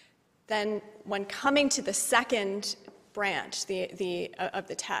 then when coming to the second branch of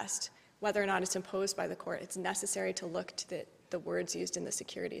the test, whether or not it's imposed by the court, it's necessary to look to the words used in the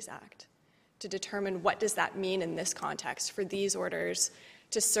Securities Act to determine what does that mean in this context for these orders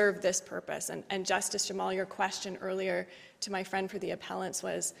to serve this purpose. And Justice Jamal, your question earlier to my friend for the appellants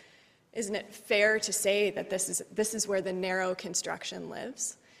was, isn't it fair to say that this is where the narrow construction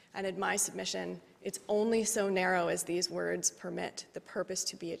lives? And in my submission, it's only so narrow as these words permit the purpose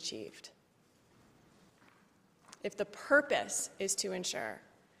to be achieved. If the purpose is to ensure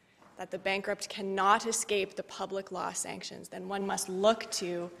that the bankrupt cannot escape the public law sanctions, then one must look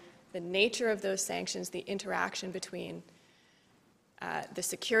to the nature of those sanctions, the interaction between the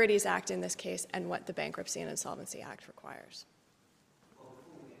Securities Act in this case and what the Bankruptcy and Insolvency Act requires.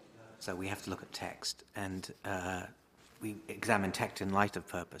 So we have to look at text, and we examine text in light of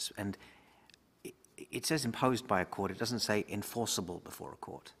purpose. And it says imposed by a court. It doesn't say enforceable before a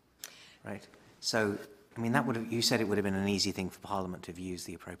court, right? So, I mean, you said it would have been an easy thing for Parliament to have used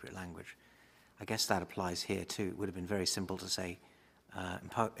the appropriate language. I guess that applies here too. It would have been very simple to say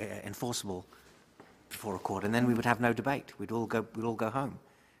enforceable before a court, and then we would have no debate. We'd all go home,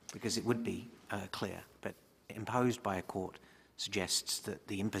 because it would be clear. But imposed by a court suggests that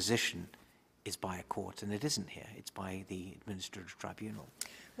the imposition is by a court, and it isn't here. It's by the administrative tribunal.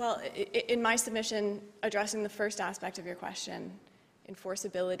 Well, in my submission, addressing the first aspect of your question,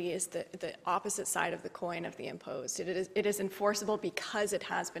 enforceability is the opposite side of the coin of the imposed. It is enforceable because it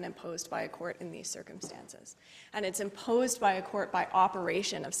has been imposed by a court in these circumstances. And it's imposed by a court by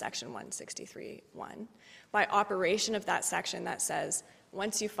operation of Section 163(1), by operation of that section that says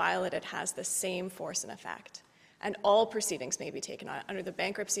once you file it, it has the same force and effect. And all proceedings may be taken on it under the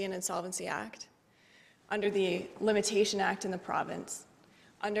Bankruptcy and Insolvency Act, under the Limitation Act in the province,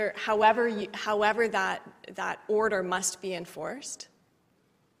 under however that order must be enforced.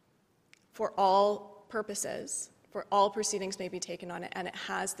 For all purposes, for all proceedings may be taken on it, and it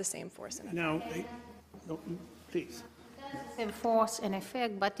has the same force and effect. Now, please. Same force and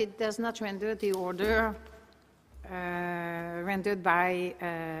effect, but it does not render the order rendered by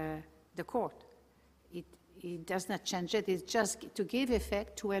the court. It does not change it. It's just to give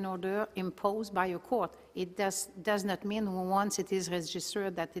effect to an order imposed by a court. It does not mean once it is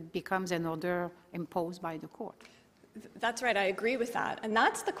registered that it becomes an order imposed by the court. That's right, I agree with that. And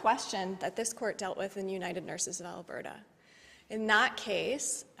that's the question that this court dealt with in United Nurses of Alberta. In that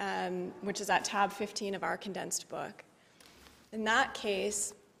case, which is at tab 15 of our condensed book, in that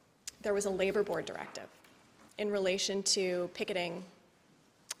case, there was a labor board directive in relation to picketing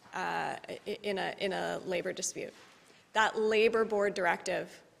in a labor dispute. That labor board directive,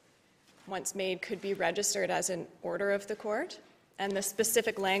 once made, could be registered as an order of the court. And the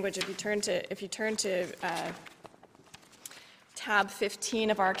specific language, if you turn to tab 15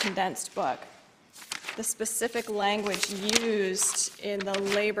 of our condensed book, the specific language used in the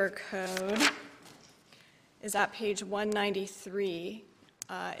labor code is at page 193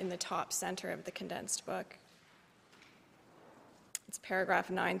 in the top center of the condensed book. It's paragraph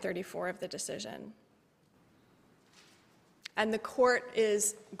 934 of the decision. And the court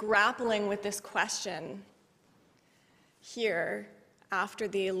is grappling with this question here after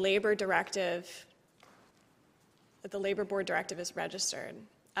the labor board directive is registered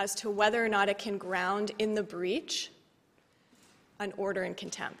as to whether or not it can ground in the breach an order in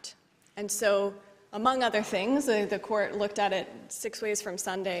contempt. And so, among other things, the court looked at it 6 ways from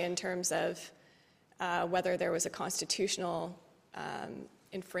Sunday in terms of whether there was a constitutional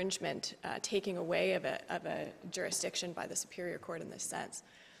infringement, taking away of a jurisdiction by the Superior Court in this sense,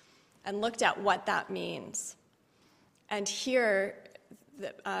 and looked at what that means. And here,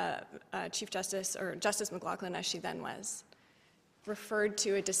 Chief Justice, or Justice McLaughlin, as she then was, referred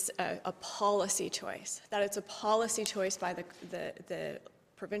to a policy choice, that it's a policy choice by the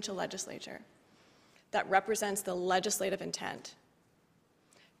provincial legislature that represents the legislative intent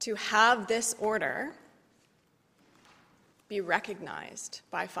to have this order be recognized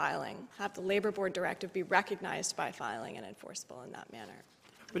by filing, have the Labor Board directive be recognized by filing and enforceable in that manner.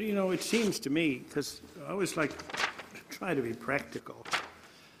 But, you know, it seems to me, because I always like to try to be practical,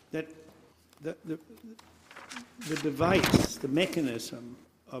 that the device, the mechanism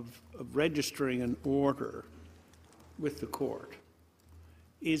of registering an order with the court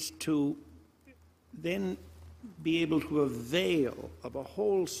is to then be able to avail of a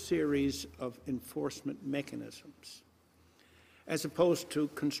whole series of enforcement mechanisms, as opposed to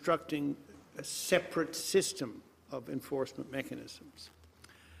constructing a separate system of enforcement mechanisms.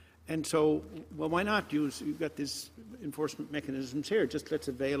 And so, well, why not use, you've got these enforcement mechanisms here, just let's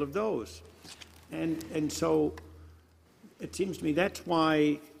avail of those. And so it seems to me that's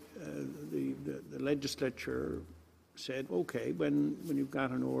why the legislature said, okay, when you've got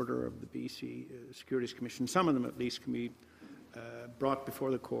an order of the BC Securities Commission, some of them at least can be brought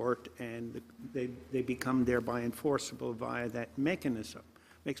before the court, and they become thereby enforceable via that mechanism.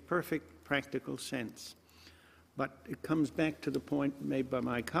 Makes perfect practical sense. But it comes back to the point made by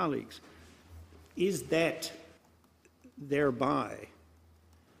my colleagues. Is that thereby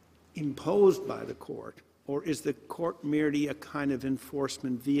imposed by the court, or is the court merely a kind of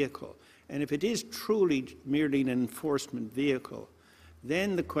enforcement vehicle? And if it is truly merely an enforcement vehicle,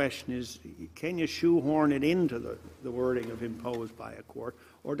 then the question is, can you shoehorn it into the wording of imposed by a court,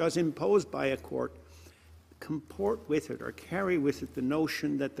 or does imposed by a court comport with it or carry with it the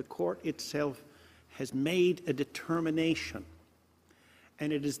notion that the court itself has made a determination,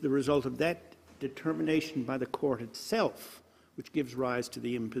 and it is the result of that determination by the court itself which gives rise to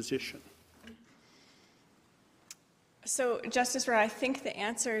the imposition? So, Justice Rowe, I think the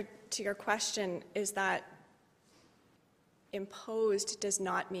answer to your question is that imposed does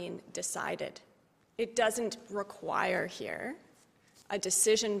not mean decided. It doesn't require here a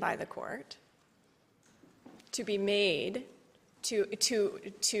decision by the court to be made to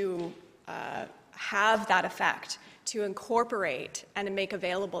have that effect, to incorporate and make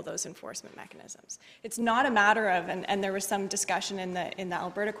available those enforcement mechanisms. It's not a matter of, and there was some discussion in the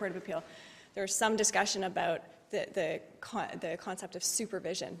Alberta Court of Appeal, there was some discussion about the concept of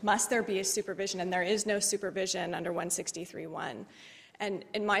supervision. Must there be a supervision? And there is no supervision under 163.1. And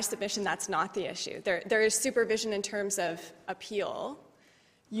in my submission, that's not the issue. There is supervision in terms of appeal.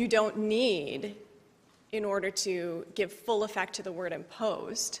 You don't need, in order to give full effect to the word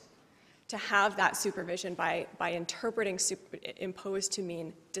imposed, to have that supervision by interpreting imposed to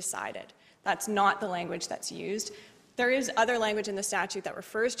mean decided. That's not the language that's used. There is other language in the statute that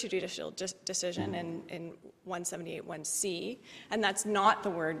refers to judicial decision in 178.1c, and that's not the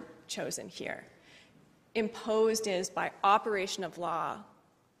word chosen here. Imposed is by operation of law.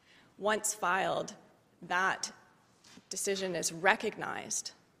 Once filed, that decision is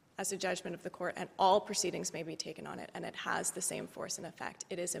recognized as a judgment of the court, and all proceedings may be taken on it, and it has the same force and effect.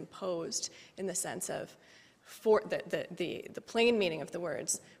 It is imposed in the sense of the plain meaning of the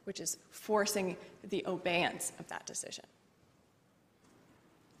words, which is forcing the obeyance of that decision.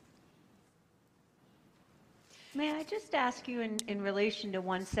 May I just ask you in relation to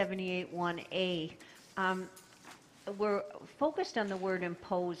 178.1a, we're focused on the word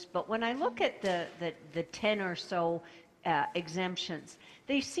imposed, but when I look at the 10 or so exemptions,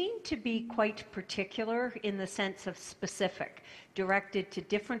 they seem to be quite particular in the sense of specific, directed to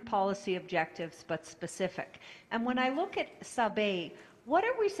different policy objectives, but specific. And when I look at sub A, what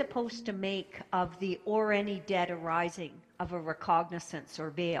are we supposed to make of the or any debt arising of a recognizance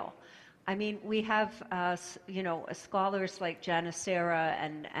or bail? I mean, we have, scholars like Janice Serra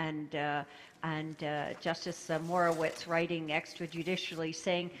and Justice Morowitz writing extrajudicially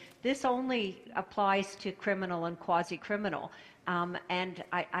saying this only applies to criminal and quasi-criminal. And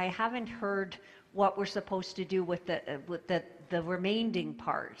I haven't heard what we're supposed to do with the remaining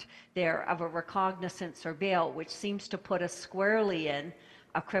part there of a recognizance or bail, which seems to put us squarely in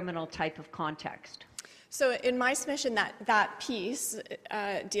a criminal type of context. So in my submission, that piece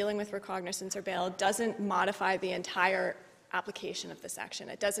dealing with recognizance or bail doesn't modify the entire application of the section.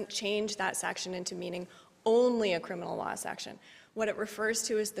 It doesn't change that section into meaning only a criminal law section. What it refers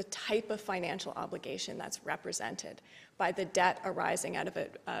to is the type of financial obligation that's represented by the debt arising out of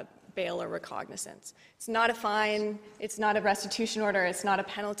a bail or recognizance. It's not a fine, it's not a restitution order, it's not a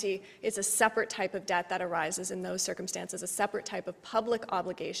penalty. It's a separate type of debt that arises in those circumstances, a separate type of public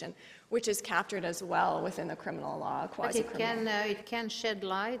obligation, which is captured as well within the criminal law, But quasi-criminal. it can shed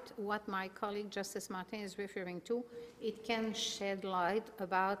light, what my colleague Justice Martin is referring to, it can shed light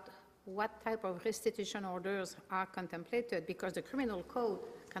about what type of restitution orders are contemplated, because the criminal code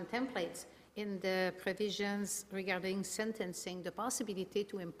contemplates in the provisions regarding sentencing the possibility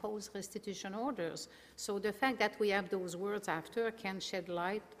to impose restitution orders. So the fact that we have those words after can shed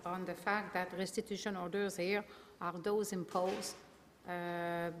light on the fact that restitution orders here are those imposed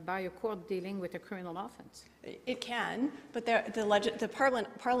by a court dealing with a criminal offense. It can, but the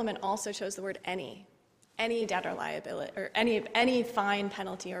Parliament also chose the word any debt or liability, or any fine,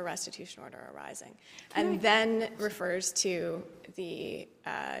 penalty, or restitution order arising, and then refers to the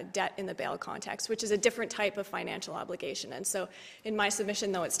debt in the bail context, which is a different type of financial obligation. And so in my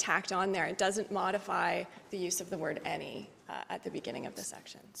submission, though it's tacked on there, it doesn't modify the use of the word any at the beginning of the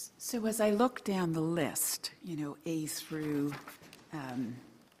sections. So as I look down the list, A through,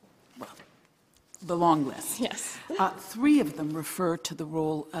 the long list. Yes. 3 of them refer to the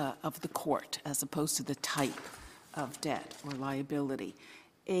role of the court as opposed to the type of debt or liability.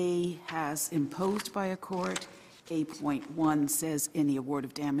 A has imposed by a court. A.1 says any award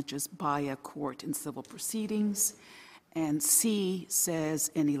of damages by a court in civil proceedings. And C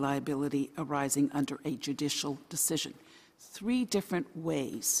says any liability arising under a judicial decision. 3 different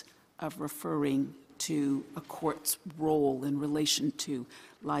ways of referring to a court's role in relation to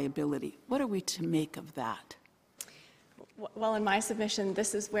liability. What are we to make of that? Well, in my submission,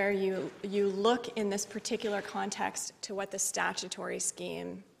 this is where you look in this particular context to what the statutory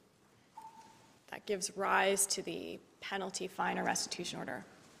scheme that gives rise to the penalty, fine, or restitution order,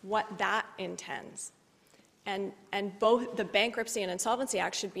 what that intends. And both the Bankruptcy and Insolvency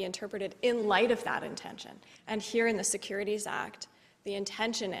Act should be interpreted in light of that intention. And here in the Securities Act, the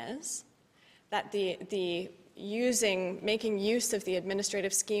intention is that making use of the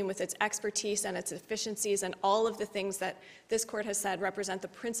administrative scheme with its expertise and its efficiencies and all of the things that this court has said represent the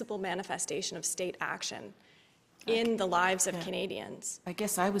principal manifestation of state action in the lives of Canadians. I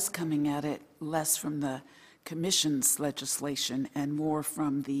guess I was coming at it less from the Commission's legislation and more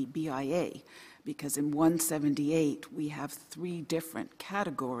from the BIA, because in 178 we have 3 different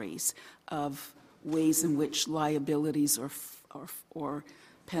categories of ways in which liabilities or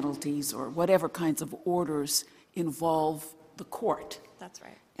penalties or whatever kinds of orders involve the court. That's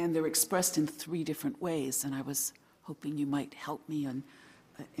right. And they're expressed in 3 different ways, and I was hoping you might help me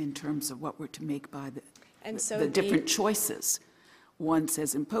in terms of what we're to make by the different choices. One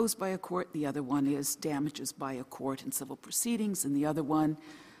says imposed by a court, the other one is damages by a court in civil proceedings, and the other one,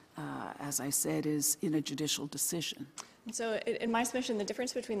 as I said, is in a judicial decision. And so in my submission, the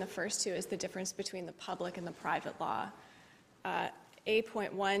difference between the first 2 is the difference between the public and the private law.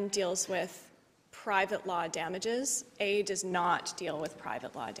 A.1 deals with private law damages. A does not deal with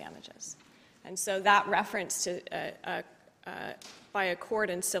private law damages. And so that reference to by a court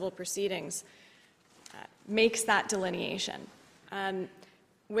in civil proceedings makes that delineation.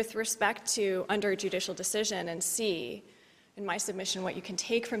 With respect to under a judicial decision and C, in my submission, what you can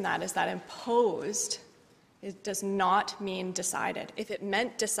take from that is that imposed, it does not mean decided. If it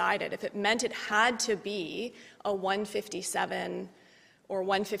meant decided, if it meant it had to be a 157 or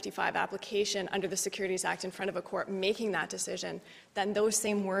 155 application under the Securities Act in front of a court making that decision, then those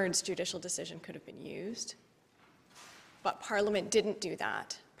same words, judicial decision, could have been used. But Parliament didn't do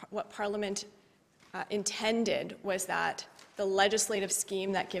that. What Parliament intended was that the legislative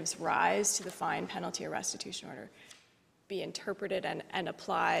scheme that gives rise to the fine, penalty, or restitution order be interpreted and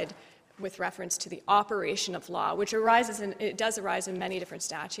applied with reference to the operation of law, which it does arise in many different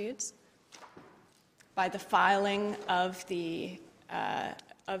statutes, by the filing of the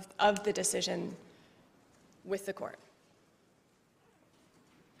decision with the court.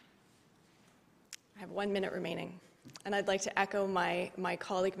 I have 1 minute remaining, and I'd like to echo my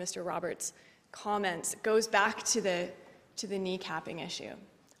colleague, Mr. Roberts' comments. It goes back to the kneecapping issue.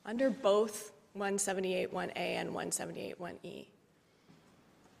 Under both 178.1a and 178.1e,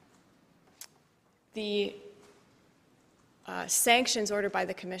 the sanctions ordered by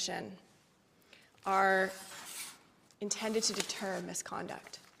the Commission are intended to deter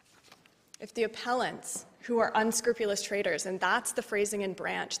misconduct. If the appellants, who are unscrupulous traders, and that's the phrasing in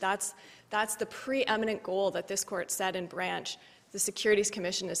Branch, that's the preeminent goal that this court said in Branch, the Securities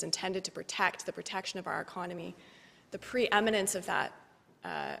Commission is intended to protect the protection of our economy. The preeminence of that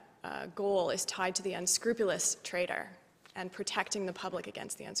goal is tied to the unscrupulous trader. and protecting the public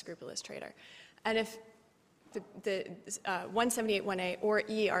against the unscrupulous trader. And if the 178(1)A or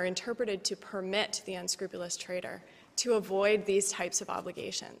E are interpreted to permit the unscrupulous trader to avoid these types of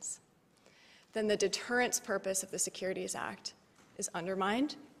obligations, then the deterrence purpose of the Securities Act is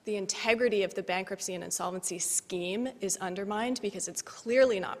undermined. The integrity of the bankruptcy and insolvency scheme is undermined because it's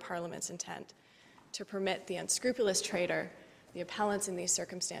clearly not Parliament's intent to permit the unscrupulous trader, the appellants in these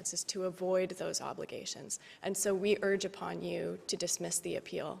circumstances, to avoid those obligations. And so we urge upon you to dismiss the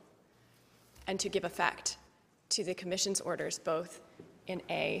appeal and to give effect to the Commission's orders both in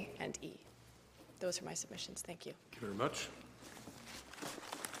A and E. Those are my submissions. Thank you. Thank you very much.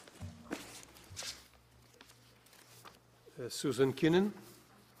 Susan Kinnan.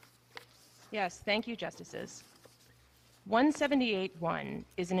 Yes, thank you, Justices. 178(1)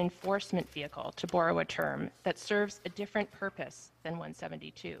 is an enforcement vehicle, to borrow a term, that serves a different purpose than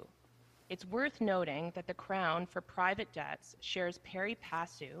 172. It's worth noting that the Crown, for private debts, shares pari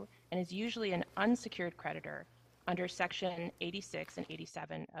passu and is usually an unsecured creditor under Section 86 and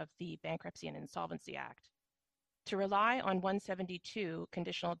 87 of the Bankruptcy and Insolvency Act. To rely on 172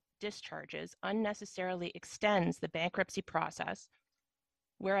 conditional discharges unnecessarily extends the bankruptcy process,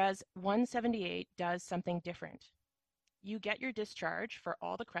 whereas 178 does something different. You get your discharge for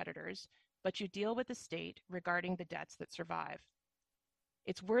all the creditors, but you deal with the state regarding the debts that survive.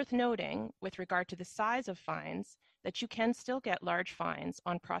 It's worth noting, with regard to the size of fines, that you can still get large fines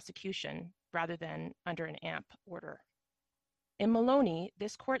on prosecution rather than under an AMP order. In Maloney,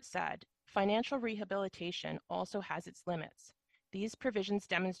 this court said, financial rehabilitation also has its limits. These provisions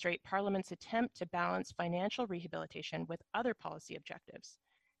demonstrate Parliament's attempt to balance financial rehabilitation with other policy objectives.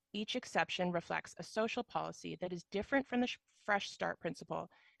 Each exception reflects a social policy that is different from the Fresh Start principle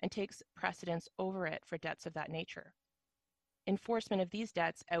and takes precedence over it for debts of that nature. Enforcement of these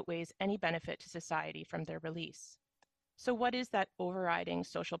debts outweighs any benefit to society from their release. So what is that overriding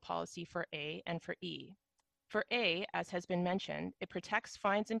social policy for A and for E? For A, as has been mentioned, it protects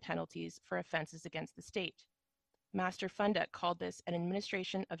fines and penalties for offenses against the state. Master Funduk called this an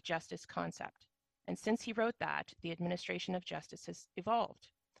administration of justice concept. And since he wrote that, the administration of justice has evolved.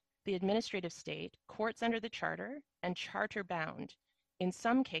 The administrative state, courts under the Charter, and charter-bound, in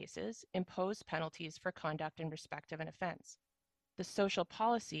some cases, impose penalties for conduct in respect of an offense. The social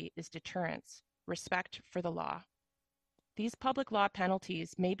policy is deterrence, respect for the law. These public law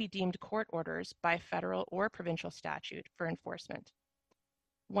penalties may be deemed court orders by federal or provincial statute for enforcement.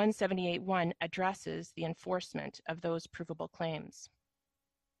 178(1) addresses the enforcement of those provable claims.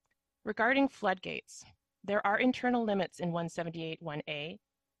 Regarding floodgates, there are internal limits in 178(1)A.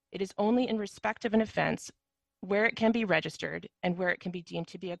 It is only in respect of an offense where it can be registered and where it can be deemed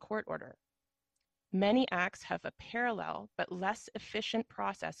to be a court order. Many acts have a parallel but less efficient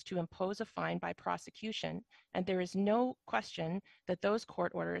process to impose a fine by prosecution, and there is no question that those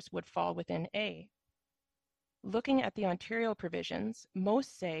court orders would fall within A. Looking at the Ontario provisions,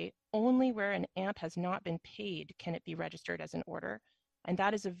 most say only where an AMP has not been paid can it be registered as an order, and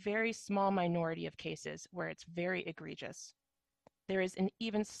that is a very small minority of cases where it's very egregious. There is an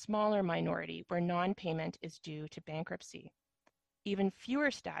even smaller minority where non-payment is due to bankruptcy. Even fewer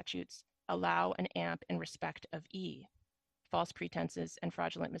statutes allow an AMP in respect of E, false pretenses and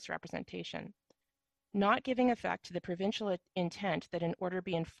fraudulent misrepresentation. Not giving effect to the provincial intent that an order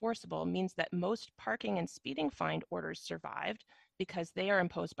be enforceable means that most parking and speeding fine orders survived because they are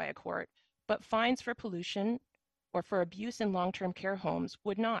imposed by a court, but fines for pollution or for abuse in long-term care homes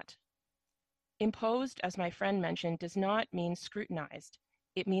would not. Imposed, as my friend mentioned, does not mean scrutinized.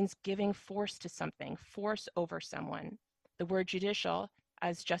 It means giving force to something, force over someone. The word judicial,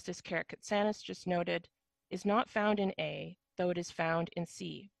 as Justice Karakatsanis just noted, is not found in A, though it is found in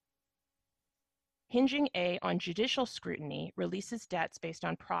C. Hinging A on judicial scrutiny releases debts based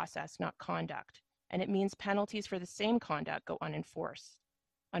on process, not conduct, and it means penalties for the same conduct go unenforced.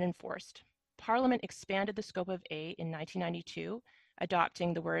 Parliament expanded the scope of A in 1992,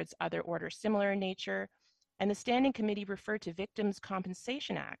 adopting the words other orders similar in nature, and the Standing Committee referred to Victims'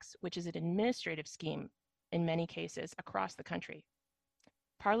 Compensation Acts, which is an administrative scheme in many cases across the country.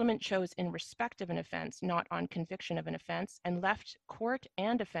 Parliament chose in respect of an offense, not on conviction of an offense, and left court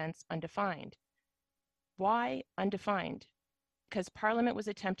and offense undefined. Why undefined? Because Parliament was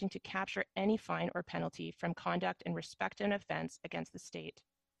attempting to capture any fine or penalty from conduct in respect of an offense against the state.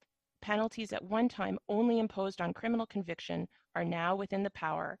 Penalties at one time only imposed on criminal conviction are now within the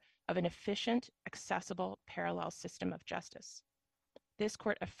power of an efficient, accessible, parallel system of justice. This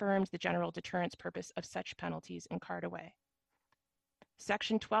court affirmed the general deterrence purpose of such penalties in Cardaway.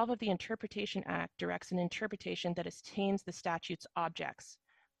 Section 12 of the Interpretation Act directs an interpretation that attains the statute's objects.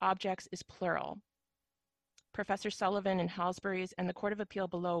 Objects is plural. Professor Sullivan and Halsbury's and the Court of Appeal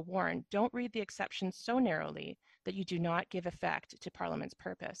below warn, don't read the exceptions so narrowly that you do not give effect to Parliament's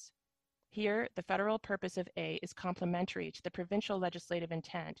purpose. Here, the federal purpose of A is complementary to the provincial legislative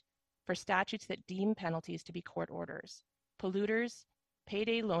intent for statutes that deem penalties to be court orders. Polluters,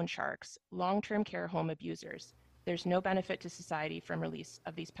 payday loan sharks, long-term care home abusers, there's no benefit to society from release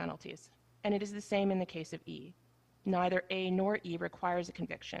of these penalties. And it is the same in the case of E. Neither A nor E requires a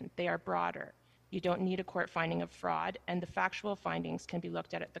conviction. They are broader. You don't need a court finding of fraud, and the factual findings can be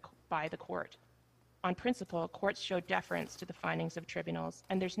looked at by the court. On principle, courts show deference to the findings of tribunals,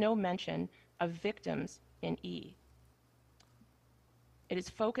 and there's no mention of victims in E. It is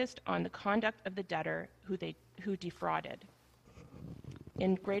focused on the conduct of the debtor who defrauded.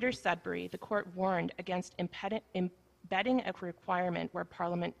 In Greater Sudbury, the court warned against embedding a requirement where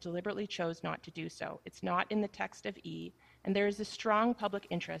Parliament deliberately chose not to do so. It's not in the text of E, and there is a strong public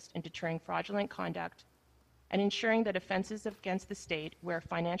interest in deterring fraudulent conduct and ensuring that offenses against the state where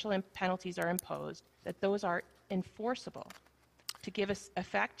financial penalties are imposed, that those are enforceable to give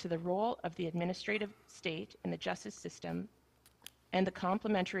effect to the role of the administrative state in the justice system and the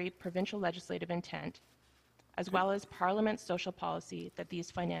complementary provincial legislative intent, as well as Parliament's social policy, that these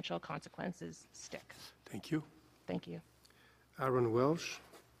financial consequences stick. Thank you. Thank you. Aaron Welsh.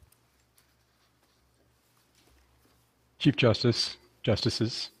 Chief Justice,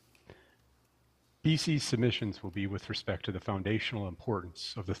 Justices, BC's submissions will be with respect to the foundational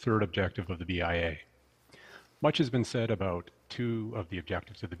importance of the third objective of the BIA. Much has been said about two of the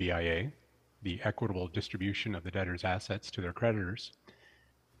objectives of the BIA, the equitable distribution of the debtor's assets to their creditors,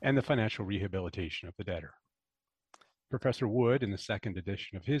 and the financial rehabilitation of the debtor. Professor Wood, in the second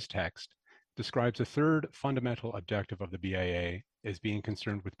edition of his text, describes a third fundamental objective of the BIA as being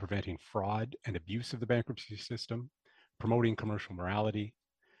concerned with preventing fraud and abuse of the bankruptcy system, promoting commercial morality,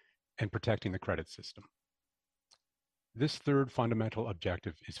 and protecting the credit system. This third fundamental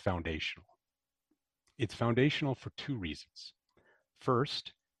objective is foundational. It's foundational for two reasons.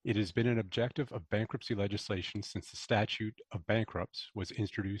 First, it has been an objective of bankruptcy legislation since the Statute of Bankrupts was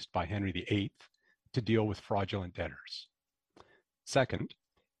introduced by Henry VIII to deal with fraudulent debtors. Second,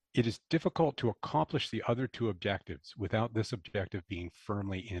 it is difficult to accomplish the other two objectives without this objective being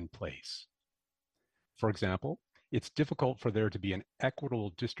firmly in place. For example, it's difficult for there to be an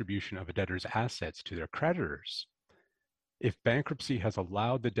equitable distribution of a debtor's assets to their creditors if bankruptcy has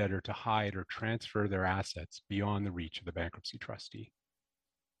allowed the debtor to hide or transfer their assets beyond the reach of the bankruptcy trustee.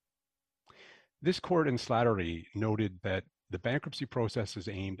 This court in Slattery noted that the bankruptcy process is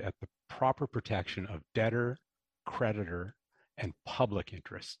aimed at the proper protection of debtor, creditor, and public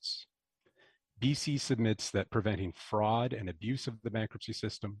interests. BC submits that preventing fraud and abuse of the bankruptcy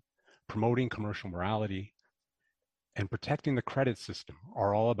system, promoting commercial morality, and protecting the credit system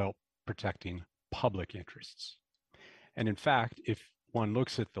are all about protecting public interests. And in fact, if one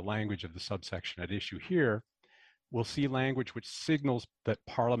looks at the language of the subsection at issue here, we'll see language which signals that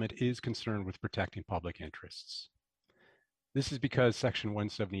Parliament is concerned with protecting public interests. This is because Section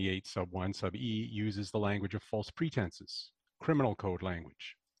 178 sub 1 sub E uses the language of false pretenses, criminal code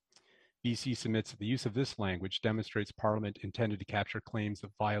language. BC submits that the use of this language demonstrates Parliament intended to capture claims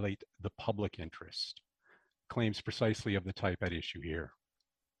that violate the public interest, claims precisely of the type at issue here.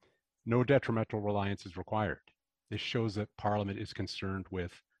 No detrimental reliance is required. This shows that Parliament is concerned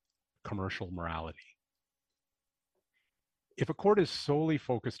with commercial morality. If a court is solely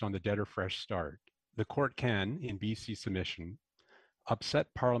focused on the debtor fresh start, the court can, in BC submission, upset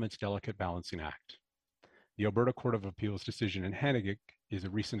Parliament's delicate balancing act. The Alberta Court of Appeal's decision in Hennig is a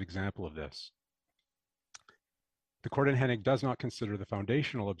recent example of this. The court in Hennig does not consider the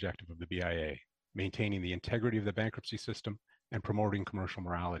foundational objective of the BIA, maintaining the integrity of the bankruptcy system and promoting commercial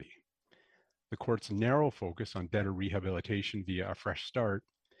morality. The court's narrow focus on debtor rehabilitation via a fresh start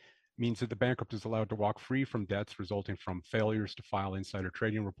means that the bankrupt is allowed to walk free from debts resulting from failures to file insider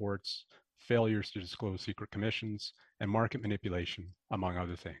trading reports, failures to disclose secret commissions, and market manipulation, among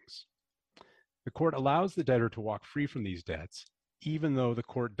other things. The court allows the debtor to walk free from these debts, even though the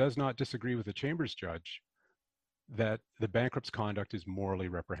court does not disagree with the Chamber's judge that the bankrupt's conduct is morally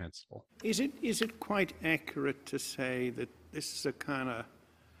reprehensible. Is it quite accurate to say that this is a kind of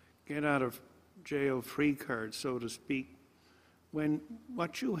get out of jail free card, so to speak, when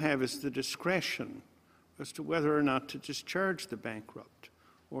what you have is the discretion as to whether or not to discharge the bankrupt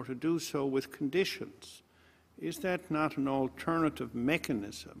or to do so with conditions? Is that not an alternative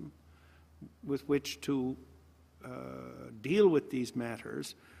mechanism with which to deal with these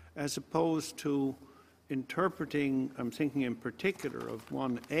matters, as opposed to interpreting, I'm thinking in particular of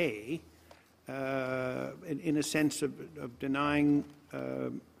 1A, in a sense of denying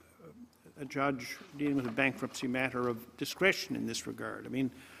a judge dealing with a bankruptcy matter of discretion in this regard. I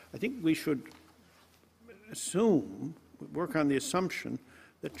mean, I think we should work on the assumption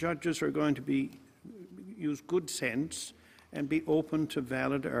that judges are going to use good sense and be open to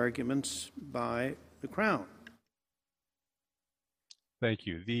valid arguments by the Crown. Thank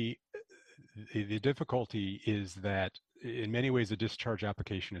you. The difficulty is that in many ways a discharge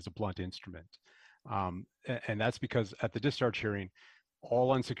application is a blunt instrument. And that's because at the discharge hearing,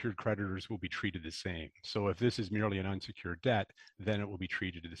 all unsecured creditors will be treated the same. So if this is merely an unsecured debt, then it will be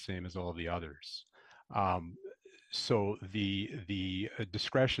treated the same as all of the others. So the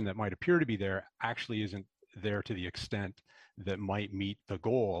discretion that might appear to be there actually isn't there to the extent that might meet the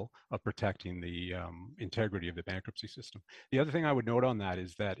goal of protecting the integrity of the bankruptcy system. The other thing I would note on that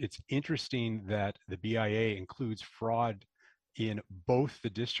is that it's interesting that the BIA includes fraud in both the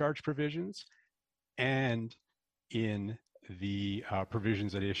discharge provisions and in the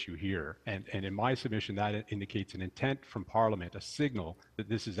provisions at issue here. And in my submission, that indicates an intent from Parliament, a signal that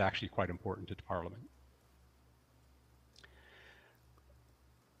this is actually quite important to Parliament.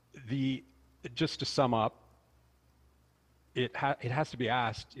 Just to sum up, it has to be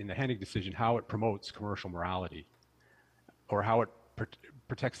asked in the Hennig decision how it promotes commercial morality or how it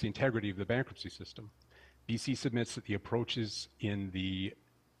protects the integrity of the bankruptcy system. BC submits that the approaches in the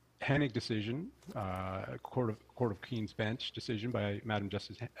Hennig decision, Court of King's Bench decision by Madam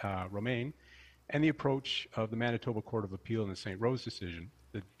Justice Romain, and the approach of the Manitoba Court of Appeal in the St. Rose decision,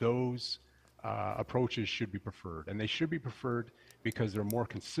 that those approaches should be preferred. And they should be preferred because they're more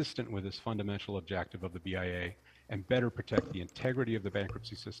consistent with this fundamental objective of the BIA and better protect the integrity of the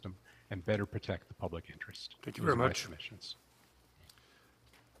bankruptcy system and better protect the public interest. Thank you very much.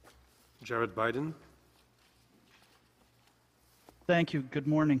 Jared Biden. Thank you. Good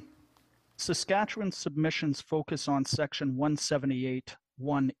morning. Saskatchewan's submissions focus on Section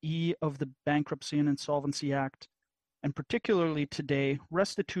 178(1)(e) of the Bankruptcy and Insolvency Act, and particularly today,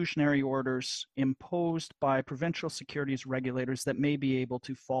 restitutionary orders imposed by provincial securities regulators that may be able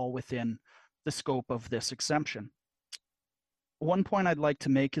to fall within the scope of this exemption. One point I'd like to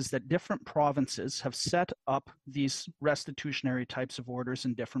make is that different provinces have set up these restitutionary types of orders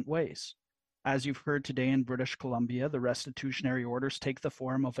in different ways. As you've heard today in British Columbia, the restitutionary orders take the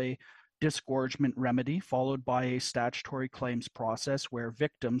form of a disgorgement remedy followed by a statutory claims process where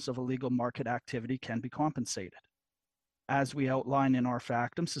victims of illegal market activity can be compensated. As we outline in our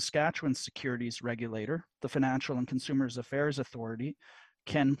factum, Saskatchewan's securities regulator, the Financial and Consumers Affairs Authority,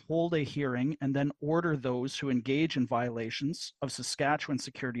 can hold a hearing and then order those who engage in violations of Saskatchewan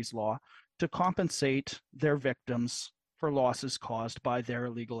securities law to compensate their victims for losses caused by their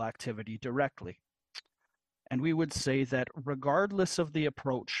illegal activity directly. And we would say that regardless of the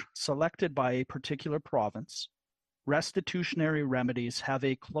approach selected by a particular province, restitutionary remedies have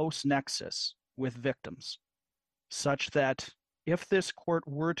a close nexus with victims, such that if this court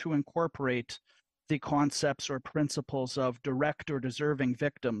were to incorporate the concepts or principles of direct or deserving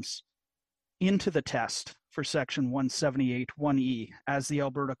victims into the test for Section 178(1)(e), as the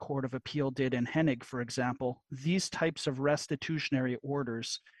Alberta Court of Appeal did in Hennig, for example, these types of restitutionary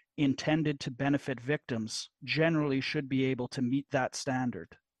orders intended to benefit victims generally should be able to meet that standard.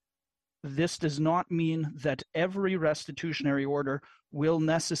 This does not mean that every restitutionary order will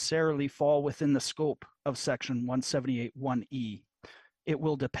necessarily fall within the scope of Section 178(1)(e). It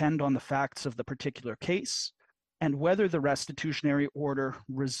will depend on the facts of the particular case and whether the restitutionary order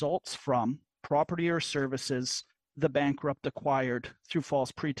results from property or services the bankrupt acquired through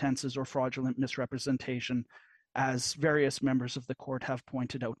false pretenses or fraudulent misrepresentation, as various members of the court have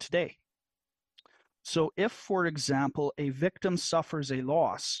pointed out today. So if, for example, a victim suffers a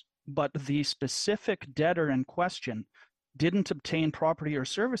loss, but the specific debtor in question didn't obtain property or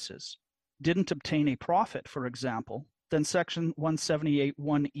services, didn't obtain a profit, for example, then Section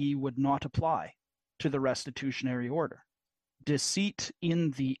 178(1)(e) would not apply to the restitutionary order. Deceit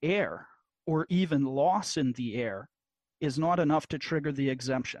in the heir, or even loss in the heir, is not enough to trigger the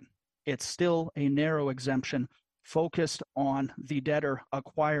exemption. It's still a narrow exemption focused on the debtor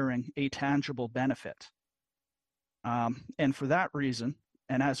acquiring a tangible benefit. And for that reason,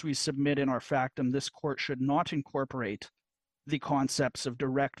 and as we submit in our factum, this court should not incorporate the concepts of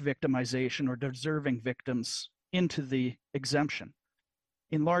direct victimization or deserving victims into the exemption,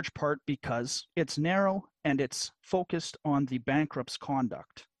 in large part because it's narrow and it's focused on the bankrupt's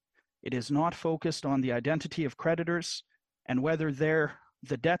conduct. It is not focused on the identity of creditors and whether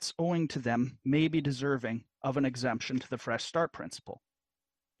the debts owing to them may be deserving of an exemption to the Fresh Start principle.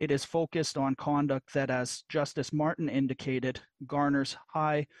 It is focused on conduct that, as Justice Martin indicated, garners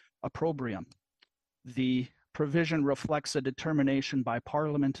high opprobrium. The provision reflects a determination by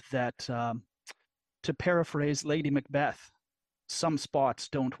Parliament that, to paraphrase Lady Macbeth, some spots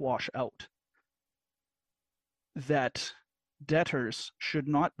don't wash out. That debtors should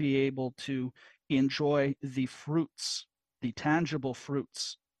not be able to enjoy the fruits, the tangible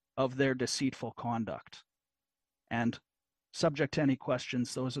fruits of their deceitful conduct. And subject to any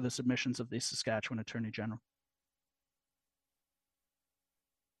questions, those are the submissions of the Saskatchewan Attorney General.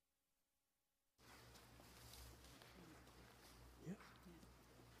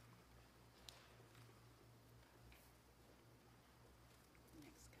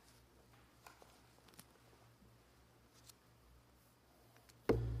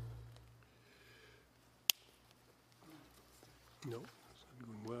 No, it's not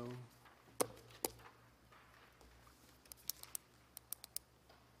going well.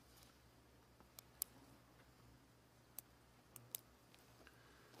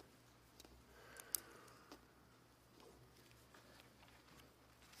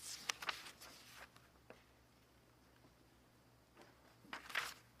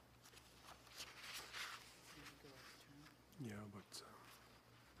 Yeah, but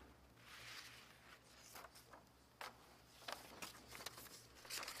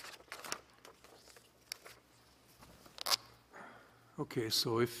okay,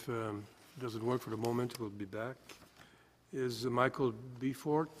 so if it doesn't work for the moment, we'll be back. Is Michael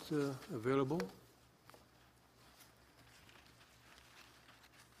Beaufort available?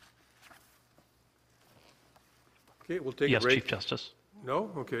 Okay, we'll take a break. Yes, Chief Justice.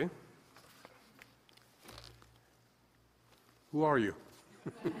 No? Okay. Who are you?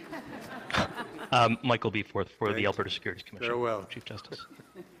 Michael Beaufort for the Alberta Securities Commission. Very well. Chief Justice.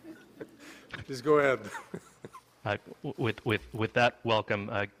 Please go ahead. With that, welcome.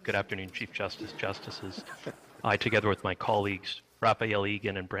 Good afternoon, Chief Justice, Justices. I, together with my colleagues, Raphael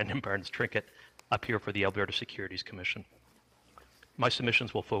Egan and Brendan Barnes-Trinket, up here for the Alberta Securities Commission. My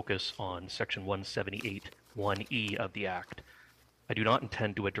submissions will focus on Section 178(1)(e) of the Act. I do not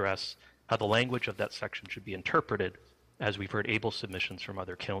intend to address how the language of that section should be interpreted, as we've heard able submissions from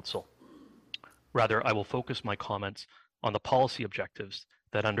other counsel. Rather, I will focus my comments on the policy objectives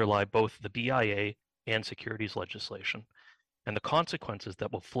that underlie both the BIA and securities legislation, and the consequences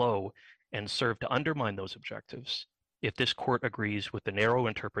that will flow and serve to undermine those objectives if this court agrees with the narrow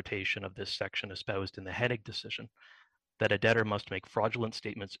interpretation of this section espoused in the Hennig decision, that a debtor must make fraudulent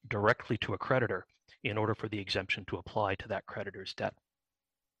statements directly to a creditor in order for the exemption to apply to that creditor's debt.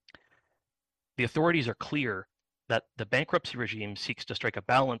 The authorities are clear that the bankruptcy regime seeks to strike a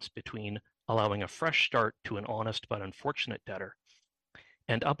balance between allowing a fresh start to an honest but unfortunate debtor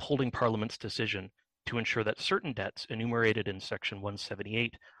and upholding Parliament's decision to ensure that certain debts enumerated in Section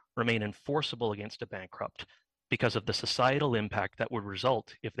 178 remain enforceable against a bankrupt because of the societal impact that would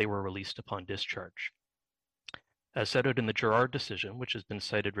result if they were released upon discharge. As set out in the Gerard decision, which has been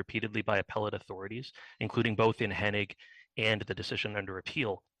cited repeatedly by appellate authorities, including both in Hennig and the decision under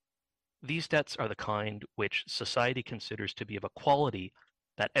appeal, these debts are the kind which society considers to be of a quality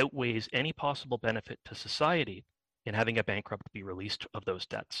that outweighs any possible benefit to society in having a bankrupt be released of those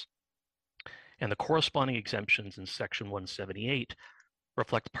debts. And the corresponding exemptions in Section 178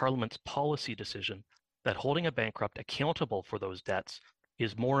 reflect Parliament's policy decision that holding a bankrupt accountable for those debts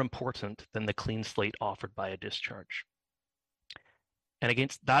is more important than the clean slate offered by a discharge. And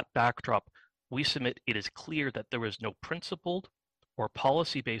against that backdrop, we submit it is clear that there is no principled or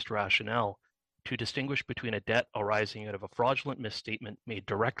policy-based rationale to distinguish between a debt arising out of a fraudulent misstatement made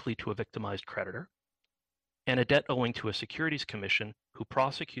directly to a victimized creditor and a debt owing to a securities commission who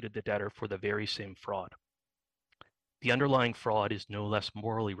prosecuted the debtor for the very same fraud. The underlying fraud is no less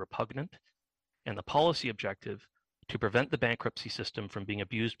morally repugnant, and the policy objective to prevent the bankruptcy system from being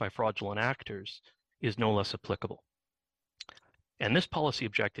abused by fraudulent actors is no less applicable. And this policy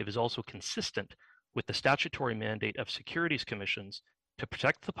objective is also consistent with the statutory mandate of securities commissions to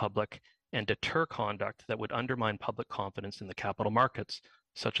protect the public and deter conduct that would undermine public confidence in the capital markets,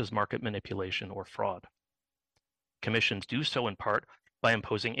 such as market manipulation or fraud. Commissions do so in part by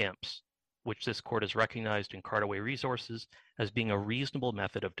imposing AMPs, which this court has recognized in Cardaway Resources as being a reasonable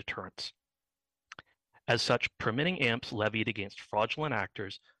method of deterrence. As such, permitting AMPs levied against fraudulent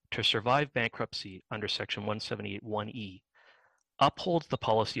actors to survive bankruptcy under Section 178(1)(e) upholds the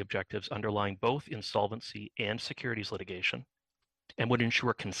policy objectives underlying both insolvency and securities litigation and would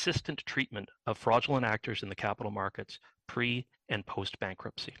ensure consistent treatment of fraudulent actors in the capital markets pre- and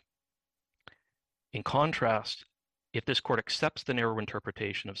post-bankruptcy. In contrast, if this court accepts the narrow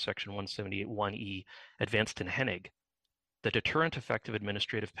interpretation of Section 178(1)(e) advanced in Hennig, the deterrent effect of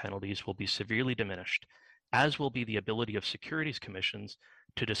administrative penalties will be severely diminished, as will be the ability of securities commissions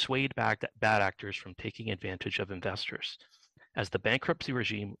to dissuade bad actors from taking advantage of investors, as the bankruptcy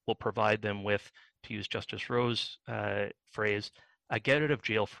regime will provide them with, to use Justice Rowe's phrase, a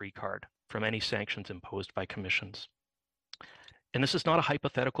get-out-of-jail-free card from any sanctions imposed by commissions. And this is not a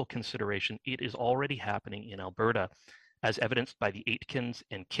hypothetical consideration. It is already happening in Alberta, as evidenced by the Aitkins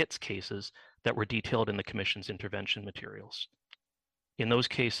and Kitts cases that were detailed in the Commission's intervention materials. In those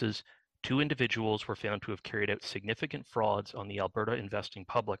cases, 2 individuals were found to have carried out significant frauds on the Alberta investing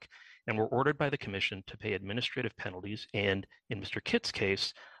public and were ordered by the Commission to pay administrative penalties and, in Mr. Kitts'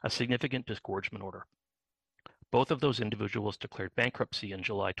 case, a significant disgorgement order. Both of those individuals declared bankruptcy in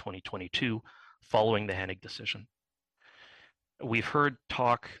July 2022 following the Hennig decision. We've heard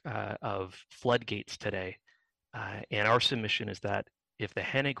talk of floodgates today, and our submission is that if the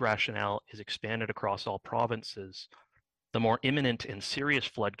Hennig rationale is expanded across all provinces, the more imminent and serious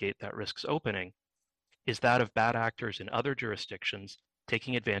floodgate that risks opening is that of bad actors in other jurisdictions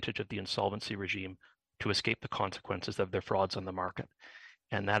taking advantage of the insolvency regime to escape the consequences of their frauds on the market.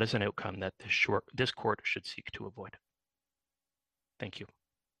 And that is an outcome that this court should seek to avoid. Thank you.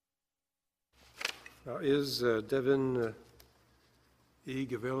 Is Devin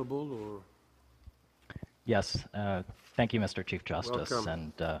Eag available, or? Yes, thank you, Mr. Chief Justice.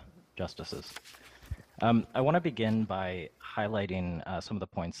 Welcome. And Justices. I want to begin by highlighting some of the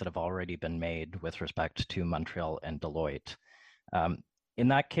points that have already been made with respect to Montreal and Deloitte. In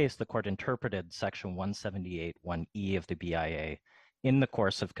that case, the court interpreted Section 178(1)(e) of the BIA in the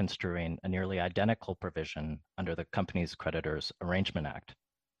course of construing a nearly identical provision under the Companies Creditors Arrangement Act.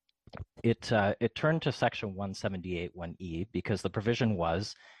 It turned to Section 178(1)(e) because the provision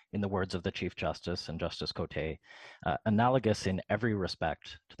was, in the words of the Chief Justice and Justice Cote, analogous in every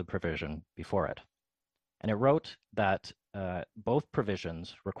respect to the provision before it. And it wrote that both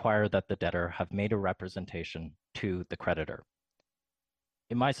provisions require that the debtor have made a representation to the creditor.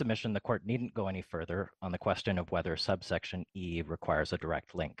 In my submission, the court needn't go any further on the question of whether subsection E requires a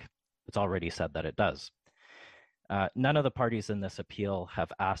direct link. It's already said that it does. None of the parties in this appeal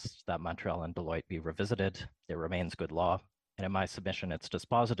have asked that Montreal and Deloitte be revisited. It remains good law. And in my submission, it's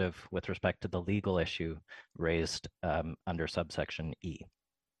dispositive with respect to the legal issue raised under subsection E.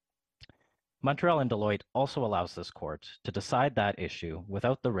 Montreal and Deloitte also allows this court to decide that issue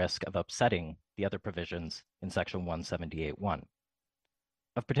without the risk of upsetting the other provisions in Section 178(1).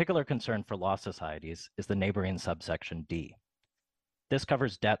 Of particular concern for law societies is the neighboring subsection D. This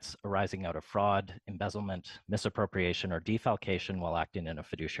covers debts arising out of fraud, embezzlement, misappropriation, or defalcation while acting in a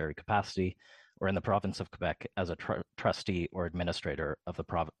fiduciary capacity, or in the province of Quebec as a trustee or administrator of the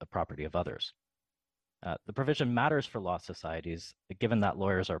property of others. The provision matters for law societies, given that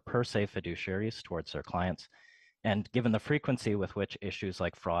lawyers are per se fiduciaries towards their clients, and given the frequency with which issues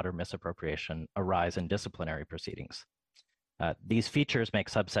like fraud or misappropriation arise in disciplinary proceedings. These features make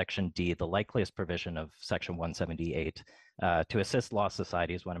subsection D the likeliest provision of Section 178 to assist law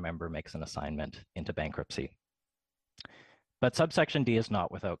societies when a member makes an assignment into bankruptcy. But subsection D is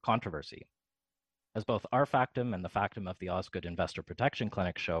not without controversy. As both our factum and the factum of the Osgood Investor Protection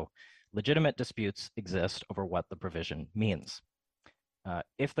Clinic show, legitimate disputes exist over what the provision means.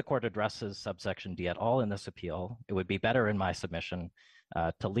 If the court addresses subsection D at all in this appeal, it would be better in my submission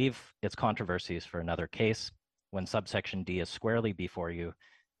to leave its controversies for another case when subsection D is squarely before you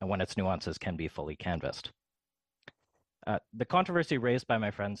and when its nuances can be fully canvassed. The controversy raised by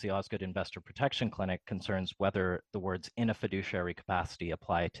my friends, the Osgood Investor Protection Clinic, concerns whether the words in a fiduciary capacity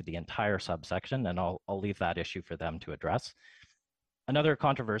apply to the entire subsection, and I'll leave that issue for them to address. Another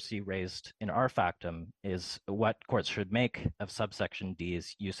controversy raised in our factum is what courts should make of subsection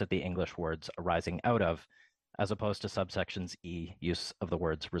D's use of the English words arising out of, as opposed to subsection's E use of the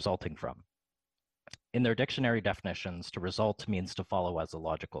words resulting from. In their dictionary definitions, to result means to follow as a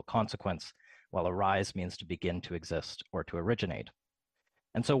logical consequence, while arise means to begin to exist or to originate.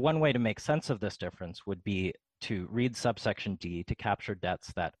 And so one way to make sense of this difference would be to read subsection D to capture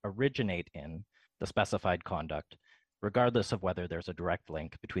debts that originate in the specified conduct, regardless of whether there's a direct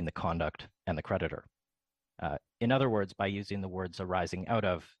link between the conduct and the creditor. In other words, by using the words arising out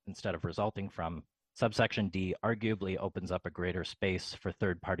of instead of resulting from, subsection D arguably opens up a greater space for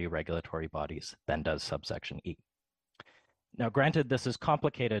third-party regulatory bodies than does subsection E. Now, granted, this is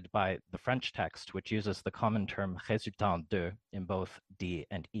complicated by the French text, which uses the common term résultant de in both D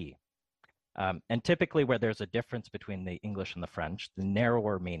and E. And typically where there's a difference between the English and the French, the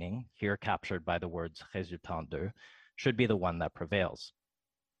narrower meaning, here captured by the words résultant de, should be the one that prevails.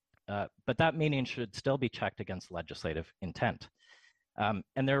 But that meaning should still be checked against legislative intent.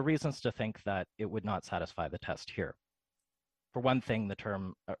 And there are reasons to think that it would not satisfy the test here. For one thing, the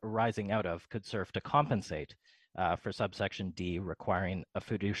term arising out of could serve to compensate for subsection D requiring a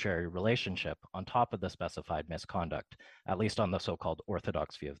fiduciary relationship on top of the specified misconduct, at least on the so-called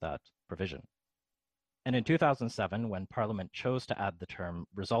orthodox view of that provision. And in 2007, when Parliament chose to add the term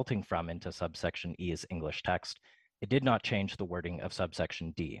resulting from into subsection E's English text, it did not change the wording of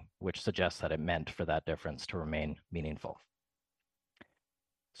subsection D, which suggests that it meant for that difference to remain meaningful.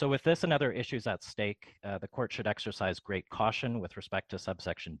 So with this and other issues at stake, the court should exercise great caution with respect to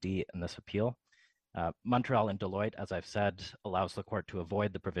subsection D in this appeal. Montreal and Deloitte, as I've said, allows the court to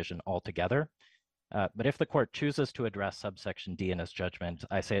avoid the provision altogether. But if the court chooses to address subsection D in its judgment,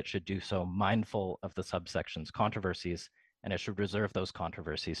 I say it should do so mindful of the subsection's controversies, and it should reserve those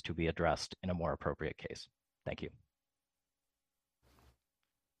controversies to be addressed in a more appropriate case. Thank you.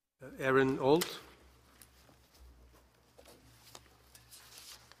 Aaron Olt.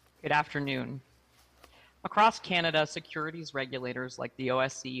 Good afternoon. Across Canada, securities regulators like the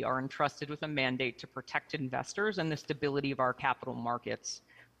OSC are entrusted with a mandate to protect investors and the stability of our capital markets,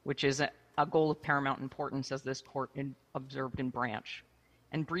 which is a goal of paramount importance, as this court observed in Branch.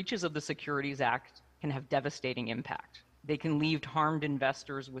 And breaches of the Securities Act can have devastating impact. They can leave harmed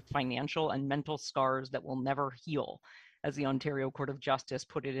investors with financial and mental scars that will never heal, as the Ontario Court of Justice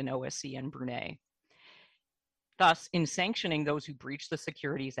put it in OSC and Brunet. Thus, in sanctioning those who breach the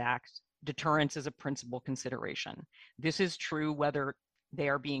Securities Act, deterrence is a principal consideration. This is true whether they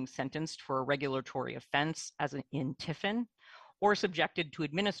are being sentenced for a regulatory offense, as in Tiffin, or subjected to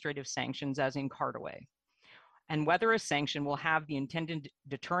administrative sanctions, as in Cardaway. And whether a sanction will have the intended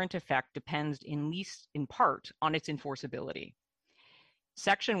deterrent effect depends in part on its enforceability.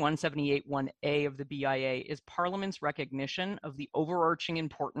 Section 178(1)A of the BIA is Parliament's recognition of the overarching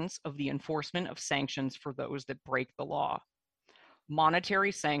importance of the enforcement of sanctions for those that break the law.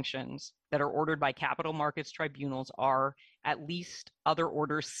 Monetary sanctions that are ordered by capital markets tribunals are at least other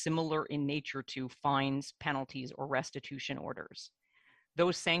orders similar in nature to fines, penalties, or restitution orders.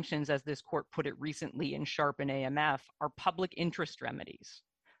 Those sanctions, as this court put it recently in Sharp and AMF, are public interest remedies.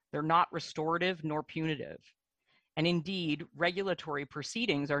 They're not restorative nor punitive. And indeed, regulatory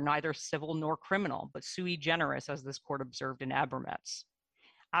proceedings are neither civil nor criminal, but sui generis, as this court observed in Abrametz.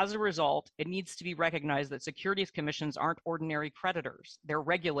 As a result, it needs to be recognized that securities commissions aren't ordinary creditors. They're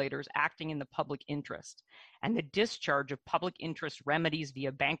regulators acting in the public interest. And the discharge of public interest remedies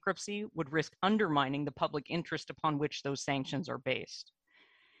via bankruptcy would risk undermining the public interest upon which those sanctions are based.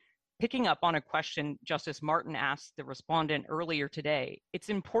 Picking up on a question Justice Martin asked the respondent earlier today, it's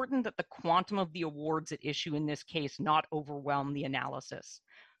important that the quantum of the awards at issue in this case not overwhelm the analysis.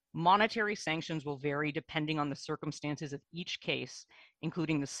 Monetary sanctions will vary depending on the circumstances of each case,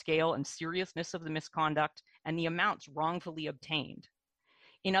 including the scale and seriousness of the misconduct and the amounts wrongfully obtained.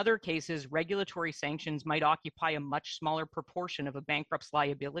 In other cases, regulatory sanctions might occupy a much smaller proportion of a bankrupt's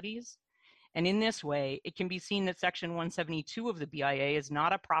liabilities. And in this way, it can be seen that Section 172 of the BIA is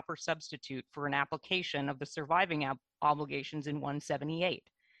not a proper substitute for an application of the surviving obligations in 178.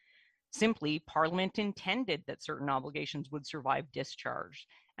 Simply, Parliament intended that certain obligations would survive discharge,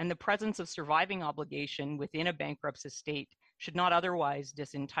 and the presence of surviving obligation within a bankrupt's estate should not otherwise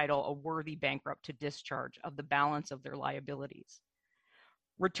disentitle a worthy bankrupt to discharge of the balance of their liabilities.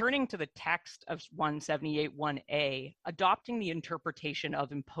 Returning to the text of 178(1)A, adopting the interpretation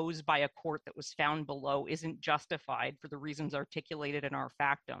of imposed by a court that was found below isn't justified for the reasons articulated in our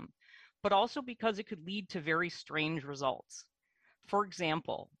factum, but also because it could lead to very strange results. For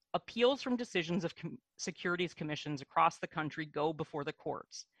example, appeals from decisions of securities commissions across the country go before the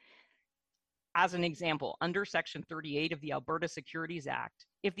courts. As an example, under Section 38 of the Alberta Securities Act,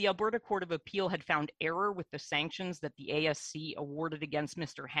 if the Alberta Court of Appeal had found error with the sanctions that the ASC awarded against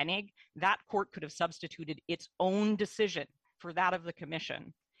Mr. Hennig, that court could have substituted its own decision for that of the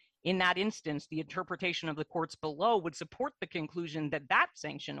commission. In that instance, the interpretation of the courts below would support the conclusion that that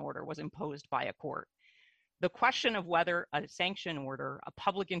sanction order was imposed by a court. The question of whether a sanction order, a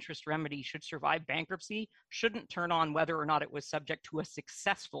public interest remedy, should survive bankruptcy shouldn't turn on whether or not it was subject to a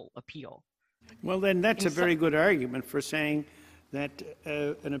successful appeal. Well, then that's a very good argument for saying that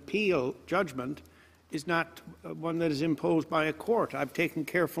an appeal judgment is not one that is imposed by a court. I've taken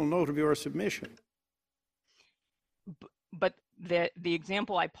careful note of your submission. But the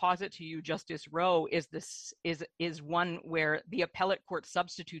example I posit to you, Justice Rowe, is one where the appellate court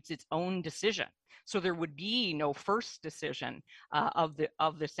substitutes its own decision. So there would be no first decision of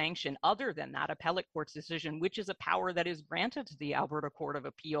the sanction other than that appellate court's decision, which is a power that is granted to the Alberta Court of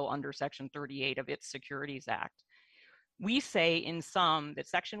Appeal under Section 38 of its Securities Act. We say in sum that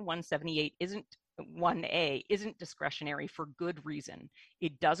Section 178(1)A isn't discretionary for good reason.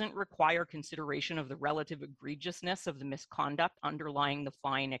 It doesn't require consideration of the relative egregiousness of the misconduct underlying the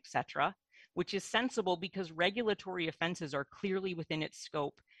fine, etc. which is sensible because regulatory offenses are clearly within its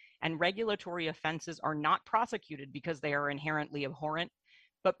scope, and regulatory offenses are not prosecuted because they are inherently abhorrent,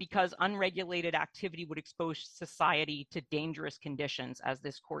 but because unregulated activity would expose society to dangerous conditions, as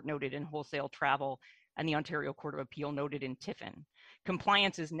this court noted in Wholesale Travel and the Ontario Court of Appeal noted in Tiffin.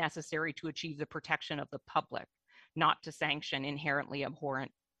 Compliance is necessary to achieve the protection of the public, not to sanction inherently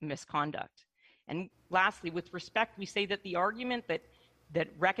abhorrent misconduct. And lastly, with respect, we say that the argument that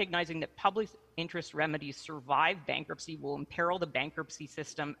recognizing that public interest remedies survive bankruptcy will imperil the bankruptcy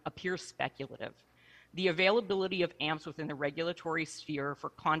system appears speculative. The availability of AMPs within the regulatory sphere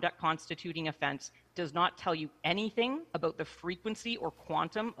for conduct constituting offense does not tell you anything about the frequency or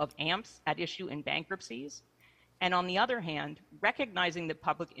quantum of AMPs at issue in bankruptcies. And on the other hand, recognizing that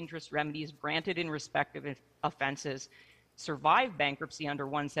public interest remedies granted in respect of offenses survive bankruptcy under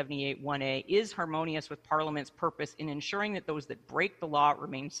 178(1)A is harmonious with Parliament's purpose in ensuring that those that break the law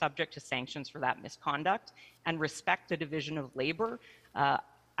remain subject to sanctions for that misconduct and respect the division of labor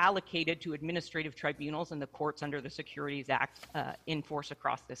allocated to administrative tribunals and the courts under the Securities Act in force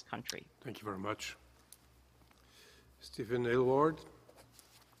across this country. Thank you very much. Stephen Aylward.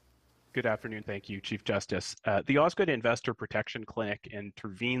 Good afternoon. Thank you, Chief Justice. The Osgood Investor Protection Clinic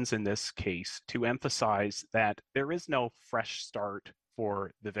intervenes in this case to emphasize that there is no fresh start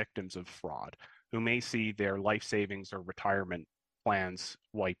for the victims of fraud who may see their life savings or retirement plans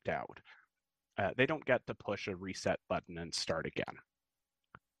wiped out. They don't get to push a reset button and start again.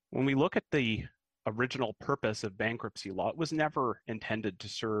 When we look at the original purpose of bankruptcy law, it was never intended to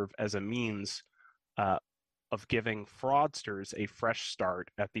serve as a means of giving fraudsters a fresh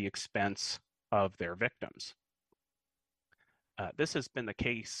start at the expense of their victims. This has been the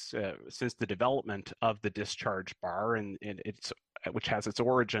case since the development of the discharge bar, which has its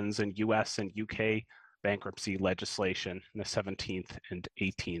origins in US and UK bankruptcy legislation in the 17th,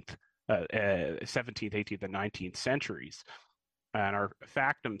 18th, and 19th centuries. And our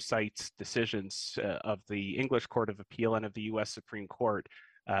factum cites decisions of the English Court of Appeal and of the US Supreme Court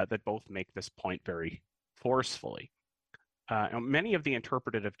that both make this point very forcefully. Many of the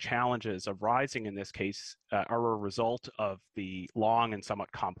interpretative challenges arising in this case are a result of the long and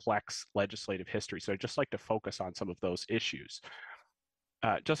somewhat complex legislative history. So I'd just like to focus on some of those issues.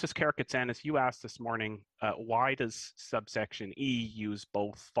 Justice Karakatsanis, you asked this morning, why does subsection E use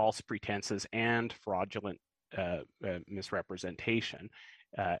both false pretenses and fraudulent misrepresentation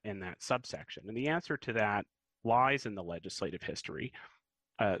in that subsection? And the answer to that lies in the legislative history.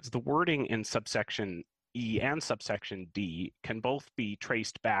 The wording in subsection E and subsection D can both be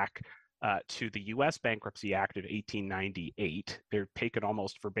traced back to the US Bankruptcy Act of 1898. They're taken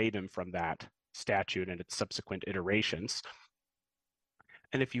almost verbatim from that statute and its subsequent iterations.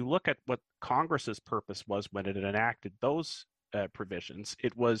 And if you look at what Congress's purpose was when it enacted those provisions,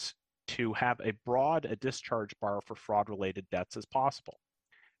 it was to have a broad discharge bar for fraud-related debts as possible.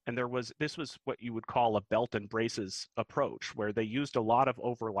 And this was what you would call a belt and braces approach, where they used a lot of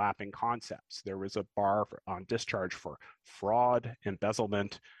overlapping concepts. There was a bar on discharge for fraud,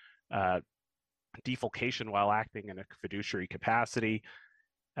 embezzlement, defalcation while acting in a fiduciary capacity,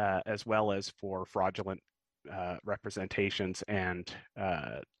 as well as for fraudulent representations and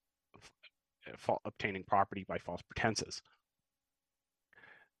obtaining property by false pretenses.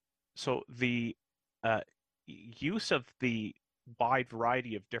 So the use of the wide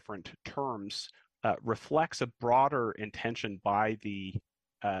variety of different terms reflects a broader intention by the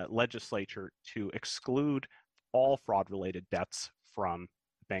legislature to exclude all fraud-related debts from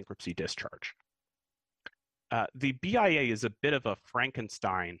bankruptcy discharge. The BIA is a bit of a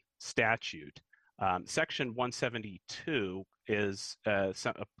Frankenstein statute. Section 172 is a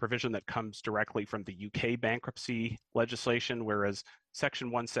provision that comes directly from the UK bankruptcy legislation, whereas Section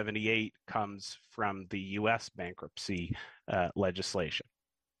 178 comes from the US bankruptcy legislation.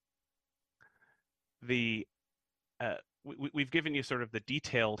 We've given you sort of the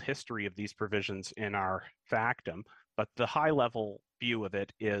detailed history of these provisions in our factum, but the high-level view of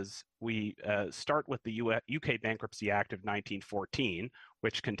it is we start with the UK Bankruptcy Act of 1914,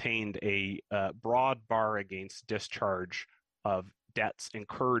 which contained a broad bar against discharge of debts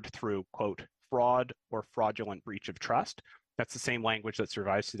incurred through, quote, fraud or fraudulent breach of trust. That's the same language that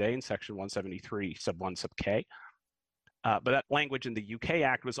survives today in Section 173, sub 1, sub K. But that language in the UK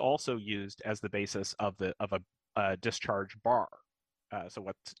Act was also used as the basis of a discharge bar. So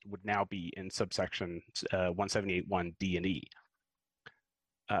what would now be in subsection 178(1) D and E.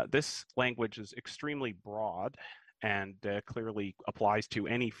 This language is extremely broad and clearly applies to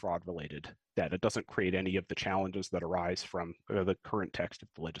any fraud-related debt. It doesn't create any of the challenges that arise from the current text of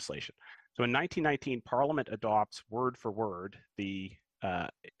the legislation. So in 1919, Parliament adopts word for word the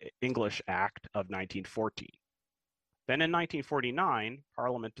English Act of 1914. Then in 1949,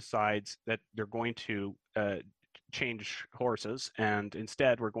 Parliament decides that they're going to change horses, and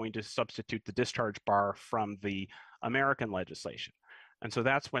instead we're going to substitute the discharge bar from the American legislation. And so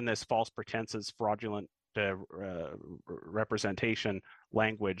that's when this false pretenses, fraudulent representation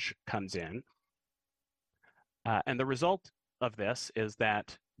language comes in. And the result of this is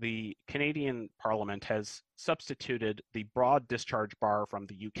that the Canadian Parliament has substituted the broad discharge bar from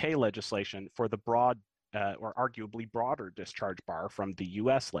the UK legislation for the broad or arguably broader discharge bar from the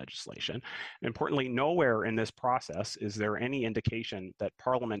US legislation. Importantly, nowhere in this process is there any indication that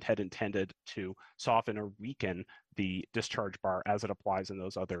Parliament had intended to soften or weaken the discharge bar as it applies in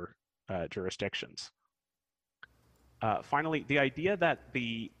those other jurisdictions. Finally, the idea that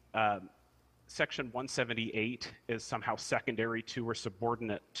the Section 178 is somehow secondary to or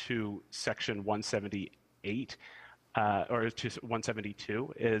subordinate to Section 178 or to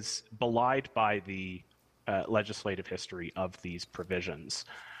 172 is belied by the legislative history of these provisions.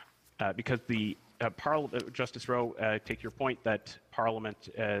 Because the Justice Rowe, take your point that Parliament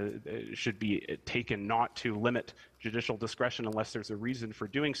should be taken not to limit judicial discretion unless there's a reason for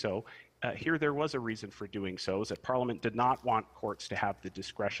doing so. Here there was a reason for doing so, is that Parliament did not want courts to have the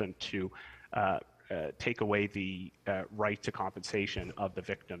discretion to take away the right to compensation of the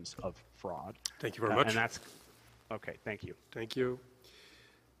victims of fraud. Thank you very much. And that's, okay, thank you. Thank you.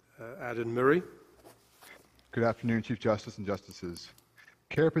 Adam Murray. Good afternoon, Chief Justice and Justices.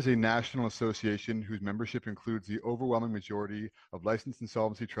 CAREP is a national association whose membership includes the overwhelming majority of licensed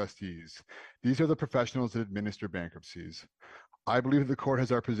insolvency trustees. These are the professionals that administer bankruptcies. I believe that the court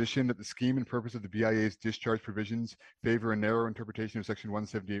has our position that the scheme and purpose of the BIA's discharge provisions favor a narrow interpretation of Section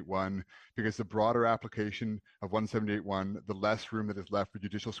 178.1 because the broader application of 178.1, the less room that is left for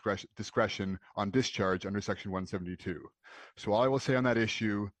judicial discretion on discharge under Section 172. So all I will say on that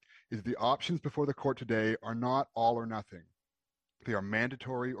issue is the options before the court today are not all or nothing. They are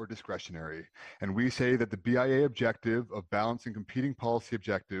mandatory or discretionary. And we say that the BIA objective of balancing competing policy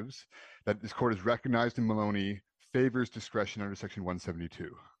objectives that this court has recognized in Maloney favors discretion under Section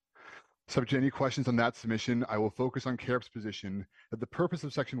 172. Subject to any questions on that submission, I will focus on CAREP's position that the purpose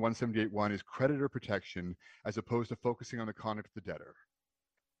of Section 178.1 is creditor protection as opposed to focusing on the conduct of the debtor.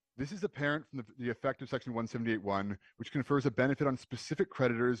 This is apparent from the effect of Section 178.1, which confers a benefit on specific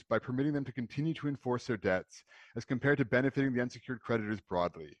creditors by permitting them to continue to enforce their debts as compared to benefiting the unsecured creditors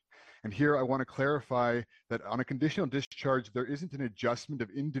broadly. And here I want to clarify that on a conditional discharge, there isn't an adjustment of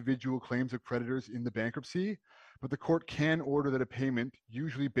individual claims of creditors in the bankruptcy, but the court can order that a payment,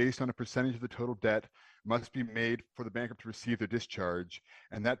 usually based on a percentage of the total debt, must be made for the bankrupt to receive their discharge,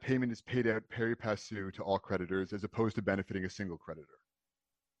 and that payment is paid out pari passu to all creditors as opposed to benefiting a single creditor.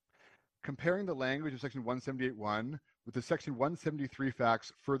 Comparing the language of Section 178.1 with the Section 173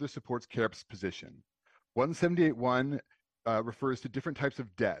 facts further supports CAREP's position. 178.1 refers to different types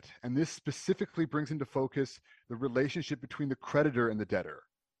of debt, and this specifically brings into focus the relationship between the creditor and the debtor.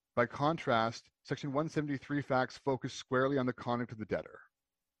 By contrast, Section 173 facts focus squarely on the conduct of the debtor.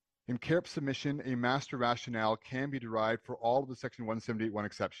 In CAREP's submission, a master rationale can be derived for all of the Section 178.1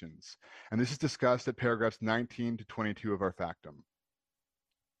 exceptions, and this is discussed at paragraphs 19 to 22 of our factum.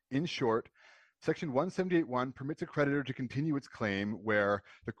 In short, Section 178.1 permits a creditor to continue its claim where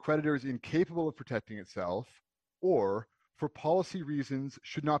the creditor is incapable of protecting itself or, for policy reasons,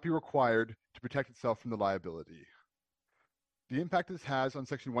 should not be required to protect itself from the liability. The impact this has on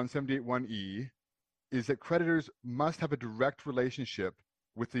Section 178.1e is that creditors must have a direct relationship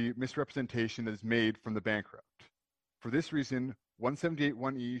with the misrepresentation that is made from the bankrupt. For this reason,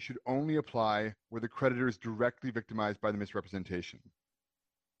 178.1e should only apply where the creditor is directly victimized by the misrepresentation.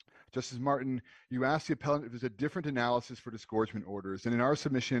 Justice Martin, you asked the appellant if there's a different analysis for disgorgement orders, and in our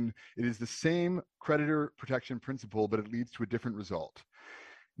submission, it is the same creditor protection principle, but it leads to a different result.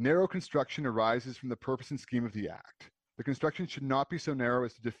 Narrow construction arises from the purpose and scheme of the Act. The construction should not be so narrow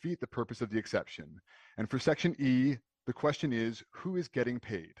as to defeat the purpose of the exception. And for Section E, the question is, who is getting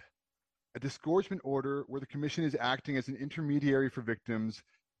paid? A disgorgement order where the Commission is acting as an intermediary for victims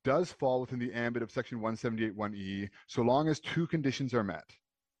does fall within the ambit of Section 178.1e, so long as two conditions are met.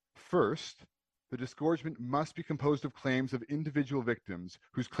 First, the disgorgement must be composed of claims of individual victims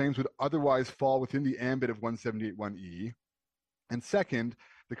whose claims would otherwise fall within the ambit of 178.1e. And second,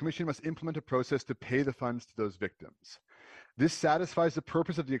 the Commission must implement a process to pay the funds to those victims. This satisfies the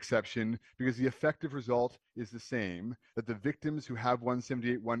purpose of the exception because the effective result is the same, that the victims who have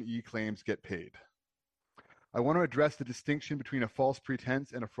 178.1e claims get paid. I want to address the distinction between a false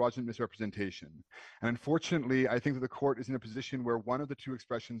pretense and a fraudulent misrepresentation. And unfortunately, I think that the court is in a position where one of the two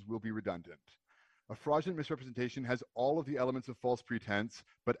expressions will be redundant. A fraudulent misrepresentation has all of the elements of false pretense,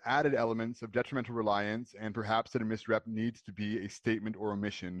 but added elements of detrimental reliance, and perhaps that a misrep needs to be a statement or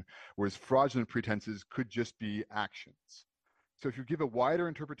omission, whereas fraudulent pretenses could just be actions. So if you give a wider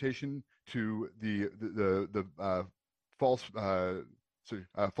interpretation to the false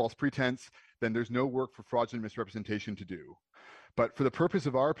pretense, then there's no work for fraudulent misrepresentation to do. But for the purpose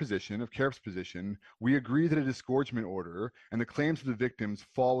of our position, of CAREP's position, we agree that a disgorgement order and the claims of the victims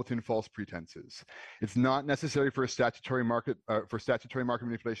fall within false pretenses. It's not necessary for a statutory market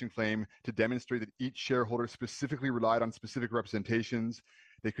manipulation claim to demonstrate that each shareholder specifically relied on specific representations.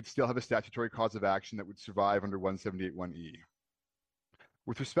 They could still have a statutory cause of action that would survive under 178(1)(e).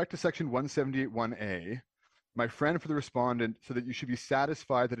 With respect to section 178(1)(a), my friend for the respondent said that you should be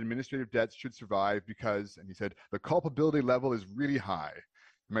satisfied that administrative debts should survive because, and he said, the culpability level is really high.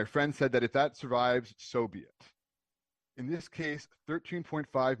 And my friend said that if that survives, so be it. In this case,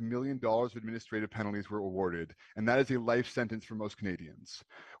 $13.5 million of administrative penalties were awarded, and that is a life sentence for most Canadians.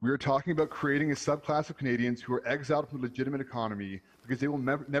 We are talking about creating a subclass of Canadians who are exiled from the legitimate economy because they will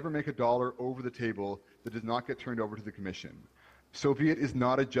never make a dollar over the table that does not get turned over to the Commission. So be it is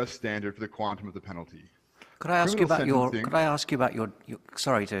not a just standard for the quantum of the penalty. Could I ask you about your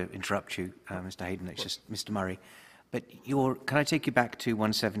sorry to interrupt you, Mr. Hayden, it's just Mr. Murray, but can I take you back to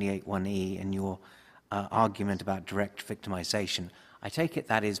 178(1)(e) and your argument about direct victimization? I take it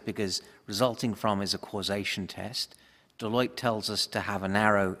that is because resulting from is a causation test. Deloitte tells us to have a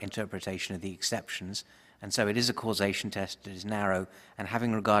narrow interpretation of the exceptions, and so it is a causation test that is narrow, and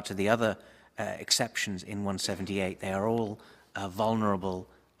having regard to the other exceptions in 178, they are all vulnerable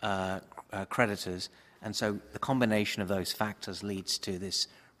creditors. And so the combination of those factors leads to this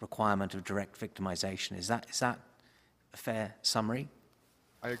requirement of direct victimization. Is that a fair summary?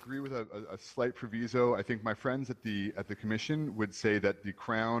 I agree with a slight proviso. I think my friends at the Commission would say that the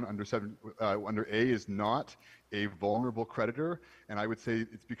Crown under A is not a vulnerable creditor, and I would say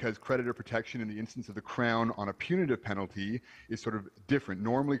it's because creditor protection in the instance of the Crown on a punitive penalty is sort of different.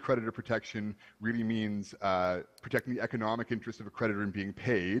 Normally, creditor protection really means protecting the economic interest of a creditor in being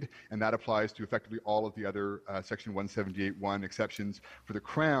paid, and that applies to effectively all of the other Section 178(1) exceptions. For the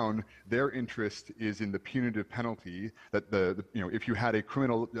Crown, their interest is in the punitive penalty. That if you had a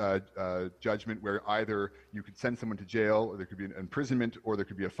criminal judgment where either you could send someone to jail, or there could be an imprisonment, or there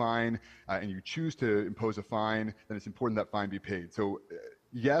could be a fine, and you choose to impose a fine, then it's important that fine be paid. So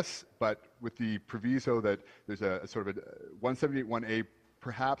yes, but with the proviso that there's a sort of a 178(1)(a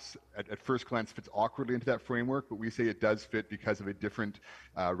perhaps at first glance fits awkwardly into that framework, but we say it does fit because of a different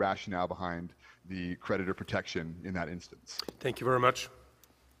rationale behind the creditor protection in that instance. Thank you very much.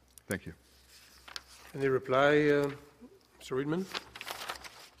 Thank you. Any reply, Mr. Riedman?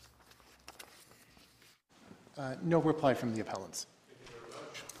 No reply from the appellants. Thank you very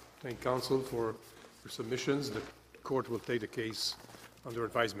much. Thank counsel for your submissions. The court will take the case under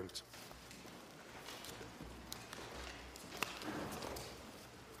advisement.